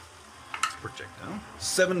 Projectile.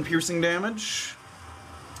 7 piercing damage.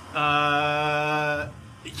 Yeah.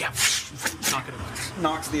 Knock it away.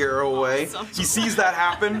 Knocks the arrow away. Awesome. He sees that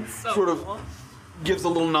happen, So sort of cool. gives a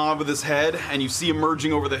little nod with his head, and you see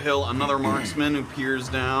emerging over the hill another marksman who peers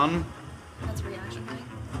down, That's a reaction, right?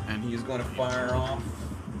 and he's going to fire off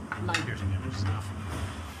 9 piercing damage is enough.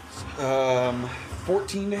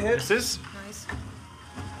 14 to hit. Misses. Nice.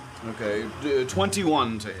 Okay,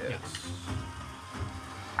 21 to hit.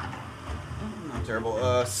 Not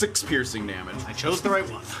terrible. 6 piercing damage. I chose the right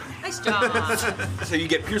one. Nice job. So you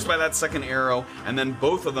get pierced by that second arrow, and then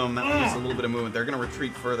both of them, that was a little bit of movement. They're going to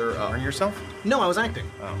retreat further up. Burn yourself? No, I was acting.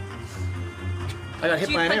 Oh. I got hit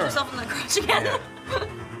Do you by an punch arrow. yourself in the crotch again?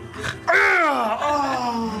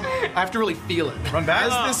 I have to really feel it. Run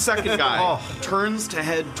back? As this second guy Oh. turns to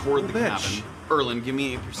head toward the bitch. cabin, Erlen, give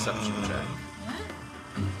me a perception check.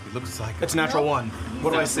 It looks like It's a natural 1.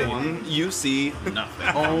 What do I see? One, you see nothing.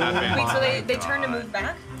 Wait, so they turn to move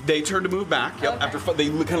back? They turn to move back. Yep. Okay. After they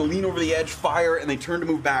kind of lean over the edge, fire, and they turn to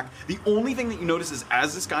move back. The only thing that you notice is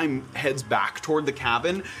as this guy heads back toward the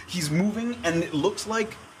cabin, he's moving, and it looks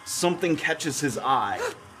like something catches his eye.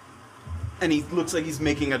 And he looks like he's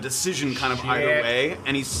making a decision kind of either Shit. way,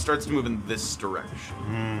 and he starts to move in this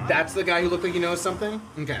direction. That's the guy who looked like he knows something?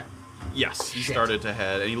 Okay. Yes, he Shit. started to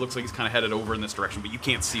head, and he looks like he's kind of headed over in this direction, but you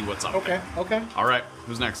can't see what's up. Okay, okay. All right,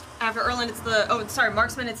 who's next? After Erlen, it's the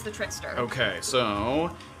marksman. It's the trickster. Okay,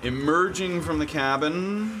 so emerging from the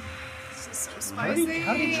cabin, This is so spicy.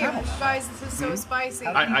 how do you travel? Guys, this is so spicy.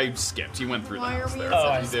 I skipped. You went through Why the are house we there. in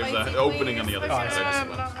such a There's an spicy opening on the other place? side. I just I'm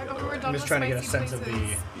went not- the I other don't- we're way. done I'm just with trying to get a spicy sense of the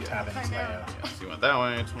places. cabin's I know. layout. Yes, you went that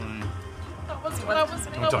way. 20. That was the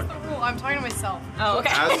rule. I'm talking to myself. Oh, okay.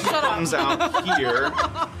 As he Shut up. comes out here,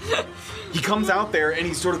 he comes out there and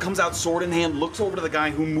he sort of comes out sword in hand, looks over to the guy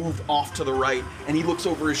who moved off to the right, and he looks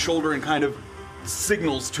over his shoulder and kind of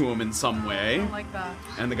signals to him in some way. I don't like that.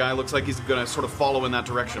 And the guy looks like he's gonna sort of follow in that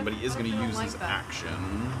direction, but he is gonna I don't use like his that.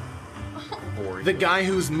 action. For The you. guy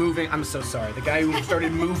who's moving, I'm so sorry. The guy who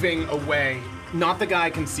started moving away, not the guy I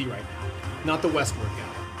can see right now, not the westward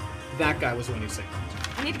guy. That guy was the one who signaled.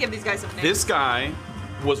 I need to give these guys some names. This guy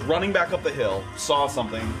was running back up the hill, saw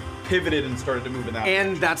something, pivoted, and started to move in that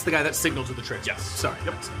And that's the guy that signaled to the trickster. Yes. Sorry.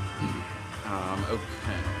 Yep. Okay.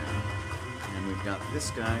 And we've got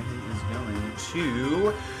this guy who is going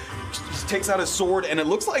to. He takes out his sword, and it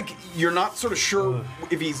looks like you're not sort of sure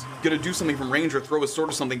if he's going to do something from range or throw his sword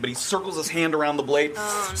or something, but he circles his hand around the blade,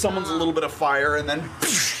 summons a little bit of fire, and then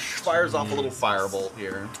fires off a little firebolt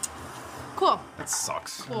here. Cool. That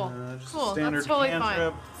sucks. Cool. Just Cool. a standard That's totally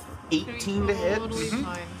cantrip. 18 to hit. Totally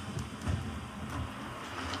fine.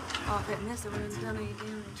 Oh, if it missed, it would have done any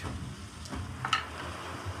damage.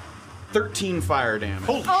 13 fire damage.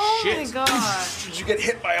 Holy Oh shit! my god. You get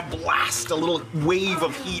hit by a blast. A little wave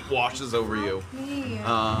of heat washes over you. Me. And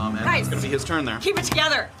Guys. it's gonna be his turn there. Keep it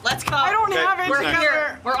together. Let's go. I don't Okay, have it who's We're next?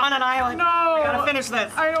 here. We're on an island. No. We gotta finish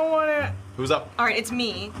this. I don't want it. Who's up? All right, it's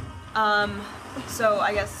me. So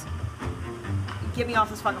I guess get me off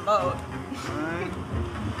this fucking boat.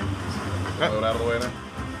 Boat out of the way there.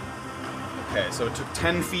 Okay, so it took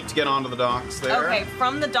 10 feet to get onto the docks there. Okay,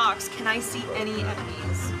 from the docks, can I see any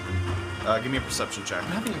enemies? Give me a perception check.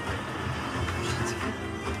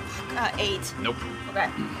 8. Nope. Okay.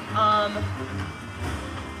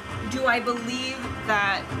 Do I believe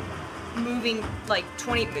that moving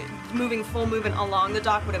moving full movement along the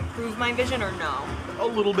dock would improve my vision or no? A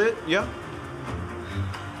little bit, yep.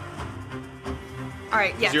 All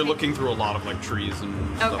right, yeah. You're take- looking through a lot of like trees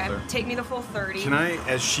and stuff Okay, there. take me the full 30. Can I,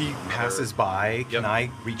 as she passes by, can Yep. I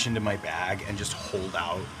reach into my bag and just hold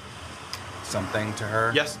out something to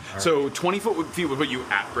her? Yes. All right. So 20 feet would put you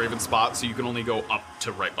at Graven's spot, so you can only go up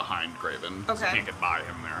to right behind Graven. So Okay. you can't get by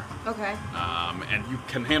him there. Okay. And you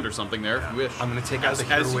can hand her something there if you wish. I'm gonna take out as, the as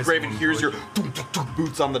heroism Graven and hears your push.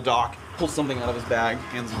 boots on the dock, pulls something out of his bag,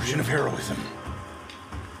 hands it to Potion you. of heroism.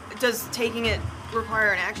 Does taking it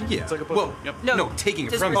require an action? Yeah. It's like a potion. Whoa. Yep. No, taking it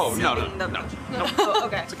just from. Oh, no, receiving no, the no. potion. Oh,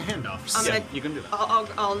 okay. It's like a handoff. I'm Yeah, gonna, you can do that.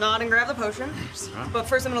 I'll nod and grab the potion. Alright. But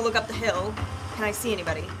first I'm gonna look up the hill. Can I see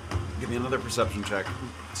anybody? Give me another perception check.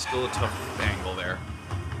 Still a tough angle there.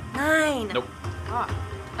 9. Nope.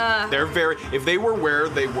 They're very. If they were where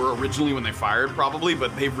they were originally when they fired, probably,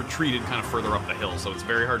 but they've retreated kind of further up the hill, so it's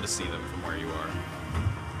very hard to see them from where you are.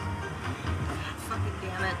 Fucking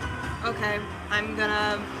damn it. Okay, I'm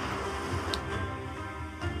gonna.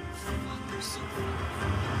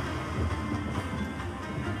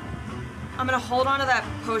 I'm gonna hold on to that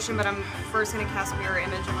potion, but I'm first gonna cast Mirror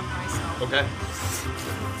Image on myself. Okay.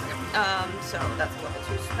 So that's a level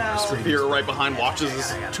 2 spell. Spear right behind watches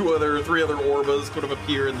as three other Orbas kind of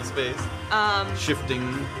appear in the space.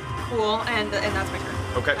 Shifting. Cool, and that's my turn.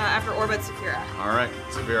 Okay. After Orba, it's Saphira. All right,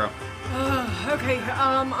 Severa. Okay,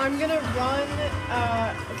 I'm gonna run.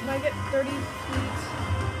 Can I get 30 feet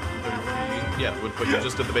that way? Yeah, would put you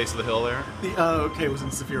just at the base of the hill there. Okay was in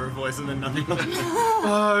Saphira voice and then nothing.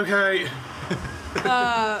 Okay.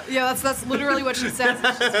 Yeah, that's literally what she says.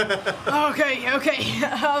 Okay. Can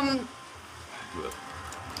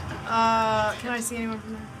I see anyone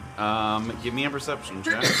from there? Give me a perception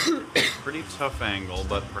check. Pretty tough angle,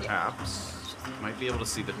 but perhaps might be able to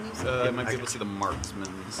see the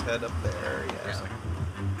marksman's head up there. Yeah.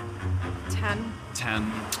 10.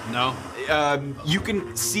 10. No. You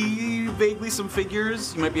can see vaguely some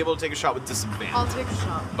figures. You might be able to take a shot with disadvantage. I'll take a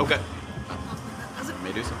shot. Okay.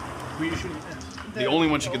 May do so. Who are you shooting at? The only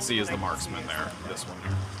one you can see is the marksman there. This one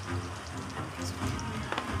here.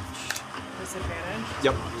 Disadvantage.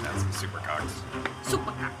 Yep. That's the super cocked.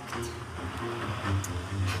 Super act.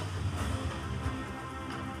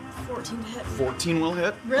 14 to hit. 14 will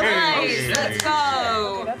hit. Really? Nice. Let's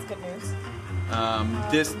go. Okay, that's good news.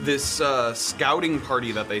 This scouting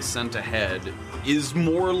party that they sent ahead is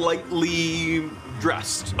more lightly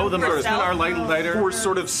dressed. Oh, the marksmen are lighter. For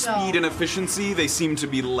sort of speed and efficiency, they seem to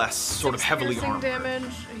be less sort of heavily Piercing armored.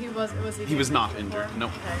 damage. He was not before? injured. No.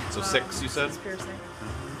 Okay. So 6, you said? Six piercing.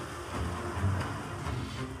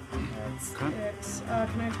 That's Okay. 6.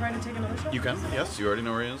 Can I try to take another shot? You can. Yes, you already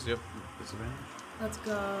know where he is. Yep. Disadvantage. Let's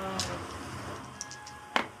go.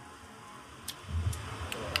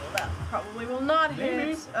 That probably will not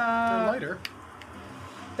hit. They're lighter.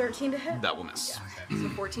 13 to hit. That will miss. So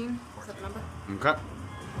 14? Is that the number? Okay.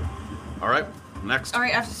 All right. Next. All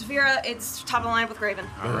right, after Saphira, it's top of the line with Graven.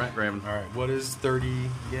 All right, Graven. All right, what does 30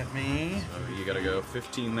 get me? So you gotta go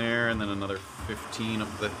 15 there, and then another 15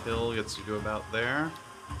 up the hill gets you to about there.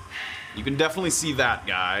 You can definitely see that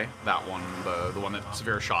guy, that one, the one that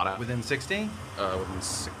Severe shot at. Within 60? Within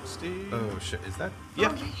 60. Oh shit, is that?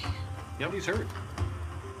 Yeah. Yep, he's hurt.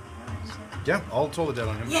 Yeah, I'll toll the dead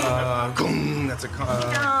on him. Yeah. Goom, that's a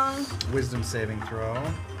Dong. wisdom saving throw.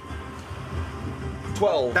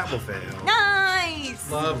 12. That will fail. Nice!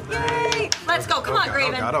 Lovely. Yay! Let's go. Come on,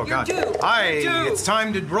 Graven. Oh god. You do. Aye, You do. it's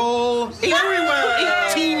time to roll very well.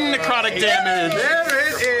 18 necrotic damage. There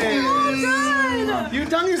it is. You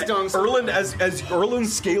done his dunks. Erland, as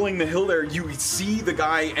Erland's scaling the hill there, you see the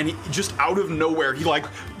guy, and he just out of nowhere, he like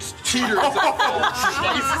teeters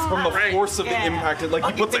from the force of the impact. Like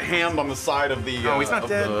he puts a hand on the side of the. Oh, he's not of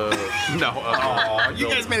dead. No. You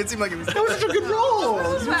guys made it seem like it was. That was such a good roll.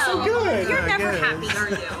 You're so good. You're never good. happy, are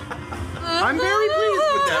you? I'm very pleased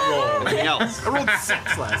with that roll. Anything else? I rolled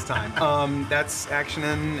 6 last time. That's action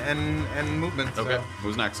and movement. so- Okay.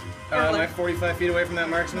 Who's next? Am I 45 feet away from that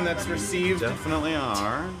marksman that's received? Definitely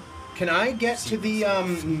are. Can I get to the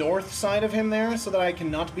north side of him there so that I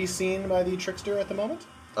cannot be seen by the trickster at the moment?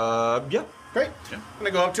 Yeah. Great. Yeah. I'm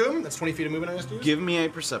gonna go up to him. That's 20 feet of movement I just used. Give me a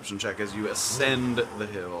perception check as you ascend the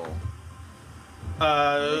hill.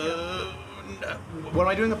 What am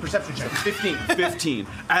I doing? A perception check. 15. 15.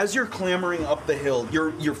 As you're clambering up the hill,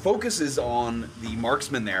 your focus is on the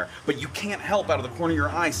marksman there, but you can't help out of the corner of your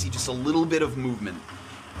eye see just a little bit of movement.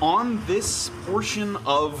 On this portion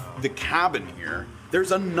of the cabin here,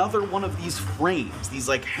 there's another one of these frames, these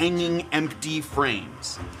like hanging empty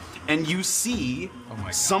frames. And you see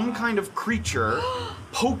some kind of creature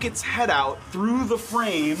poke its head out through the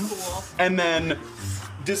frame and then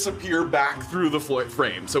disappear back through the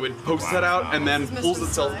frame. So it pokes its head out and then pulls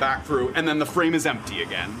itself back through, and then the frame is empty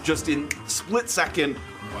again. Just in split second.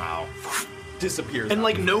 Wow. Disappears. And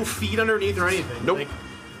like no feet underneath or anything. Nope. Like,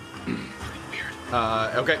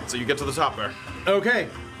 Okay, so you get to the top there. okay.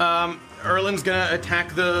 Erlin's gonna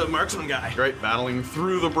attack the marksman guy. Great, battling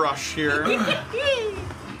through the brush here.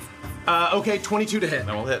 Okay, 22 to hit.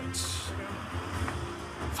 That will hit.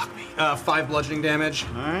 Fuck me. 5 bludgeoning damage.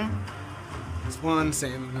 Alright. This one,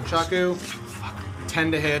 same Nunchaku.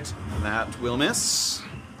 10 to hit. That will miss.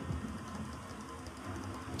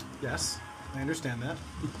 Yes, I understand that.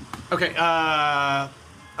 Okay,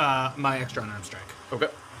 my extra unarmed strike. Okay.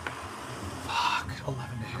 Fuck,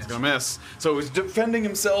 11 to hit. Gonna miss. So he's defending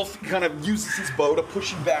himself, he kind of uses his bow to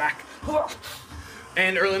push him back.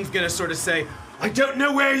 And Erlin's gonna sort of say, I don't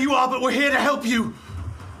know where you are, but we're here to help you.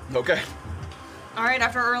 Okay. All right,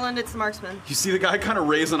 after Erland, it's the marksman. You see the guy kind of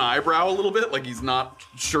raise an eyebrow a little bit, like he's not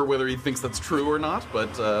sure whether he thinks that's true or not,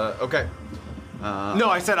 but okay. No,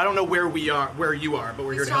 I said I don't know where we are, where you are, but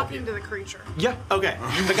we're here He's to help talking you. to the creature. Yeah. Okay.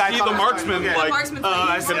 The guy See thought the I was marksman, fine. Okay. like, Marksman's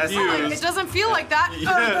I said confused. It doesn't feel like that. It's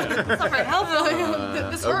not very helpful.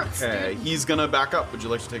 This hurts, Okay, dude. he's gonna back up. Would you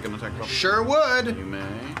like to take an attack? Roll? Sure would. You may.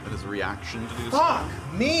 That is a reaction to do so. Fuck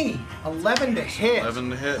me. 11 to hit. 11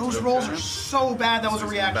 to hit. Those okay. rolls are so bad. That was a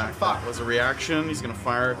He's gonna reaction. back Fuck. That was a reaction. He's gonna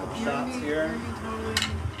fire a couple shots here.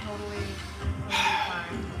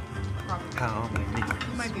 Oh,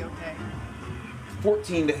 You might be okay.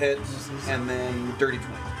 14 to hit, and then dirty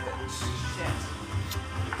 20 to hit.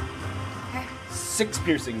 Okay. 6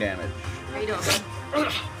 piercing damage. How you doing?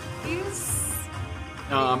 He's...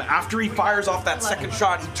 After he fires off that second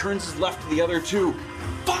shot, he turns his left to the other two.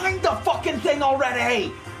 Find the fucking thing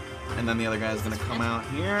already! And then the other guy's gonna come out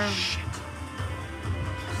here. Shit.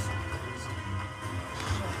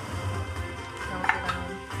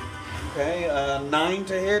 Okay, 9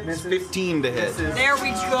 to hit, 15 to hit. There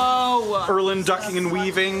we go. Erlin ducking and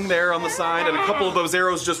weaving there on the side, and a couple of those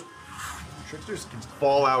arrows just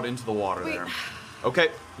fall out into the water there. Okay,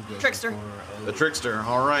 Trickster. the trickster,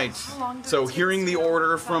 all right. So hearing the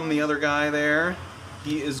order from the other guy there,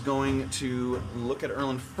 he is going to look at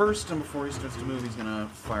Erlin first, and before he starts to move, he's gonna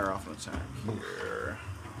fire off an attack here.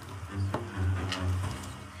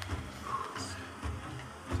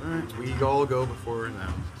 Alright, we all go before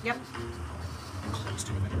now. Yep.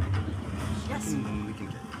 Yes. We can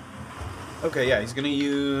get Okay, yeah, he's gonna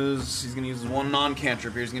use one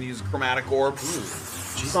non-cantrip here. He's gonna use a chromatic orb.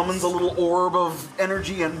 Summons a little orb of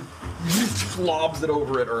energy and lobs it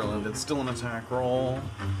over at Erland. It's still an attack roll.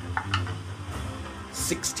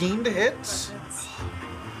 16 to hit.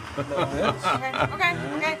 Okay.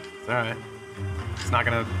 It's alright. It's not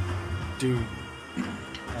gonna do.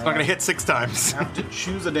 It's not gonna hit 6 times. Have to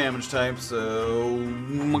choose a damage type, so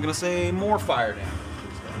I'm gonna say more fire damage.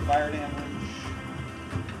 Fire damage.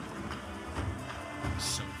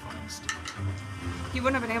 So fucking stupid. You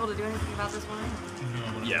wouldn't have been able to do anything about this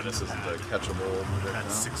one. Yeah, this isn't a catchable.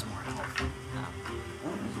 That's 6 more health.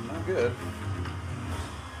 Not good.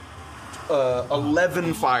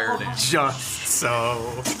 11 fire damage. Just so.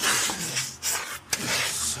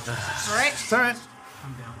 All right. It's alright.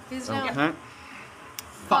 He's down. Okay.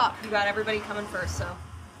 Fuck. You got everybody coming first, so.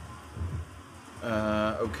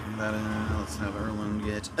 Okay, that is, let's have Erlin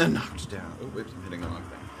get knocked down. Oh, wait, I'm hitting the wrong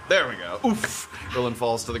thing. There we go. Oof! Erlin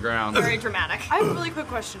falls to the ground. Very dramatic. I have a really quick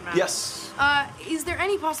question, Matt. Yes. Is there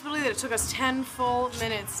any possibility that it took us 10 full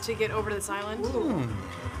minutes to get over to this island?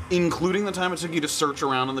 Including the time it took you to search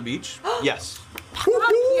around on the beach? Yes.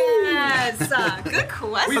 Yes. Good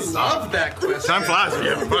question. We love that question. Time flies when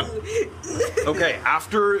you're having fun. Okay,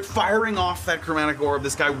 after firing off that chromatic orb,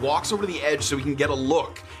 this guy walks over to the edge so he can get a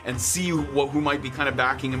look and see who might be kind of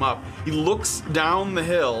backing him up. He looks down the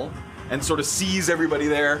hill and sort of sees everybody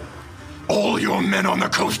there. All your men on the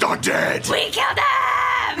coast are dead. We killed them!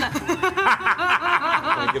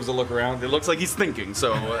 And he gives a look around. It looks like he's thinking,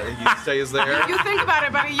 so he stays there. You think about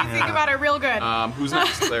it, buddy. You think about it real good. Who's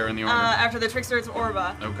next there in the order? After the trickster, it's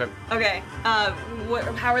Orba. Okay. Okay.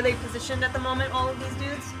 How are they positioned at the moment, all of these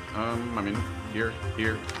dudes? I mean, here.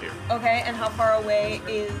 Okay, and how far away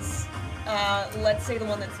is, let's say, the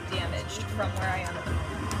one that's damaged from where I am at the moment?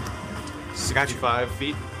 65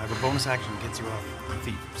 feet. I have a bonus action that gets you off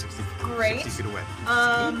feet, 60, Great. 60 feet away.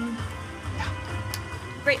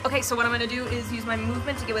 Great. Okay, so what I'm going to do is use my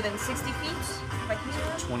movement to get within 60 feet, if I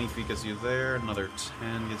can. 20 feet gets you there. Another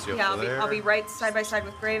 10 gets you Yeah, up to there. I'll be right side by side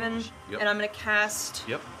with Graven, Yep. and I'm going to cast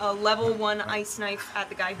a level 1 ice knife at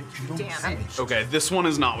the guy who's damaged. Okay, this one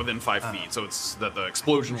is not within 5 feet, so it's that the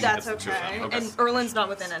explosion That's hits the two of okay. them. And Erlin's not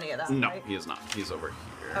within any of that, No, right? he is not. He's over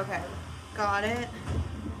here. Okay, got it.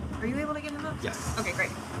 Are you able to get him up? Yes. Okay,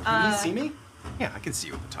 great. Can you see me? Yeah, I can see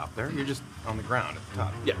you at the top there. You're just on the ground at the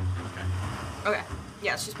top. Yeah. Okay.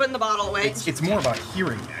 Yeah, she's putting the bottle away. It's more about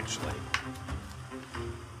hearing, actually.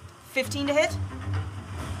 15 to hit.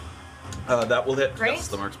 That will hit. Great. Yes,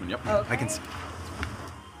 the marksman. Yep. Okay. I can see.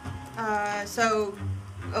 So,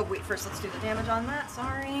 oh wait, first let's do the damage on that.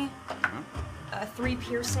 Sorry. 3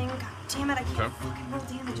 piercing. God damn it, I can't fucking roll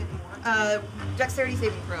damage anymore. Dexterity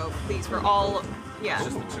saving throw, please, for all. Yeah.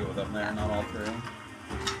 Just the 2 of them there, not all 3.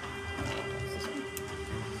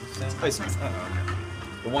 Nice.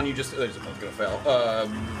 Oh, The one you just. They're both gonna fail.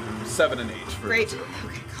 7 and 8 for Great. the 2.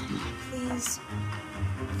 Okay, come on, please.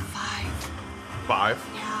 5. 5.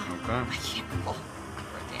 Yeah. Okay. I can't roll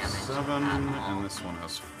for damage. 7, and this one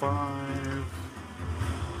has 5.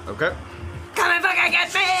 Okay. Come and fucking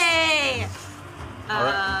get me!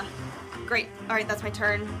 Alright. Great. Alright, that's my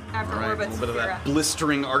turn. After All right, a Orbit's little bit of that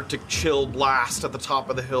blistering Arctic chill blast at the top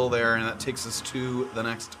of the hill there, and that takes us to the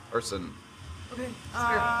next person. Okay.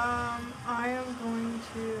 I am going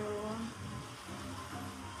to.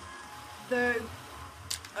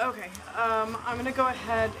 I'm gonna go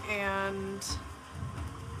ahead and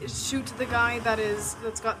shoot the guy that's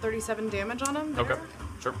got 37 damage on him. There, Okay.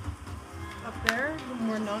 Sure. Up there.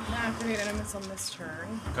 We're not gonna activate enemies on this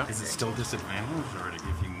turn. Okay. Is it still disadvantaged, or if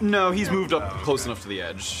you? No, he's moved up Oh, okay. close enough to the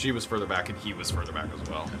edge. She was further back, and he was further back as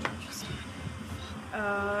well.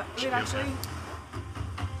 Wait, actually.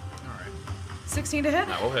 All right. 16 to hit?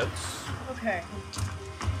 That will hit. Okay.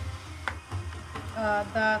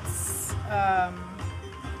 That's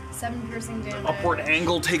 7 piercing damage. Upward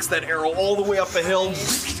angle takes that arrow all the way up the hill,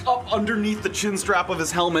 up underneath the chin strap of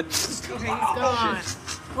his helmet. Okay, he's gone.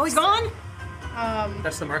 Oh, he's gone?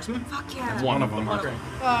 That's the marksman? Fuck yeah. One of them.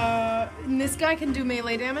 And this guy can do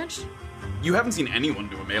melee damage? You haven't seen anyone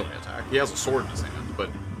do a melee attack. He has a sword in his hand, but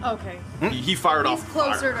Okay. he fired He's off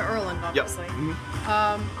closer fire. to Erland, Yep. obviously. Mhm.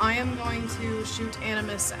 I am going to shoot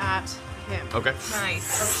Animus at him. Okay.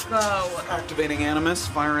 Nice. Let's go. Activating Animus,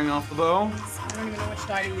 firing off the bow. I don't even know which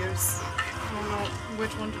die to use. I don't know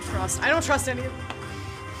which one to trust. I don't trust any of them.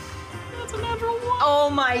 That's a natural 1. Oh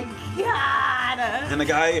my god. And the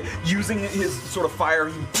guy, using his sort of fire,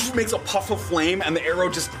 he makes a puff of flame, and the arrow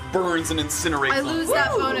just burns and incinerates. I lose him.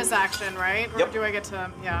 that bonus action, right? Or Yep. do I get to,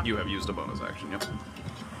 yeah. You have used a bonus action, yep.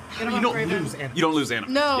 Get him You up, don't Raven. lose animals. You don't lose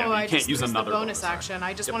Animus. No, yeah, you I can't just use used another the bonus action.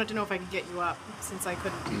 I just Yep. wanted to know if I could get you up, since I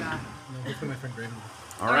couldn't do that. No, hopefully my friend Graven.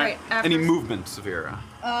 All All right. right, after- Any movement, Severa?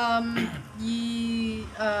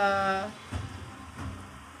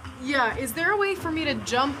 Yeah, is there a way for me to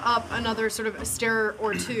jump up another sort of a stair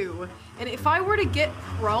or two? And if I were to get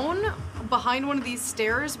prone behind one of these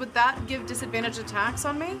stairs, would that give disadvantaged attacks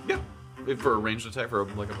on me? Yeah. For a ranged attack, for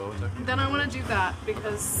like a bow attack. Then I want to do that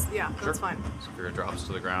because, yeah, that's Sure. fine. Severa drops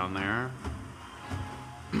to the ground there.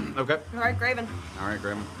 Okay. Alright, Graven. All right,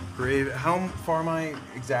 Graham. Grave. How far am I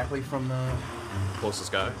exactly from the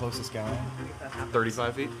Closest guy. closest guy?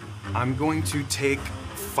 35 feet. I'm going to take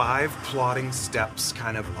 5 plodding steps,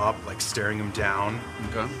 kind of up, like staring him down,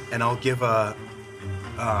 Okay. and I'll give a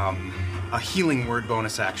healing word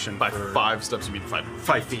bonus action. By for 5 steps, you mean 5.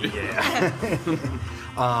 5 feet. Yeah.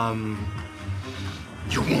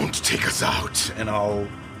 You won't take us out, and I'll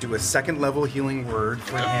do a 2nd level healing word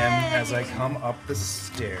for him as I come up the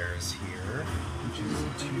stairs here, which is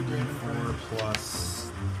 2d4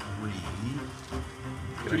 plus 3.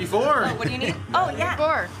 2d4! Oh, what do you need? Oh, yeah.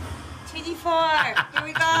 4. 2d4. Here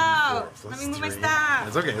we go. Let me move my staff.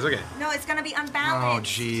 It's okay. It's okay. No, it's gonna be Oh,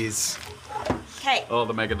 unbalanced. jeez. Okay. Oh,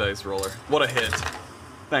 the mega dice roller. What a hit.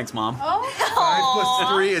 Thanks, Mom. Oh, 5 plus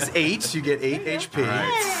 3 is 8. You get 8 HP.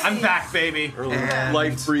 I'm back, baby. And-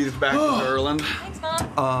 Life breathed back into Erland. Thanks,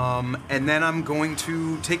 Mom. And then I'm going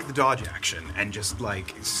to take the dodge action and just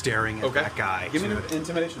like staring at Okay. that guy. Give me to- an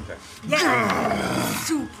intimidation check. Yeah.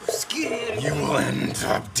 Super scary. You will end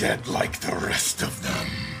up dead like the rest of them.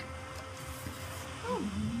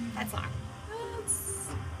 That's not.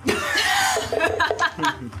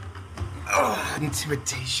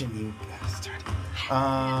 Intimidation, you bastard.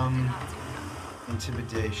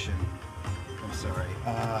 Intimidation. I'm sorry.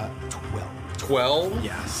 12. 12?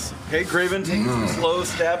 Yes. Okay, Graven taking some slow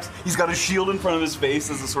steps. He's got a shield in front of his face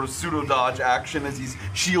as a sort of pseudo-dodge action as he's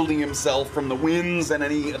shielding himself from the winds and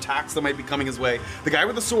any attacks that might be coming his way. The guy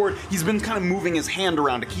with the sword, he's been kind of moving his hand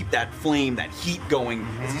around to keep that flame, that heat going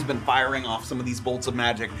as he's been firing off some of these bolts of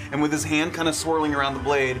magic. And with his hand kind of swirling around the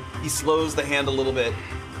blade, he slows the hand a little bit.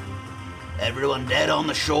 Everyone dead on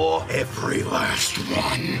the shore? Every last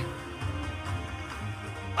one.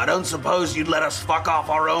 I don't suppose you'd let us fuck off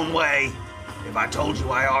our own way if I told you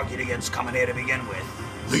I argued against coming here to begin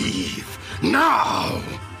with. Leave now.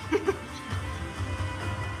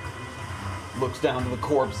 looks down to the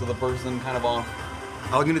corpse of the person kind of off.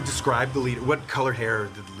 I'm gonna describe the leader. What color hair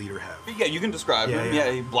did the leader have? Yeah, you can describe him. Yeah.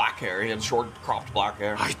 Yeah, he had black hair. He had short, cropped black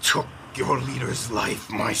hair. I took your leader's life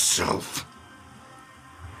myself.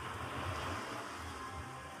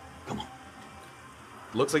 Come on.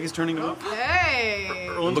 Looks like he's turning to move. Hey.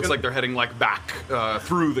 Looks like they're heading like back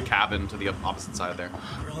through the cabin to the opposite side there.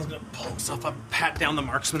 Erlen's gonna pull himself up, pat down the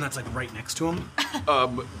marksman that's like right next to him.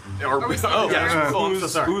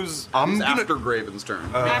 Who's I'm after Graven's turn?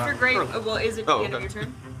 After Grave, well, is it the end of okay. your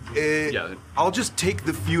turn? Yeah. I'll just take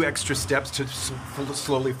the few extra steps to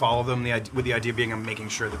slowly follow them. With the idea being I'm making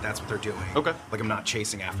sure that that's what they're doing. Okay. Like I'm not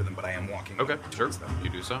chasing after them, but I am walking. Okay, sure. towards them. You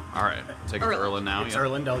do so. All right. Take it to Erlen now. It's Yeah.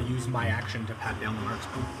 Erlen. I'll use my action to pat down the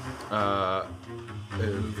marksman. Let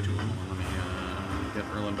me get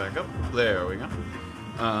Erlen back up. There we go.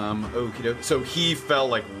 Okie dokie. So he fell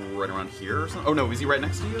like right around here or something? Oh no, was he right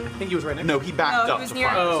next to you? I think he was right next. No, he backed No, up he was to near-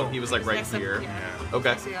 fire, so Oh. he was like right Next to- here. yeah. Okay.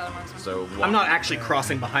 Next to the other marksman. So I'm not actually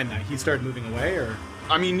crossing behind that. He started moving away, or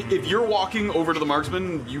I mean, if you're walking over to the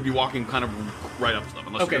marksman, you'd be walking kind of right up to them,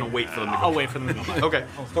 unless you're gonna wait for them to go. I'll wait for them to go by. Okay.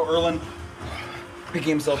 So Erlen picking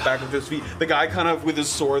himself back with his feet. The guy kind of with his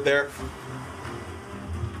sword there.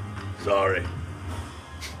 Sorry.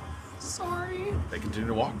 Sorry. They continue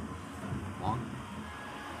to walk.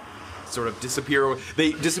 Sort of disappear.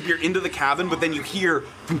 They disappear into the cabin, but then you hear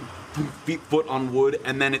foot on wood,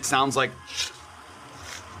 and then it sounds like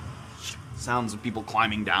sounds of people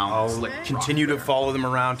climbing down. I'll It's like continue to follow them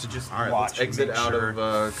around to just All right, watch. let's exit and make out sure.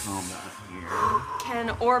 of combat here. Can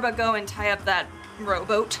Orba go and tie up that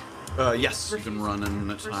rowboat? Yes, you can run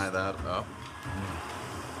and tie that up.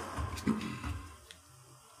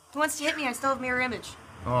 Who wants to hit me? I still have mirror image.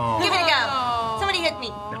 Oh. Give it a go. Somebody hit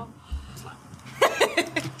me.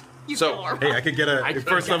 You So, kill Orba. Hey, I could get a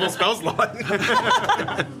first level spell slot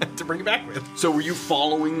to bring it back with. So were you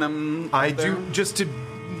following them? I up there? do just to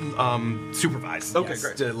supervise. Okay, yes,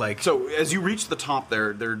 great. To, like, So as you reach the top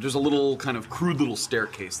there's a little kind of crude little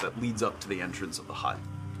staircase that leads up to the entrance of the hut.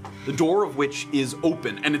 The door of which is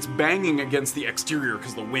open, and it's banging against the exterior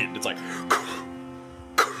because the wind. It's like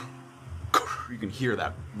you can hear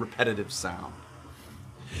that repetitive sound.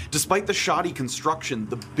 Despite the shoddy construction,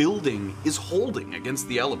 the building is holding against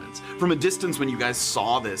the elements. From a distance, when you guys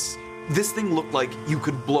saw this thing looked like you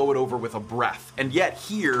could blow it over with a breath. And yet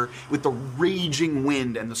here, with the raging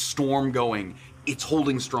wind and the storm going, it's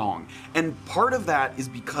holding strong. And part of that is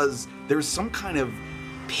because there's some kind of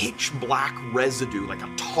pitch black residue, like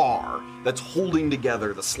a tar, that's holding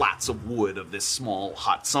together the slats of wood of this small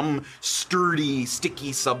hut. Some sturdy,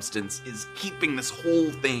 sticky substance is keeping this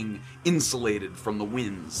whole thing insulated from the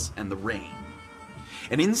winds and the rain.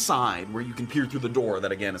 And inside, where you can peer through the door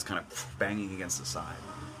that again is kind of banging against the side,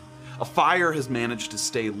 a fire has managed to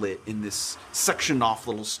stay lit in this sectioned off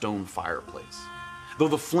little stone fireplace. Though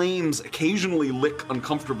the flames occasionally lick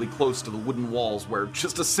uncomfortably close to the wooden walls where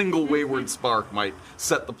just a single wayward spark might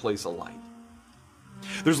set the place alight.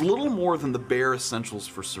 There's little more than the bare essentials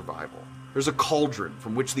for survival. There's a cauldron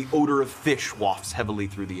from which the odor of fish wafts heavily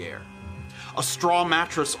through the air. A straw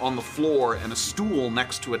mattress on the floor and a stool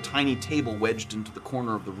next to a tiny table wedged into the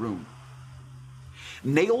corner of the room.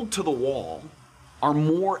 Nailed to the wall are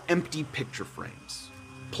more empty picture frames,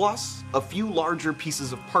 plus a few larger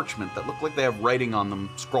pieces of parchment that look like they have writing on them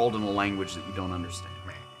scrawled in a language that you don't understand.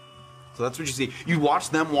 So that's what you see. You watch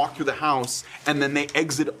them walk through the house, and then they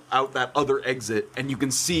exit out that other exit, and you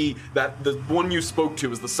can see that the one you spoke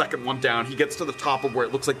to is the second one down. He gets to the top of where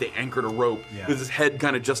it looks like they anchored a rope, with his head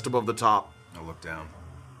kind of just above the top. I'll look down.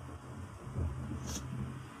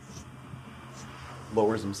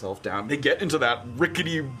 Lowers himself down. They get into that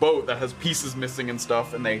rickety boat that has pieces missing and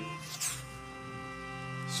stuff, and they...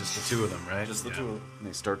 It's just the two of them, right? Just the two of them. And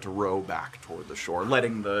they start to row back toward the shore,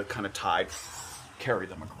 letting the kind of tide carry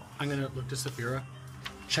them across. I'm gonna look to Saphira,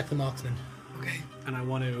 check the marksman. Okay. And I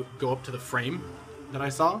want to go up to the frame that I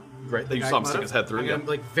saw. Right, that you The guy saw him come stick out his of. head through, I'm yeah. gonna,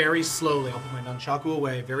 like, very slowly, I'll put my nunchaku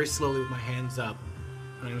away, very slowly with my hands up.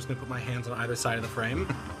 And I'm just gonna put my hands on either side of the frame.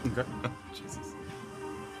 Okay. Jesus.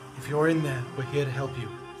 If you're in there, we're here to help you.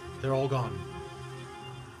 They're all gone.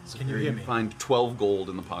 So Can you here hear me? find 12 gold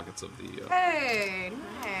in the pockets of the... Hey,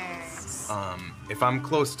 nice. If I'm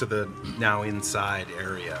close to the now inside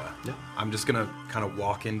area, Yeah. I'm just gonna kind of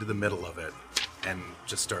walk into the middle of it and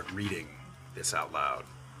just start reading this out loud.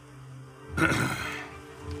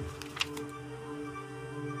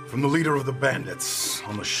 From the leader of the bandits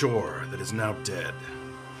on the shore that is now dead.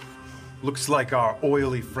 Looks like our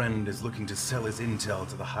oily friend is looking to sell his intel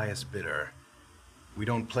to the highest bidder. We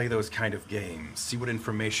don't play those kind of games. See what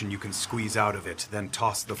information you can squeeze out of it, then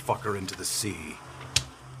toss the fucker into the sea.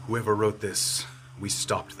 Whoever wrote this, we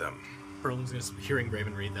stopped them. Erling's just hearing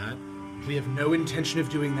Graven read that. We have no intention of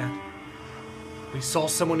doing that. We saw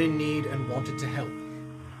someone in need and wanted to help.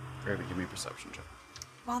 Graven, give me a perception check.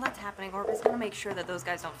 While that's happening, Orb is gonna make sure that those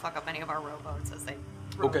guys don't fuck up any of our rowboats as they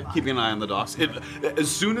row Okay, by. keeping an eye on the docks.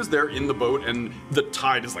 As soon as they're in the boat and the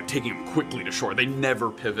tide is like taking them quickly to shore, they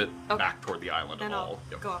never pivot back toward the island Then at I'll all.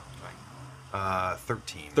 Yep. go up.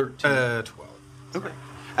 13. 13. 12. Okay.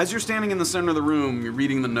 As you're standing in the center of the room, you're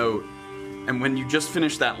reading the note, and when you just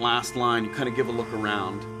finish that last line, you kind of give a look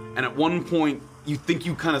around, and at one point, you think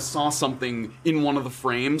you kind of saw something in one of the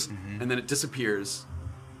frames, and then it disappears,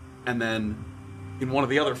 and then in one of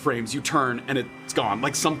the other frames, you turn, and it's gone.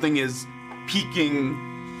 Like something is peeking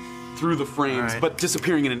through the frames, Alright. but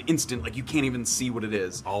disappearing in an instant, like you can't even see what it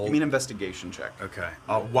is. I'll- Give me an investigation check. Okay.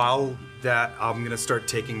 While that, I'm gonna start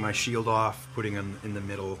taking my shield off, putting it in the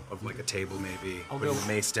middle of like a table, maybe. I'll putting go- the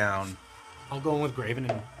mace down. I'll go in with Graven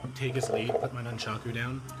and take his lead, put my nunchaku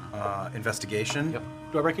down. Investigation. Yep.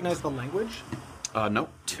 Do I recognize the language? No.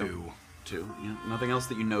 2. 2. Yeah. Nothing else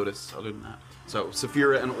that you notice other than that. So,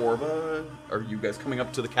 Saphira and Orba, are you guys coming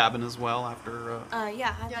up to the cabin as well after?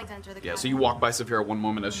 Yeah, I'd like to enter the Yeah. cabin. So you walk by Saphira one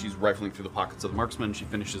moment as she's rifling through the pockets of the marksman. She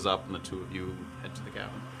finishes up, and the two of you head to the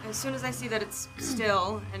cabin. As soon as I see that it's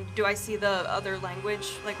still, and do I see the other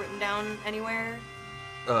language like written down anywhere?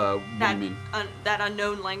 What do you mean? That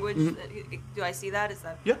unknown language. Do I see that? Is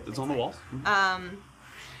that? Yeah, it's on the walls. I'm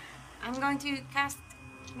going to cast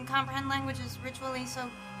and comprehend languages ritually, so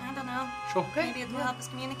I don't know. Sure. Maybe it will help us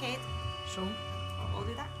communicate. Sure. We'll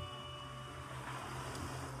do that.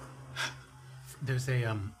 There's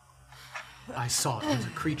a, I saw it. There's a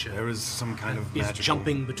creature. There was some kind of Is magical...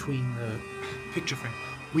 jumping between the picture frame.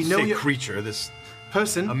 We Say know you creature, this...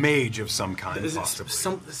 person. A mage of some kind, Is it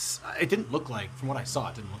possibly. it didn't look like, from what I saw,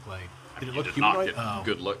 it didn't look like. Did it You look did not humanoid? get a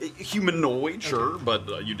good look. Humanoid, sure,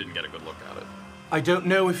 but you didn't get a good look at it. I don't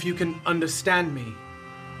know if you can understand me,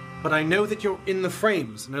 but I know that you're in the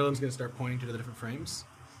frames. And Erlen's going to start pointing to the different frames.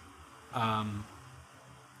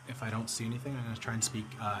 If I don't see anything, I'm going to try and speak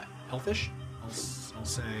Elfish. I'll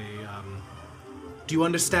say, do you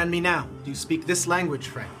understand me now? Do you speak this language,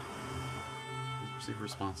 friend? Receive a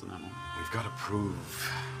response in that moment. We've got to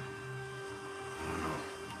prove...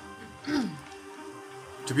 I don't know.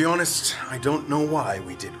 To be honest, I don't know why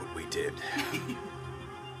we did what we did.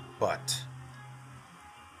 But...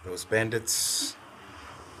 those bandits...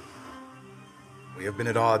 We have been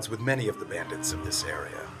at odds with many of the bandits of this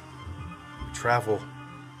area. We travel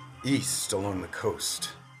east along the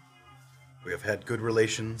coast. We have had good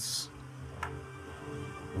relations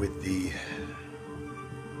with the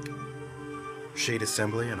Shade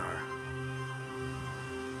Assembly and are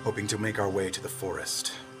hoping to make our way to the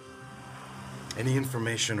forest. Any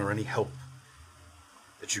information or any help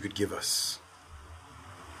that you could give us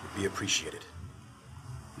would be appreciated.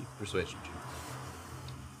 Persuasion check.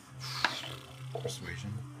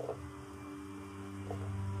 Persuasion.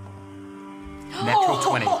 Natural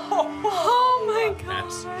 20. Oh my god.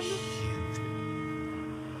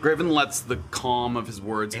 Graven lets the calm of his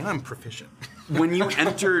words. And I'm proficient. When you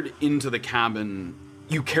entered into the cabin,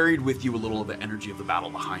 you carried with you a little of the energy of the battle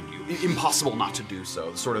behind you. Impossible not to do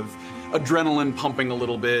so. Sort of adrenaline pumping a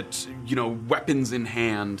little bit, weapons in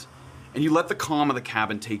hand. And you let the calm of the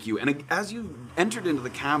cabin take you. And as you entered into the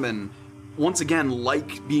cabin, once again,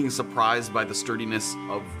 like being surprised by the sturdiness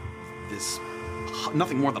of this,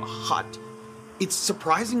 nothing more than a hut, it's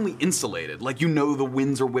surprisingly insulated. Like, the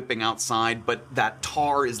winds are whipping outside, but that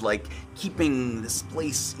tar is like keeping this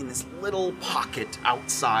place in this little pocket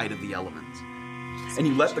outside of the elements. And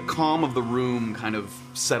you let the calm of the room kind of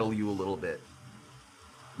settle you a little bit.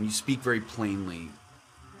 And you speak very plainly.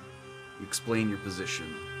 You explain your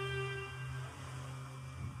position.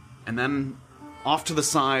 And then, off to the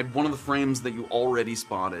side, one of the frames that you already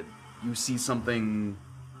spotted, you see something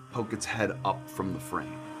poke its head up from the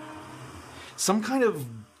frame. Some kind of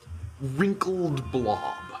wrinkled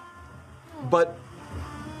blob. But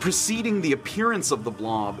preceding the appearance of the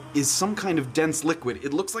blob is some kind of dense liquid.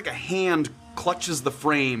 It looks like a hand clutches the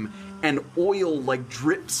frame and oil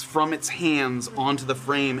drips from its hands onto the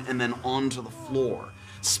frame and then onto the floor,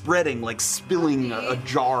 spreading like spilling a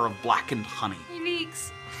jar of blackened honey. He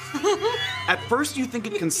leaks. At first you think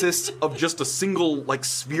it consists of just a single,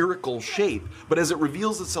 spherical shape, but as it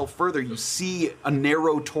reveals itself further, you see a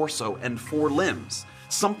narrow torso and 4 limbs.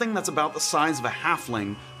 Something that's about the size of a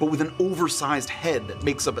halfling, but with an oversized head that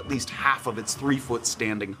makes up at least half of its 3-foot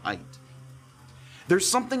standing height. There's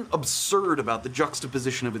something absurd about the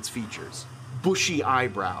juxtaposition of its features. Bushy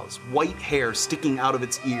eyebrows, white hair sticking out of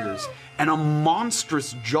its ears, and a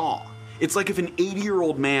monstrous jaw. It's like if an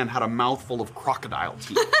 80-year-old man had a mouthful of crocodile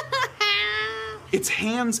teeth. Its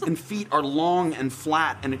hands and feet are long and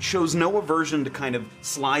flat, and it shows no aversion to kind of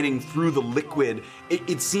sliding through the liquid.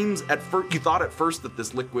 It seems at first, you thought at first that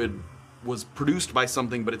this liquid was produced by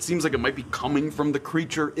something, but it seems like it might be coming from the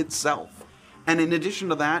creature itself. And in addition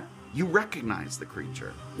to that, you recognize the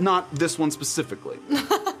creature. Not this one specifically.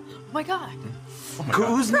 Oh my god.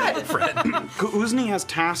 Kuuzni has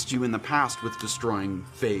tasked you in the past with destroying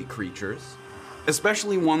fey creatures,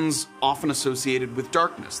 especially ones often associated with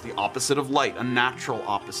darkness, the opposite of light, a natural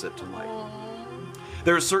opposite to light.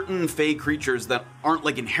 There are certain fey creatures that aren't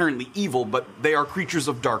like inherently evil, but they are creatures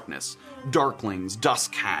of darkness. Darklings,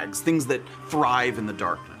 dusk hags, things that thrive in the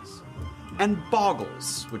darkness. And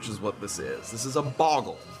boggles, which is what this is. This is a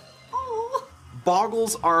boggle.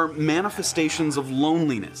 Boggles are manifestations of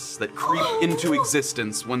loneliness that creep into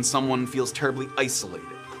existence when someone feels terribly isolated.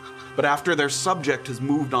 But after their subject has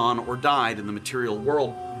moved on or died in the material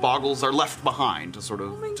world, boggles are left behind to sort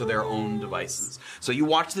of to their own devices. So you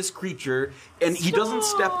watch this creature, and he doesn't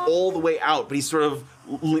step all the way out, but he sort of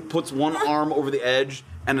puts one arm over the edge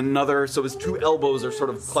and another, so his two elbows are sort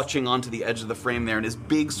of clutching onto the edge of the frame there, and his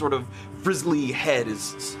big sort of frizzly head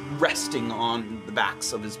is resting on the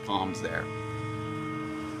backs of his palms there.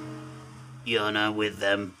 You're not with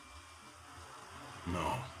them.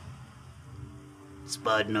 No.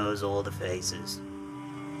 Spud knows all the faces.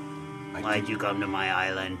 Why'd you come to my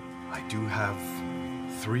island? I do have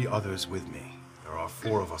 3 others with me. There are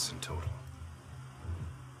 4 of us in total.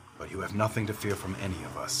 But you have nothing to fear from any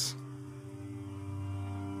of us.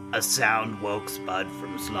 A sound woke Spud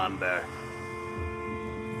from slumber.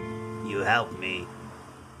 You helped me,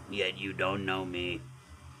 yet you don't know me.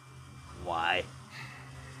 Why?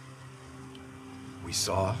 We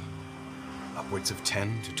saw upwards of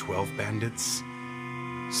 10 to 12 bandits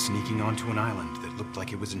sneaking onto an island that looked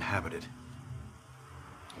like it was inhabited.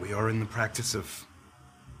 We are in the practice of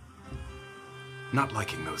not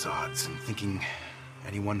liking those odds and thinking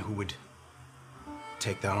anyone who would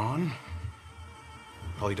take that on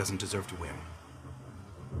probably doesn't deserve to win.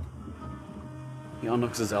 He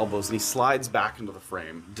unhooks his elbows and he slides back into the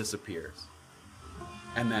frame, disappears.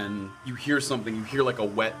 And then you hear something, you hear like a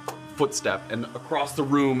wet footstep, and across the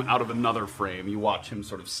room out of another frame, you watch him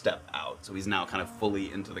sort of step out. So he's now kind of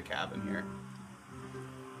fully into the cabin here.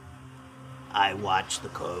 I watch the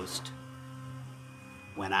coast.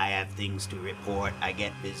 When I have things to report, I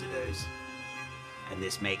get visitors. And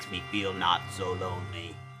this makes me feel not so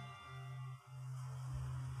lonely.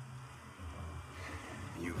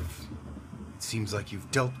 It seems like you've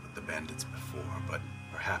dealt with the bandits before, but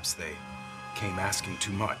perhaps they came asking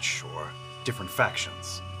too much, or different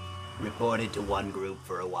factions. Reported to one group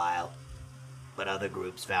for a while, but other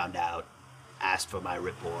groups found out, asked for my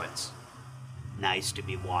reports. Nice to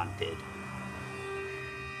be wanted.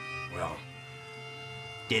 Well,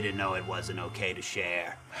 didn't know it wasn't okay to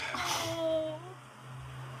share.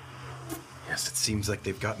 Yes, it seems like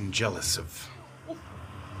they've gotten jealous of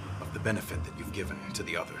the benefit that you've given to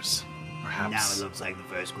the others. Perhaps... Now it looks like the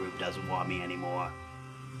first group doesn't want me anymore.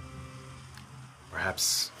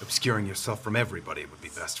 Perhaps obscuring yourself from everybody would be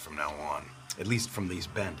best from now on. At least from these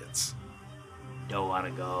bandits. Don't want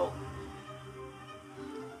to go.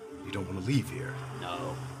 You don't want to leave here?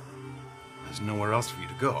 No. There's nowhere else for you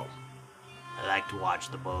to go. I like to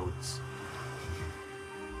watch the boats.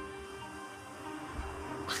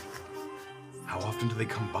 How often do they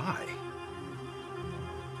come by?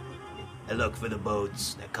 I look for the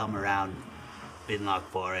boats that come around Binlock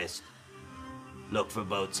Forest. Look for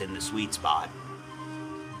boats in the sweet spot.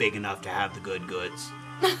 Big enough to have the good goods.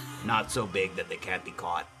 Not so big that they can't be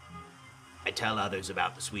caught. I tell others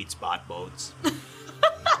about the sweet spot boats. Then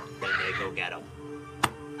they go get them.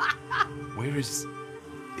 Where is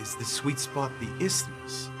the sweet spot the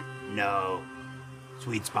isthmus? No.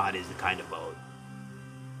 Sweet spot is the kind of boat.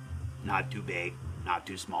 Not too big, not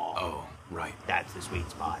too small. Oh, right. That's the sweet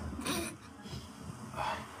spot.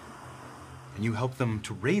 And you help them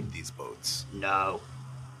to raid these boats? No.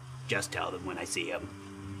 Just tell them when I see them.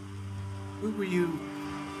 Who were you?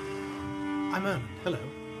 I'm Erland. Hello.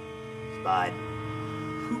 Spud.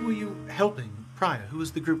 Who were you helping prior? Who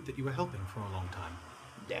was the group that you were helping for a long time?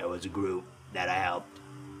 There was a group that I helped.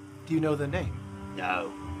 Do you know their name?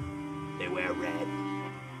 No. They wear red.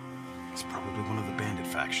 It's probably one of the bandit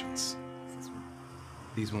factions.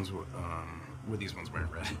 These ones were these ones wearing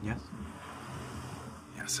red? Yes.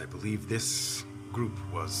 Yes, I believe this group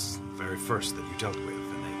was the very first that you dealt with,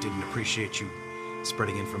 and they didn't appreciate you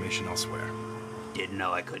spreading information elsewhere. Didn't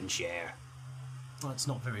know I couldn't share. Well, it's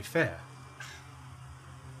not very fair.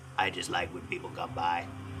 I just like when people come by.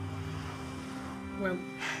 Well,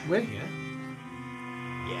 we're here.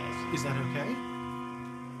 Yes. Is that okay?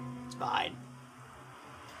 It's fine.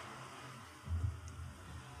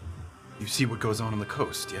 You see what goes on the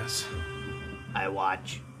coast, yes? I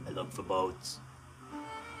watch. I look for boats.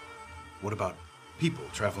 What about people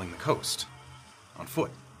traveling the coast? On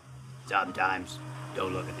foot? Sometimes.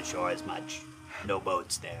 Don't look at the shore as much. No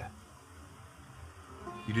boats there.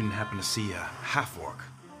 You didn't happen to see a half-orc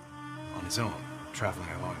on his own traveling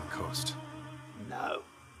along the coast? No.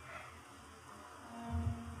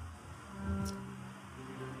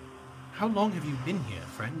 How long have you been here,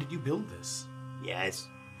 friend? Did you build this? Yes.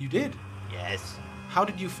 You did? Yes. How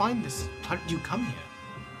did you find this? How did you come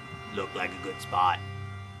here? Looked like a good spot.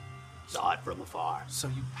 Saw it from afar. So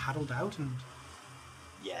you paddled out and...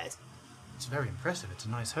 Yes. It's very impressive. It's a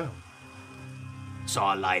nice home.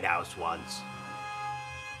 Saw a lighthouse once.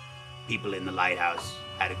 People in the lighthouse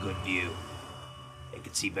had a good view. They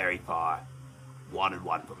could see very far. Wanted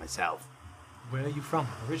one for myself. Where are you from,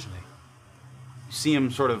 originally? You see him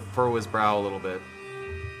sort of furrow his brow a little bit.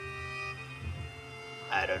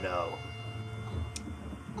 I don't know.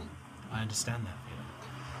 I understand that feeling.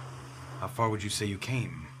 How far would you say you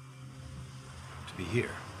came to be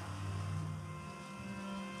here?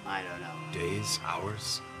 I don't know. Days?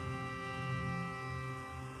 Hours?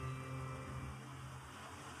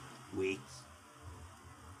 Weeks?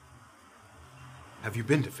 Have you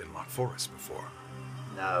been to Finlock Forest before?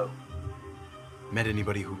 No. Met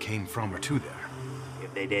anybody who came from or to there?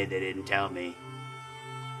 If they did, they didn't tell me.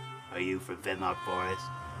 Are you from Finlock Forest?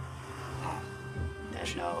 No. Then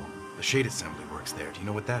no. The Shade Assembly works there. Do you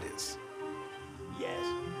know what that is? Yes.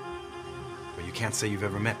 But you can't say you've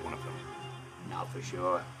ever met one of them. Not for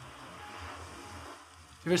sure.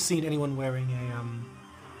 You ever seen anyone wearing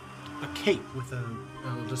a cape with a...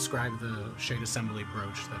 I'll describe the Shade Assembly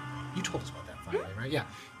brooch that... You told us about that finally, right? Yeah.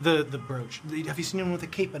 The brooch. Have you seen anyone with a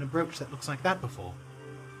cape and a brooch that looks like that before?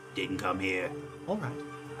 Didn't come here. All right.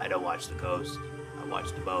 I don't watch the coast. I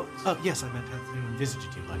watch the boats. Oh, yes, I meant has anyone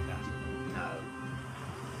visited you like that? No.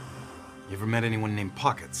 You ever met anyone named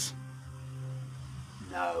Pockets?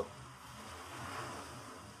 No.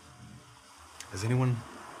 Has anyone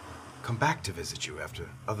come back to visit you after,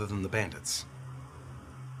 other than the bandits?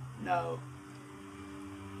 No.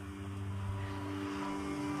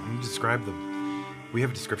 Can you describe the... We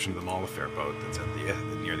have a description of the Molifair boat that's at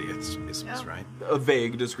the near the isthmus, Yeah. right? A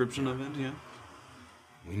vague description of it, yeah.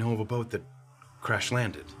 We know of a boat that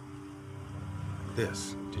crash-landed.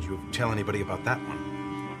 This. Did you tell anybody about that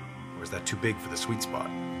one? Or is that too big for the sweet spot?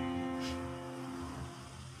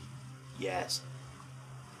 Yes.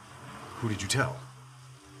 Who did you tell?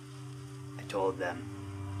 I told them.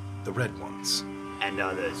 The red ones. And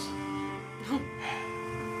others.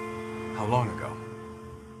 How long ago?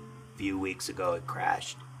 A few weeks ago it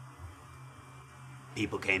crashed.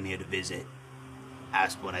 People came here to visit.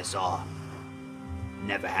 Asked what I saw.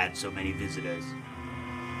 Never had so many visitors.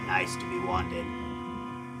 Nice to be wanted.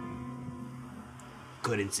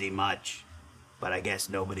 Couldn't see much, but I guess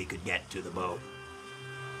nobody could get to the boat.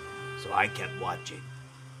 So I kept watching.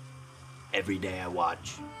 Every day I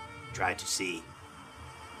watch, try to see.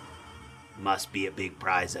 Must be a big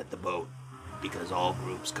prize at the boat, because all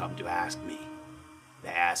groups come to ask me. They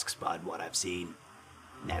ask Spud what I've seen.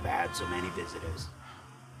 Never had so many visitors.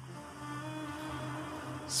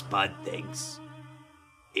 Spud thinks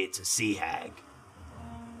it's a sea hag.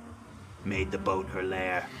 Made the boat her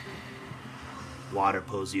lair. Water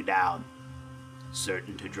pulls you down,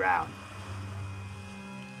 certain to drown.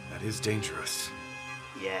 That is dangerous.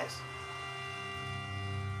 Yes.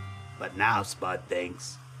 But now Spud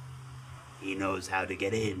thinks he knows how to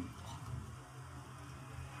get in.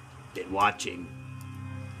 Been watching.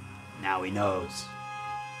 Now he knows.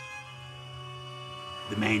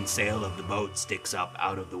 The main sail of the boat sticks up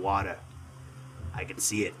out of the water. I can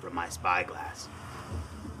see it from my spyglass.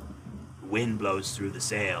 The wind blows through the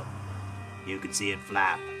sail. You can see it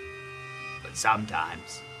flap. But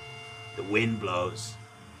sometimes the wind blows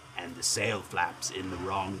and the sail flaps in the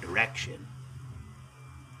wrong direction.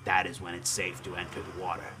 That is when it's safe to enter the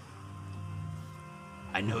water.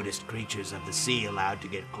 I noticed creatures of the sea allowed to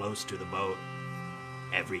get close to the boat.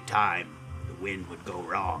 Every time, the wind would go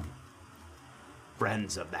wrong.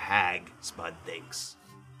 Friends of the hag, Spud thinks,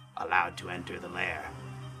 allowed to enter the lair.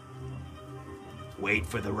 Wait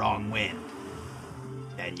for the wrong wind,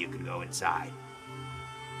 then you can go inside.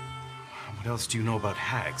 What else do you know about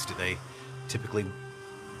hags? Do they typically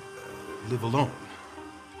live alone?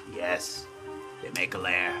 Yes, they make a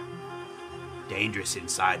lair. Dangerous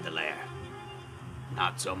inside the lair.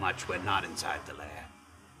 Not so much when not inside the lair.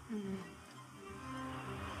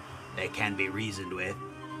 They can be reasoned with,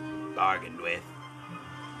 bargained with,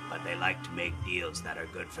 but they like to make deals that are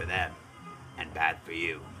good for them and bad for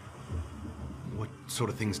you. What sort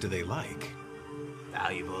of things do they like?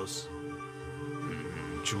 Valuables,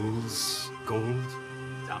 Jewels, gold,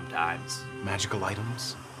 Sometimes magical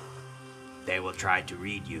items? they will try to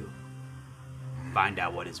read you, find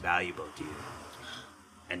out what is valuable to you,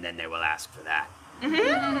 and then they will ask for that.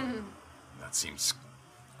 That seems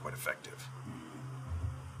quite effective.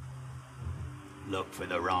 Look for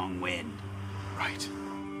the wrong wind. Right.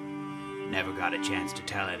 Never got a chance to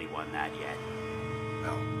tell anyone that yet.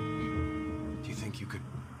 Well, do you think you could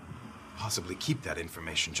possibly keep that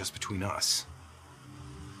information just between us?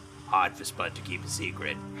 Hard for Spud to keep a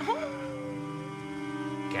secret.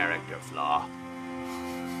 Character flaw.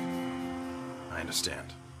 I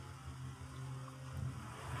understand.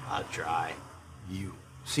 I'll try. You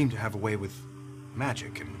seem to have a way with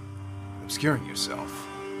magic and obscuring yourself.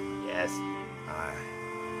 Yes.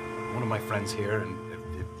 One of my friends here, and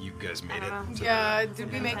if you guys made it. to Yeah, did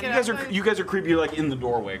we make it? You guys are creepy. You're like in the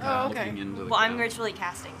doorway, kind of okay. looking into the. Well, I'm camp. ritually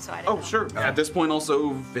casting, so I didn't Oh, know. sure. At this point,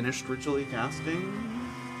 also finished ritually casting.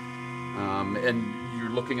 And you're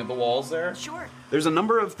looking at the walls there. Sure. There's a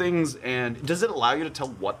number of things, and does it allow you to tell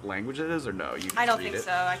what language it is, or no? You just I don't read think it?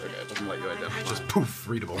 so. I Okay, could- it doesn't let you identify. Just poof,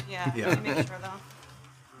 readable. Yeah, Yeah. let me make sure though.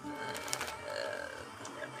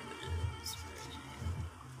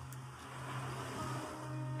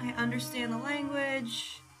 I understand the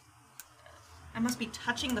language. I must be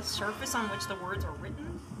touching the surface on which the words are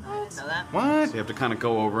written. I didn't know that. What? So you have to kind of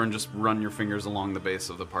go over and just run your fingers along the base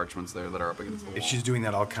of the parchments there that are up against the wall. If she's doing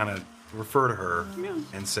that, I'll kind of refer to her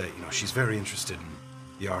and say, she's very interested in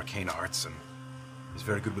the arcane arts and is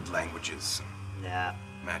very good with languages Yeah.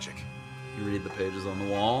 and magic. You read the pages on the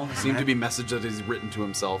wall. Seem to be message that he's written to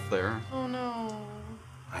himself there. Oh no.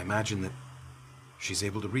 I imagine that she's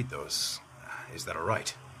able to read those. Is that all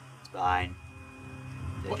right? It's fine.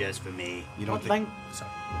 They're just for me. You don't What, think?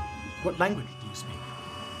 what language do you speak?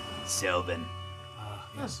 Sylvan.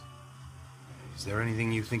 Yes. Is there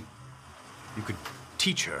anything you think you could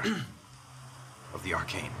teach her of the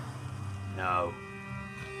arcane? No.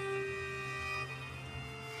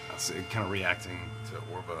 That's kind of reacting to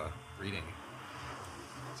Orba reading.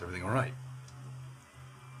 Is everything all right?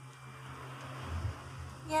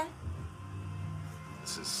 Yeah.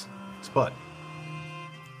 This is Spud.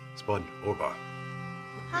 Spud Orba.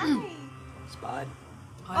 Hi. Spud.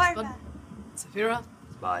 Hi, Spud. Orba. Saphira.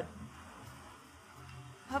 Spud.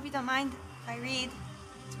 Hope you don't mind if I read.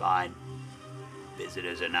 It's fine.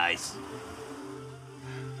 Visitors are nice.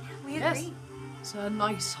 We Yes. agree. It's a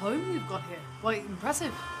nice home you've got here. Quite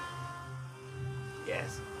impressive.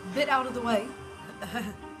 Yes. Bit out of the way.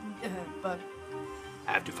 But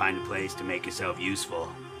I have to find a place to make yourself useful.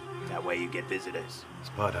 That way you get visitors.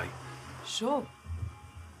 Spud, sure.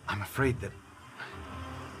 I'm afraid that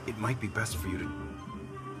it might be best for you to...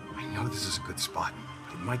 I know this is a good spot,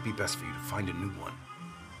 but it might be best for you to find a new one.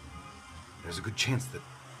 There's a good chance that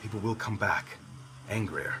people will come back,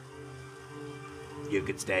 angrier. You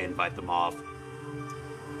could stay and fight them off.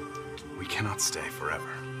 We cannot stay forever.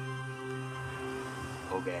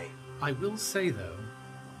 Okay. I will say, though,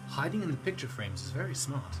 hiding in the picture frames is very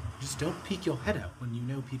smart. Just don't peek your head out when you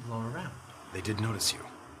know people are around. They did notice you.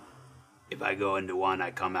 If I go into one,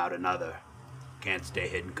 I come out another. Can't stay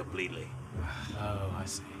hidden completely. Oh, I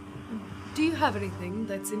see. Do you have anything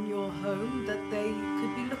that's in your home that they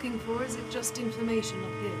could be looking for? Or is it just information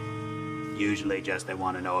up here? Usually just they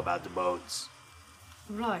want to know about the boats.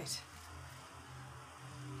 Right.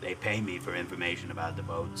 They pay me for information about the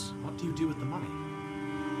boats. What do you do with the money?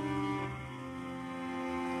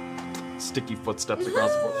 Sticky footsteps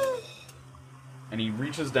across the floor. And he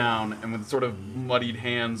reaches down and with sort of muddied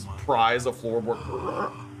hands pries a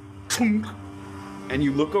floorboard. And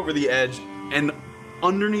you look over the edge, and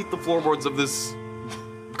underneath the floorboards of this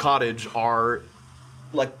cottage are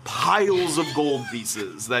like piles of gold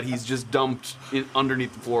pieces that he's just dumped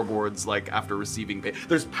underneath the floorboards, like after receiving pay.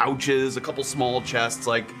 There's pouches, a couple small chests,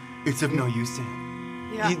 like It's of no use to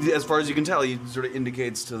him. Yeah. as far as you can tell, he sort of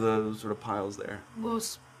indicates to the sort of piles there. Well,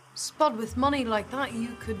 Spud, with money like that, you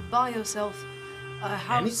could buy yourself a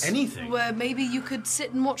house. anything. Where maybe you could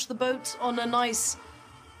sit and watch the boats on a nice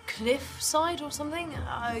cliff side or something.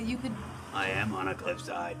 You could. I am on a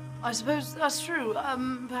cliffside. I suppose that's true.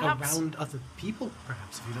 Perhaps. Around other people,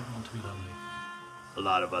 perhaps, if you don't want to be lonely. A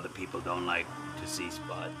lot of other people don't like to see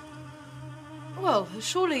Spud. Well,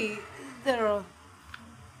 surely there are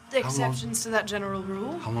exceptions to that general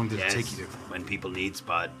rule. How long did Yes, it take you to... when people need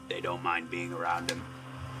Spud, they don't mind being around him.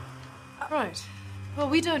 Right. Well,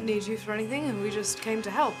 we don't need you for anything, and we just came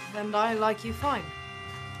to help, and I like you fine.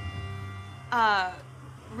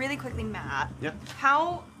 Really quickly, Matt. Yeah.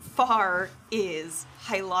 How far is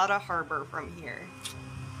Hylata Harbor from here?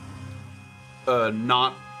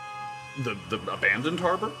 Not the abandoned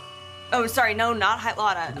harbor. Oh, sorry, no, not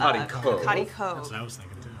Hylotta. Kati Cove. Kati Cove. That's what I was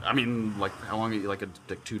thinking too. I mean, like, how long? Like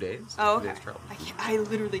 2 days? Oh, 2 okay. days travel. I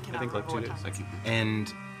literally cannot I think like remember 2 what days. time.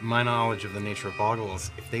 And my knowledge of the nature of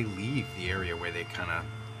boggles, if they leave the area where they kind of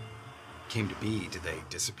came to be, do they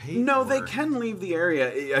dissipate? No, they or- can leave the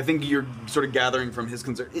area. I think you're sort of gathering from his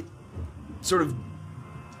concern. Sort of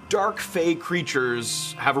dark fey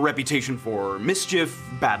creatures have a reputation for mischief,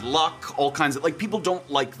 bad luck, all kinds of, like, people don't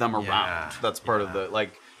like them around. Yeah, That's part of the,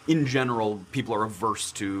 like, in general, people are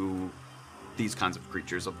averse to these kinds of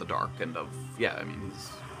creatures of the dark and of, yeah, I mean,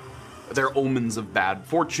 they're omens of bad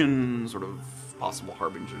fortune, sort of possible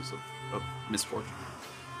harbingers of misfortune.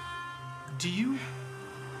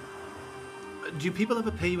 Do people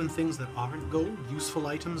ever pay you in things that aren't gold? Useful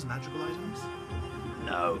items, magical items?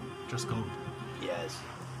 No. Just gold. Yes.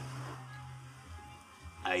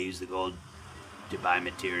 I use the gold to buy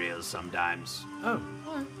materials sometimes. Oh.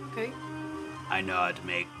 Oh, okay. I know how to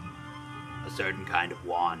make a certain kind of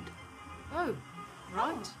wand. Oh,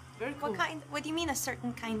 right. Very cool. What do you mean a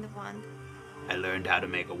certain kind of wand? I learned how to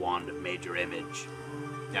make a wand of major image.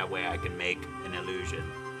 That way I can make an illusion,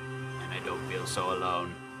 and I don't feel so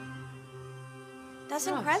alone. That's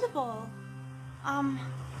Right. incredible.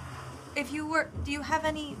 Do you have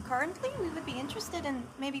any currently? We would be interested in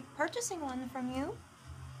maybe purchasing one from you.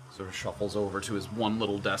 Sort of shuffles over to his one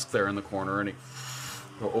little desk there in the corner, and he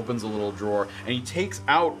opens a little drawer, and he takes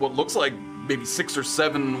out what looks like maybe 6 or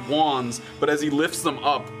 7 wands, but as he lifts them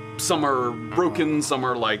up, some are broken, some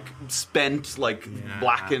are like spent, like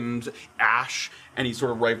blackened ash, and he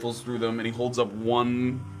sort of rifles through them, and he holds up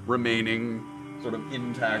one remaining sort of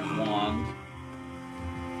intact wand.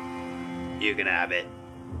 You can have it.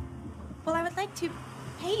 Well, I would like to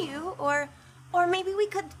pay you, or maybe we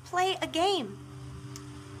could play a game.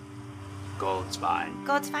 Gold's fine.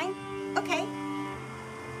 Gold's fine? Okay.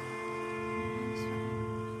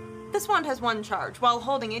 This wand has 1 charge. While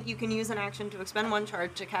holding it, you can use an action to expend 1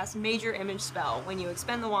 charge to cast Major Image spell. When you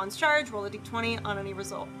expend the wand's charge, roll a d20 on any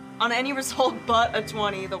result. On any result but a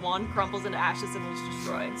 20, the wand crumbles into ashes and is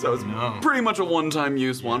destroyed. So it's pretty much a one-time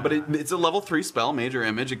use wand, but it's a level 3 spell, Major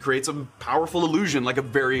Image. It creates a powerful illusion, like a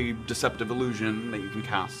very deceptive illusion that you can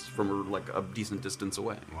cast from like a decent distance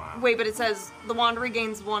away. Wow. Wait, but it says the wand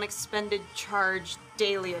regains 1 expended charge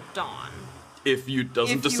daily at dawn. If you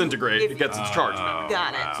doesn't disintegrate, it gets its charge back.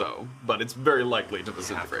 Got it. So, but it's very likely to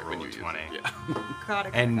disintegrate when roll you a 20. use it. Yeah. Got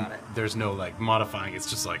it. And got it. there's no like modifying. It's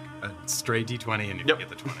just like a straight d20 and you Yep. get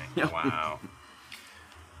the 20. Yep. Wow.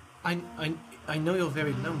 I know you're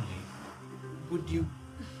very lonely. Would you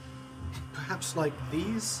perhaps like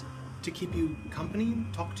these to keep you company,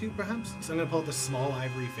 talk to, perhaps? So I'm gonna pull out the small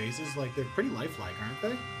ivory faces. Like, they're pretty lifelike, aren't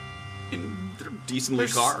they? They're decently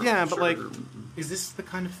carved. Yeah, but sure. like, is this the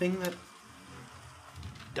kind of thing that?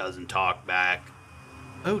 Doesn't talk back.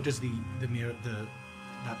 Oh, does the mirror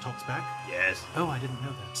that talks back? Yes. Oh, I didn't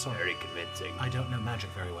know that. Sorry. Very convincing. I don't know magic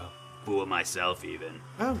very well. Fool myself even.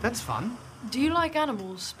 Oh, that's fun. Do you like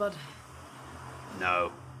animals, Bud?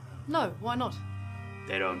 No, No, why not?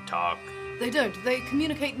 they don't talk, They don't. They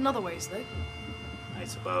communicate in other ways, though. I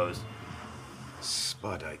suppose.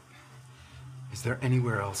 Spud, is there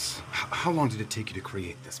anywhere else? How long did it take you to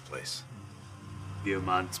create this place? Few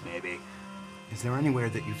months, maybe. Is there anywhere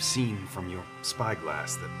that you've seen from your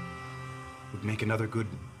spyglass that would make another good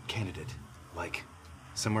candidate? Like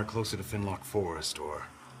somewhere closer to Finlock Forest or...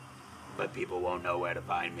 But people won't know where to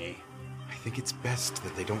find me. I think it's best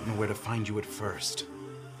that they don't know where to find you at first.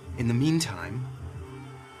 In the meantime,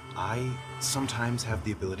 I sometimes have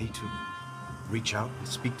the ability to reach out and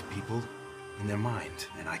speak to people in their mind,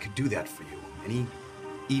 and I could do that for you any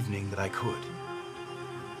evening that I could.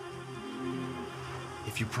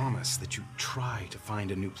 If you promise that you try to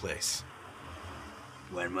find a new place.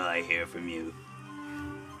 When will I hear from you?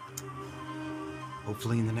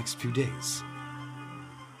 Hopefully in the next few days.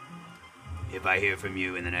 If I hear from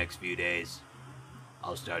you in the next few days,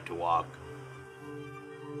 I'll start to walk.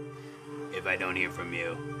 If I don't hear from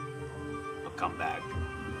you, I'll come back.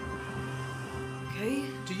 Okay.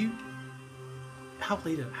 Do you? How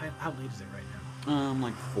late is it right now?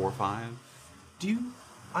 Like 4 or 5. Do you?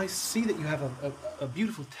 I see that you have a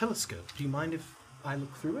beautiful telescope. Do you mind if I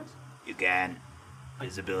look through it? You can.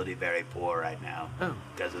 Visibility very poor right now. Oh.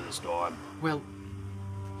 Because of the storm. Well,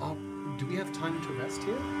 do we have time to rest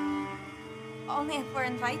here? Only if we're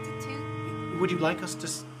invited to. Would you like us to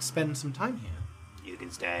spend some time here? You can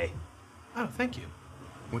stay. Oh, thank you.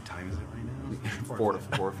 What time is it right now? 4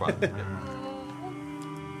 or 5.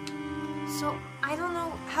 So, I don't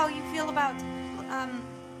know how you feel about,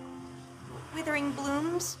 withering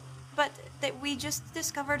blooms, but that we just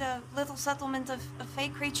discovered a little settlement of fey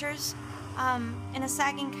creatures in a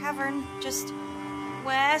sagging cavern just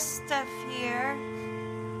west of here,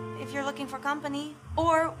 if you're looking for company.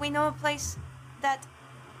 Or we know a place that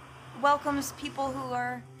welcomes people who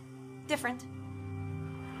are different.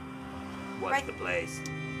 What's Right. the place?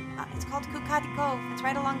 It's called Kukati Cove. It's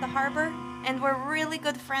right along the harbor, and we're really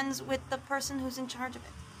good friends with the person who's in charge of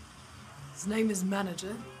it. His name is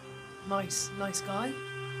Manager. Nice guy.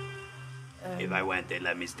 If I went, they'd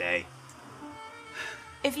let me stay.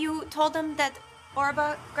 If you told them that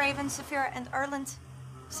Orba, Graven, Saphira, and Erland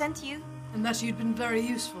sent you, And that you'd been very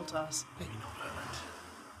useful to us. Maybe not Erland.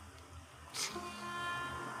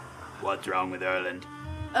 What's wrong with Erland?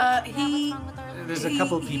 He... what's wrong with Erland? There's a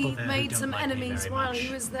couple of people he there who made don't some like me enemies very while much.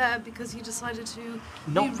 he was there because he decided to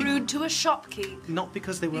Not be rude to a shopkeep. Not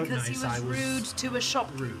because they weren't Because nice. he was I was rude to a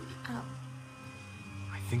shopkeep. rude. Oh.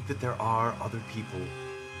 I think that there are other people,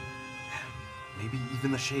 maybe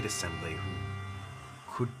even the Shade Assembly,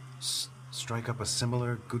 who could strike up a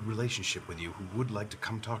similar good relationship with you, who would like to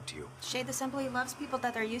come talk to you. Shade Assembly loves people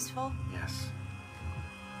that are useful. Yes.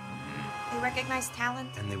 They recognize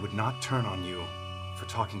talent. And they would not turn on you for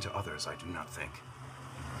talking to others, I do not think.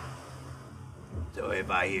 So if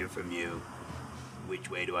I hear from you, which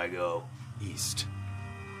way do I go? East.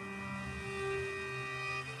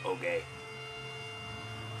 Okay.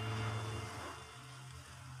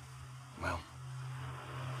 Well,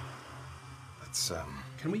 let's,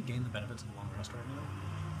 Can we gain the benefits of a long rest right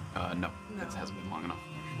now? No, it hasn't been long enough.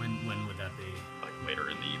 When would that be? Like later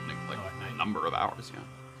in the evening, like Oh, at night. a number of hours, yeah.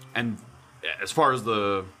 And as far as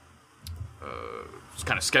the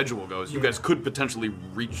kind of schedule goes, you guys could potentially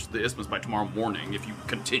reach the isthmus by tomorrow morning if you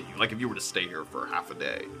continue. Like if you were to stay here for half a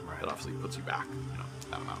day, Right. that obviously puts you back,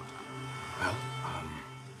 that amount of time. well,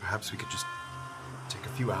 perhaps we could just take a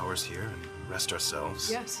few hours here and rest ourselves.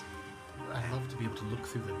 Yes. I'd love to be able to look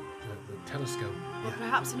through the telescope. Well,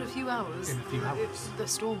 perhaps in a few hours. In a few hours. The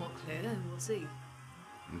storm will clear and we'll see.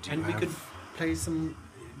 Do you And we have- could play some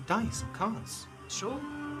dice, cards. Sure.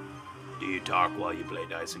 Do you talk while you play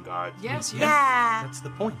dice and cards? Yes, yes. Yeah. That's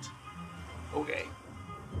the point. Okay.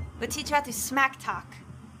 We'll teach you how to smack talk.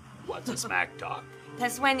 What's a smack talk?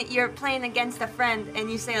 That's when you're playing against a friend and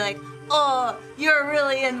you say like, "Oh, you're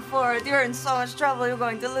really in for it. You're in so much trouble. You're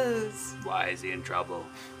going to lose, Why is he in trouble?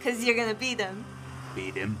 cause you're gonna beat him."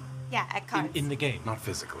 Beat him? Yeah, at cards. In the game. Not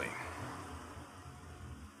physically.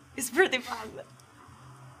 It's pretty fun.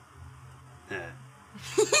 Eh.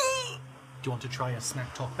 Do you want to try a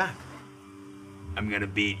smack talk back? I'm gonna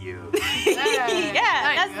beat you.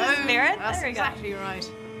 Yeah, that's the spirit. That's There we go. exactly right.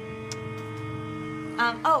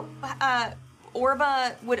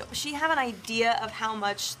 Orba, would she have an idea of how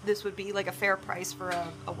much this would be, like a fair price for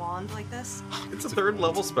a wand like this? It's a third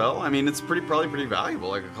level spell. I mean, it's probably pretty valuable,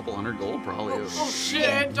 like a couple $100 gold probably. Oh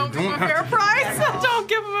shit! Don't give him a don't fair have to- price. Don't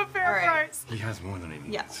give him a fair All right. price. He has more than he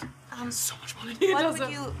needs. Yeah. So much money.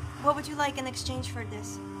 What would you like in exchange for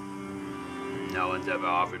this? No one's ever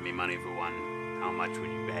offered me money for one. How much would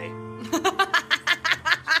you pay?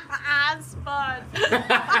 Spud.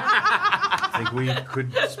 I think we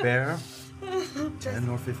could spare 10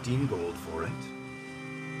 or 15 gold for it.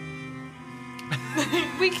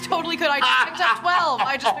 We totally could. I just picked up 12.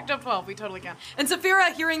 I just picked up 12. We totally can. And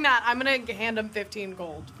Saphira, hearing that, I'm gonna hand him 15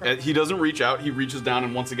 gold. He doesn't reach out. He reaches down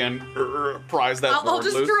and once again pries that I'll sword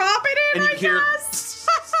just loose. drop it in. And you I hear guess.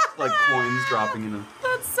 like coins dropping in.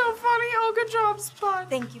 That's so funny. Oh, good job, Spud.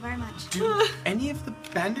 Thank you very much. Do any of the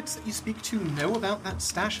bandits that you speak to know about that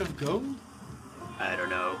stash of gold? I don't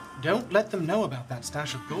know. Don't let them know about that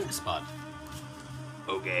stash of gold, Spud.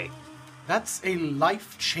 Okay. That's a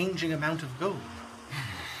life-changing amount of gold.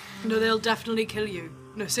 No, they'll definitely kill you.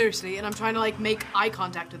 No, seriously. And I'm trying to like make eye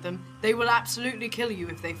contact with them. They will absolutely kill you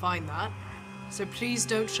if they find that. So please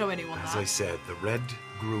don't show anyone As that. I said, the red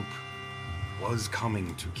group was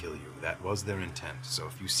coming to kill you. That was their intent. So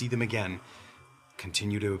if you see them again,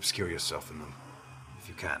 continue to obscure yourself in them, if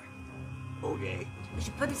you can. Okay. We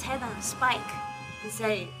should put his head on a spike and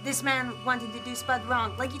say, "This man wanted to do Spud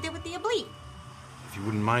wrong," like you did with the Oblique. If you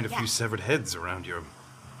wouldn't mind a Yeah. few severed heads around your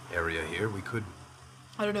area here, we could.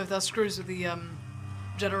 I don't know if that screws with the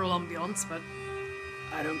general ambiance, but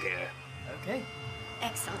I don't care. okay.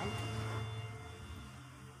 Excellent.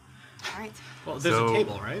 All right. Well, there's So- a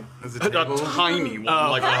table, right? There's A tiny one,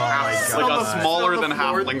 like a smaller than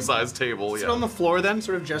halfling sized table. Sit Yeah. on the floor then,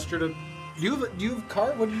 sort of gesture to... Do you have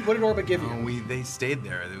card? What did Orba give you? They stayed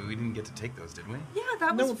there. We didn't get to take those, did we? Yeah,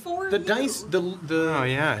 that was for the you. dice, the Oh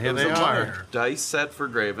yeah, here It was they a are. dice set for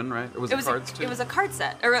Graven, right? Or was It it, was cards too? it was a card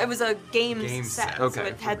set, or it was a game Game set. set. So Okay,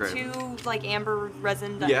 it had great. 2 like amber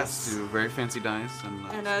resin dice. yes, two very fancy dice and,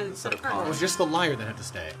 And a a set of set of It was cards. just the liar that had to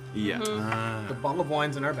stay. Yeah. The bottle of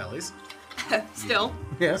wine's in our bellies. Still.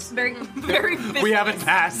 Yes. Very, very busy. We haven't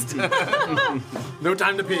passed. No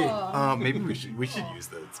time to pee. Maybe we should use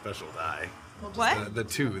the special die. What? The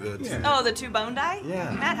two. Oh, the 2 bone die?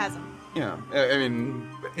 Yeah. Matt has them. Yeah. I mean,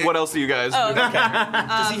 what else do you guys? Oh, okay.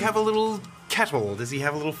 Does he have a little kettle? Does he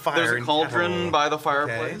have a little fire? There's a and cauldron kettle? by the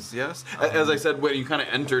fireplace. Yes. As I said, when you kind of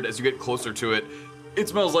entered, as you get closer to it, it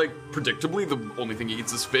smells like, predictably, the only thing he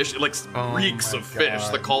eats is fish. It like reeks my of fish.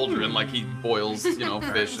 God. The cauldron, like he boils, fish. In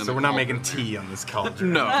So the we're not cauldron. making tea on this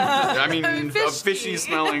cauldron. No. I mean, a Fish fishy tea.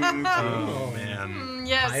 smelling. Oh man.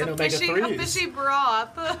 Yes, I had a fishy omega-3s.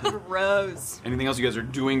 broth. Gross. Anything else you guys are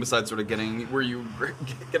doing besides sort of were you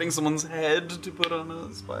getting someone's head to put on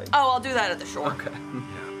a spike? Oh, I'll do that at the shore. Okay.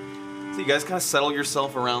 So you guys kind of settle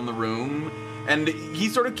yourself around the room, and he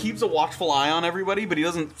sort of keeps a watchful eye on everybody, but he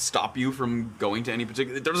doesn't stop you from going to any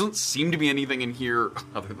particular. There doesn't seem to be anything in here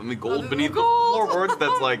other than the gold beneath the floorboards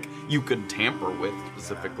that's like you could tamper with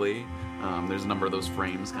specifically. There's a number of those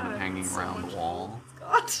frames kind of hanging around the wall.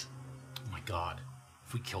 God. Oh my god.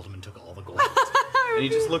 If we killed him and took all the gold. And he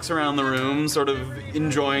just looks around the room, sort of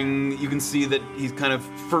enjoying. You can see that he kind of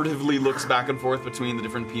furtively looks back and forth between the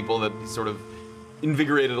different people, that he's sort of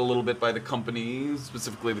invigorated a little bit by the company,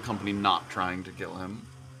 specifically the company not trying to kill him.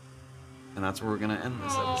 And that's where we're going to end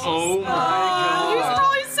this episode. Oh my god. He's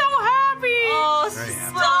probably so happy. Oh,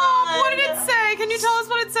 Stop! What did it say? Can you tell us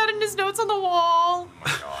what it said in his notes on the wall?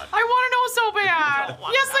 I want to know so bad.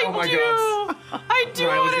 Yes, I Oh my do. God. I do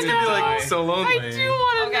Riley's want to gonna know. be like so lonely. I do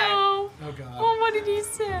want to Okay. know. Oh god. Oh, what did he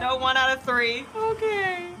say? No, 1 out of 3.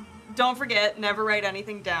 Okay. Don't forget, never write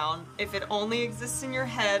anything down. If it only exists in your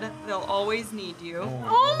head, they'll always need you.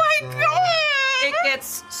 Oh my god. It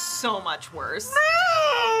gets so much worse.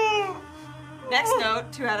 Next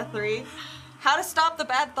note, 2 out of 3. How to stop the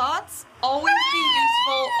bad thoughts? Always be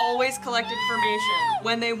useful, always collect information.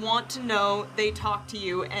 When they want to know, they talk to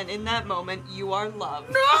you, and in that moment, you are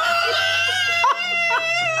loved.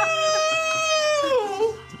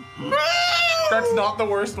 That's not the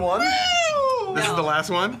worst one. This is the last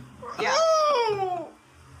one. Yeah. All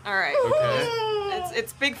right. Okay.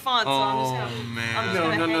 It's big font, so I'm just gonna. man. I'm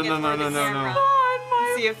just gonna hang it for the camera.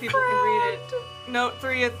 See if people can read it. Note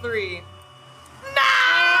 3 of 3.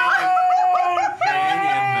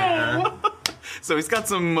 Hang in there. So he's got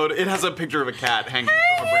some. It has a picture of a cat hanging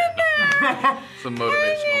from a branch. Some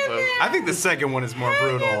motivational post. I think the second one is more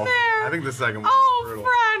brutal. I think the second one is Oh, brutal.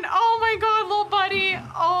 friend. Oh my god, little buddy.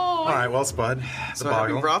 Oh. All right, well, Spud. So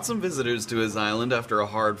having brought some visitors to his island after a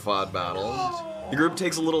hard-fought battle, the group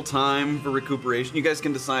takes a little time for recuperation. You guys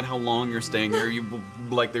can decide how long you're staying here. You will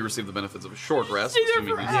likely receive the benefits of a short rest, Stay there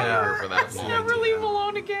assuming he's forever. here for that long. Never leave him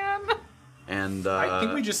alone again. And I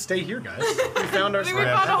think we just stay here, guys. We found our I think we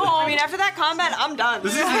spot. found a home. I mean, after that combat, I'm done.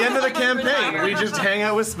 This is the end of the campaign. We just hang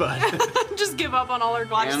out with Spud. Just give up on all our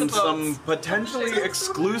Watch and the some boats. potentially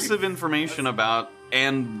exclusive information about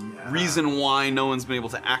and reason why no one's been able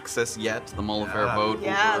to access yet the Mullafair boat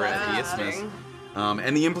Yeah, over that's at the Isthmus. interesting.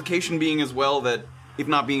 And the implication being as well that if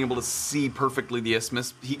not being able to see perfectly the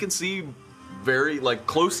Isthmus, he can see very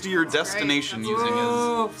close to your destination That's using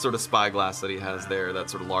his sort of spyglass that he has there, that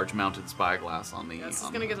sort of large mounted spyglass on the. This is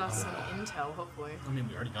on gonna the- get us some intel, hopefully. I mean,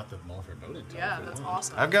 we already got the Mullafair boat intel. Yeah, that's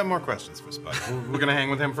awesome. I've got more questions for Spud. We're gonna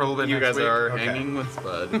hang with him for a little bit. You next guys week? are Okay. hanging with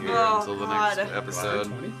Spud here Oh, until the God. next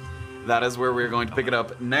episode. That is where we're going to pick it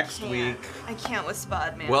up next week. I can't with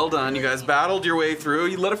Spud, man. Well done, you guys battled your way through.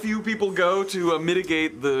 You let a few people go to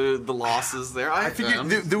mitigate the losses there. I figured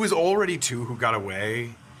there was already 2 who got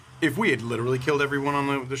away. If we had literally killed everyone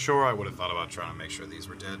on the shore, I would have thought about trying to make sure these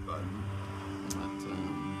were dead, but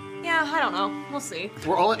Yeah, I don't know. We'll see.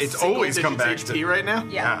 We're all at it's always come back HP to right now.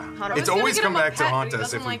 Yeah. It's gonna always get come him a back to pet, haunt but he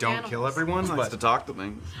us if doesn't we like don't animals. kill everyone. Nice But to talk to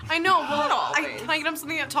things. I know. Well, always. can I get him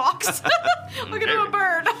something that talks? Look at him, a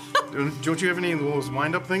bird. don't you have any of those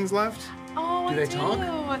wind-up things left? Oh, Do I they do.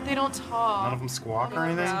 talk? They don't talk. None of them squawk or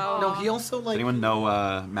anything? No, he also Does anyone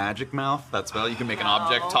know Magic Mouth? That spell you can make an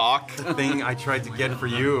object talk. Thing I tried to get for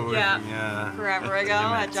you. Yeah. Forever ago.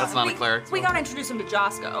 at That's not a cleric. We gotta introduce him to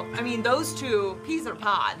Josco. I mean, those two, peas in a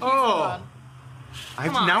pod. Oh.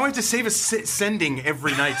 Now I have to save a sending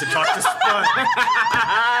every night to talk to Spud.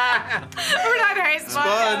 We're not hey, Spud.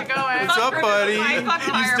 How's it going? What's up, buddy?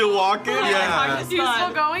 You still walking? Yeah. You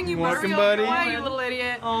still going? You better Walking, be buddy? on your way, you little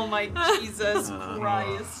idiot. Oh my Jesus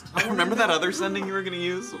Christ. I remember that other sending you were going to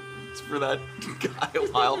use for that guy a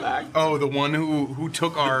while back. Oh, the one who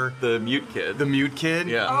took our The mute kid. the mute kid.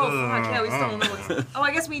 Yeah. Oh, fuck, yeah, we still don't know what's... Oh,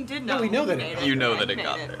 I guess we did know. we know that who it- made You know Yeah, that who it made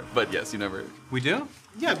got there. But yes, you never. We do?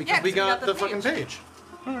 Yeah, because Yeah, we 'cause got the fucking page.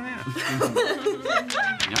 page.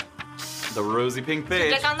 Yeah. The rosy pink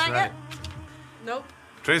page. Check on that yet? Nope.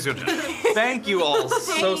 Trace your turn. Thank you all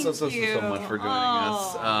so you. much for joining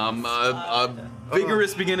us. A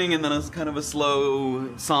vigorous beginning and then a kind of a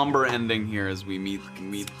slow, somber ending here as we meet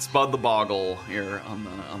Spud the Boggle here on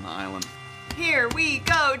the island. Here we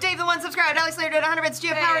go. Dave the One subscribed. Alex Slater did 100 bits.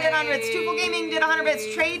 Geo Power did 100 bits. Tufel Gaming did 100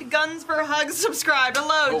 bits. Trade Guns for Hugs subscribed.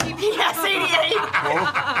 Hello, TPS 88.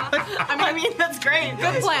 I mean, that's great.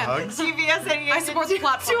 Good plan. TPS 88. I support the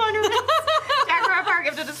platform. 200 bits. Jack Rower Power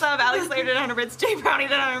gifted a sub. Alex Slater did 100 bits. Jay Brownie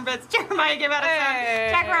did 100 bits. Jeremiah gave out a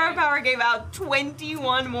sub. Jack Rower Power gave out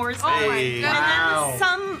 21 more subs. Oh my And God. then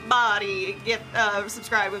somebody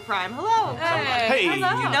subscribed with Prime. Hello. Hey.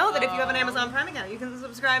 Hello. You know that if you have an Amazon Prime account, you can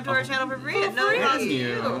subscribe to our channel for free at no cost to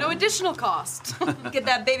you. No additional cost. Get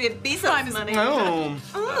that baby Bezos money. No.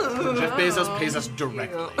 Ooh. Jeff Bezos pays us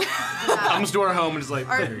directly. Comes to our home and is like,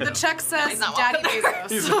 there you The go. check says Daddy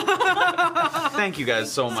Bezos. Thank you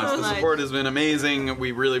guys so much. So The nice. support has been amazing.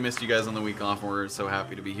 We really missed you guys on the week off. We're so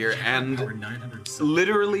happy to be here. And 900 subs.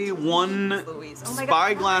 literally one Louise. Oh my God,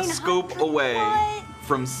 spyglass 900? scope away What?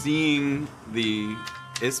 from seeing the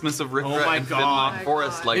Isthmus of Rivka Oh my and God. Finlock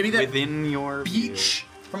Forest, like Maybe that within your view. Beach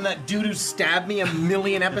from that dude who stabbed me a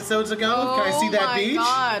million episodes ago. Can I see that beach? Oh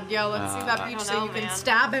my God. Yeah, let's see that beach don't so know, you can man.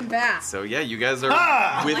 stab him back. So yeah, you guys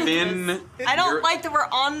are within. I don't you're like that we're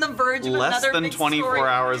on the verge of less another than big 24 story.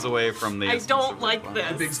 hours away from the. I Isthmus don't of like Rivka.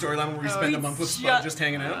 this. The big storyline where we spend a month with Spud shut just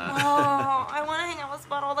hanging out. Oh, I want to hang out with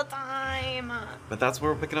Spud all the time. But that's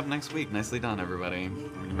where we're picking up next week. Nicely done, everybody.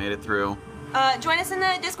 You made it through. Join us in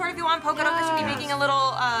the Discord if you want. Pokedoc should be making a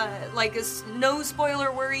little, no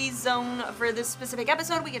spoiler worries zone for this specific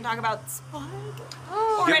episode. We can talk about Spud.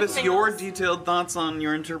 Or Give us anything your else. detailed thoughts on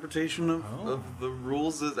your interpretation of the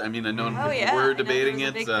rules. I mean, I know Oh, yeah. I we're know debating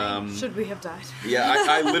it was a it. big thing. Should we have died? Yeah,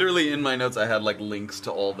 I literally in my notes I had like links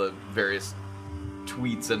to all the various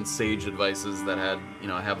tweets and sage advices that had,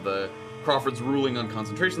 I have the Crawford's ruling on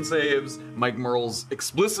concentration saves, Mike Merle's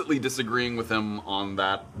explicitly disagreeing with him on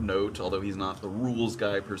that note, although he's not the rules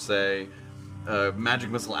guy per se.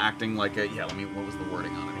 Magic Missile acting like a, what was the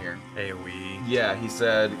wording on it here? AoE. Yeah, he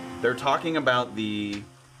said they're talking about the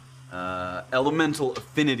elemental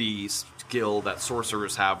affinity skill that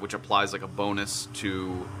sorcerers have, which applies like a bonus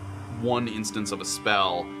to one instance of a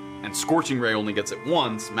spell, and Scorching Ray only gets it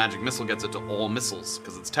once, Magic Missile gets it to all missiles,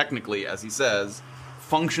 because it's technically, as he says,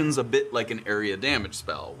 functions a bit like an area damage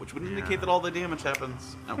spell, which would indicate that all the damage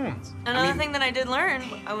happens at once. Another thing that I did learn,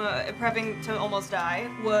 prepping to almost die,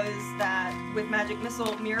 was that with Magic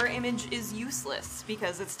Missile, Mirror Image is useless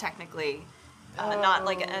because it's technically not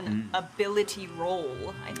like an ability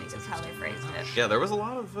roll, I think is how they phrased it. Yeah, there was a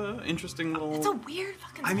lot of interesting little... It's a weird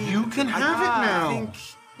fucking I mean, you can have it now.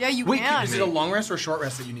 Yeah, you Wait, can. is it a long rest or a short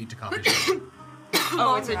rest that you need to copy?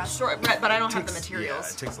 Oh, it's a short, but I don't have the Yeah,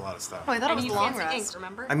 materials. it takes a lot of stuff. Oh, I thought And it you was long fancy ink, rest.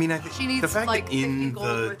 remember? I mean, I think She needs, the fact like, that in 50 gold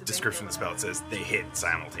worth the of description of the ink. spell it says they hit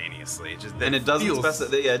simultaneously. And it doesn't feels-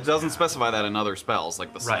 it doesn't specify that in other spells,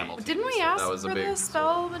 like the Right. simultaneous. Didn't we So ask that was a for big... the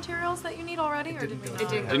spell materials that you need already, or did we not? It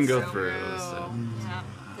Didn't go through. Oh. Yeah,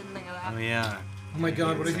 didn't think of that. Oh yeah. Oh my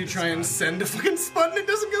god, what if you try and send a fucking Spud and it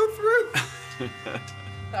doesn't go through?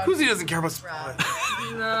 Who's he doesn't care about Spud?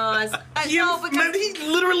 No, no, because He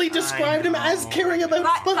literally described him as caring about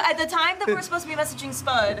but Spud. at the time that we're supposed to be messaging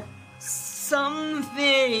Spud,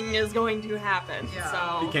 something is going to happen. Yeah.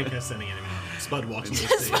 So You can't cast sending anymore. Spud walks into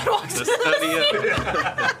the stage.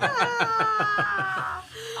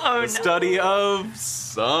 The study of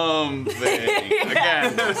something.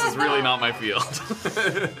 Again, this is really not my field.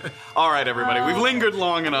 All right, everybody, we've lingered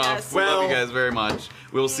long enough. Yes. We love you guys very much.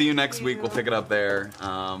 We'll see you next week. We'll pick it up there,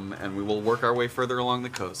 and we will work our way further along the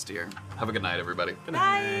coast here. Have a good night, everybody.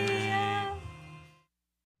 bye.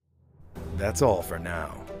 That's all for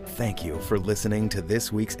now. Thank you for listening to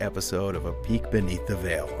this week's episode of A Peek Beneath the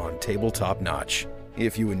Veil on Tabletop Notch.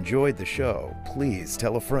 If you enjoyed the show, please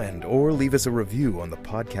tell a friend or leave us a review on the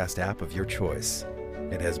podcast app of your choice.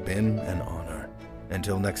 It has been an honor.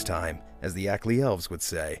 Until next time, as the Ackley Elves would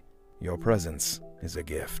say, your presence is a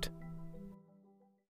gift.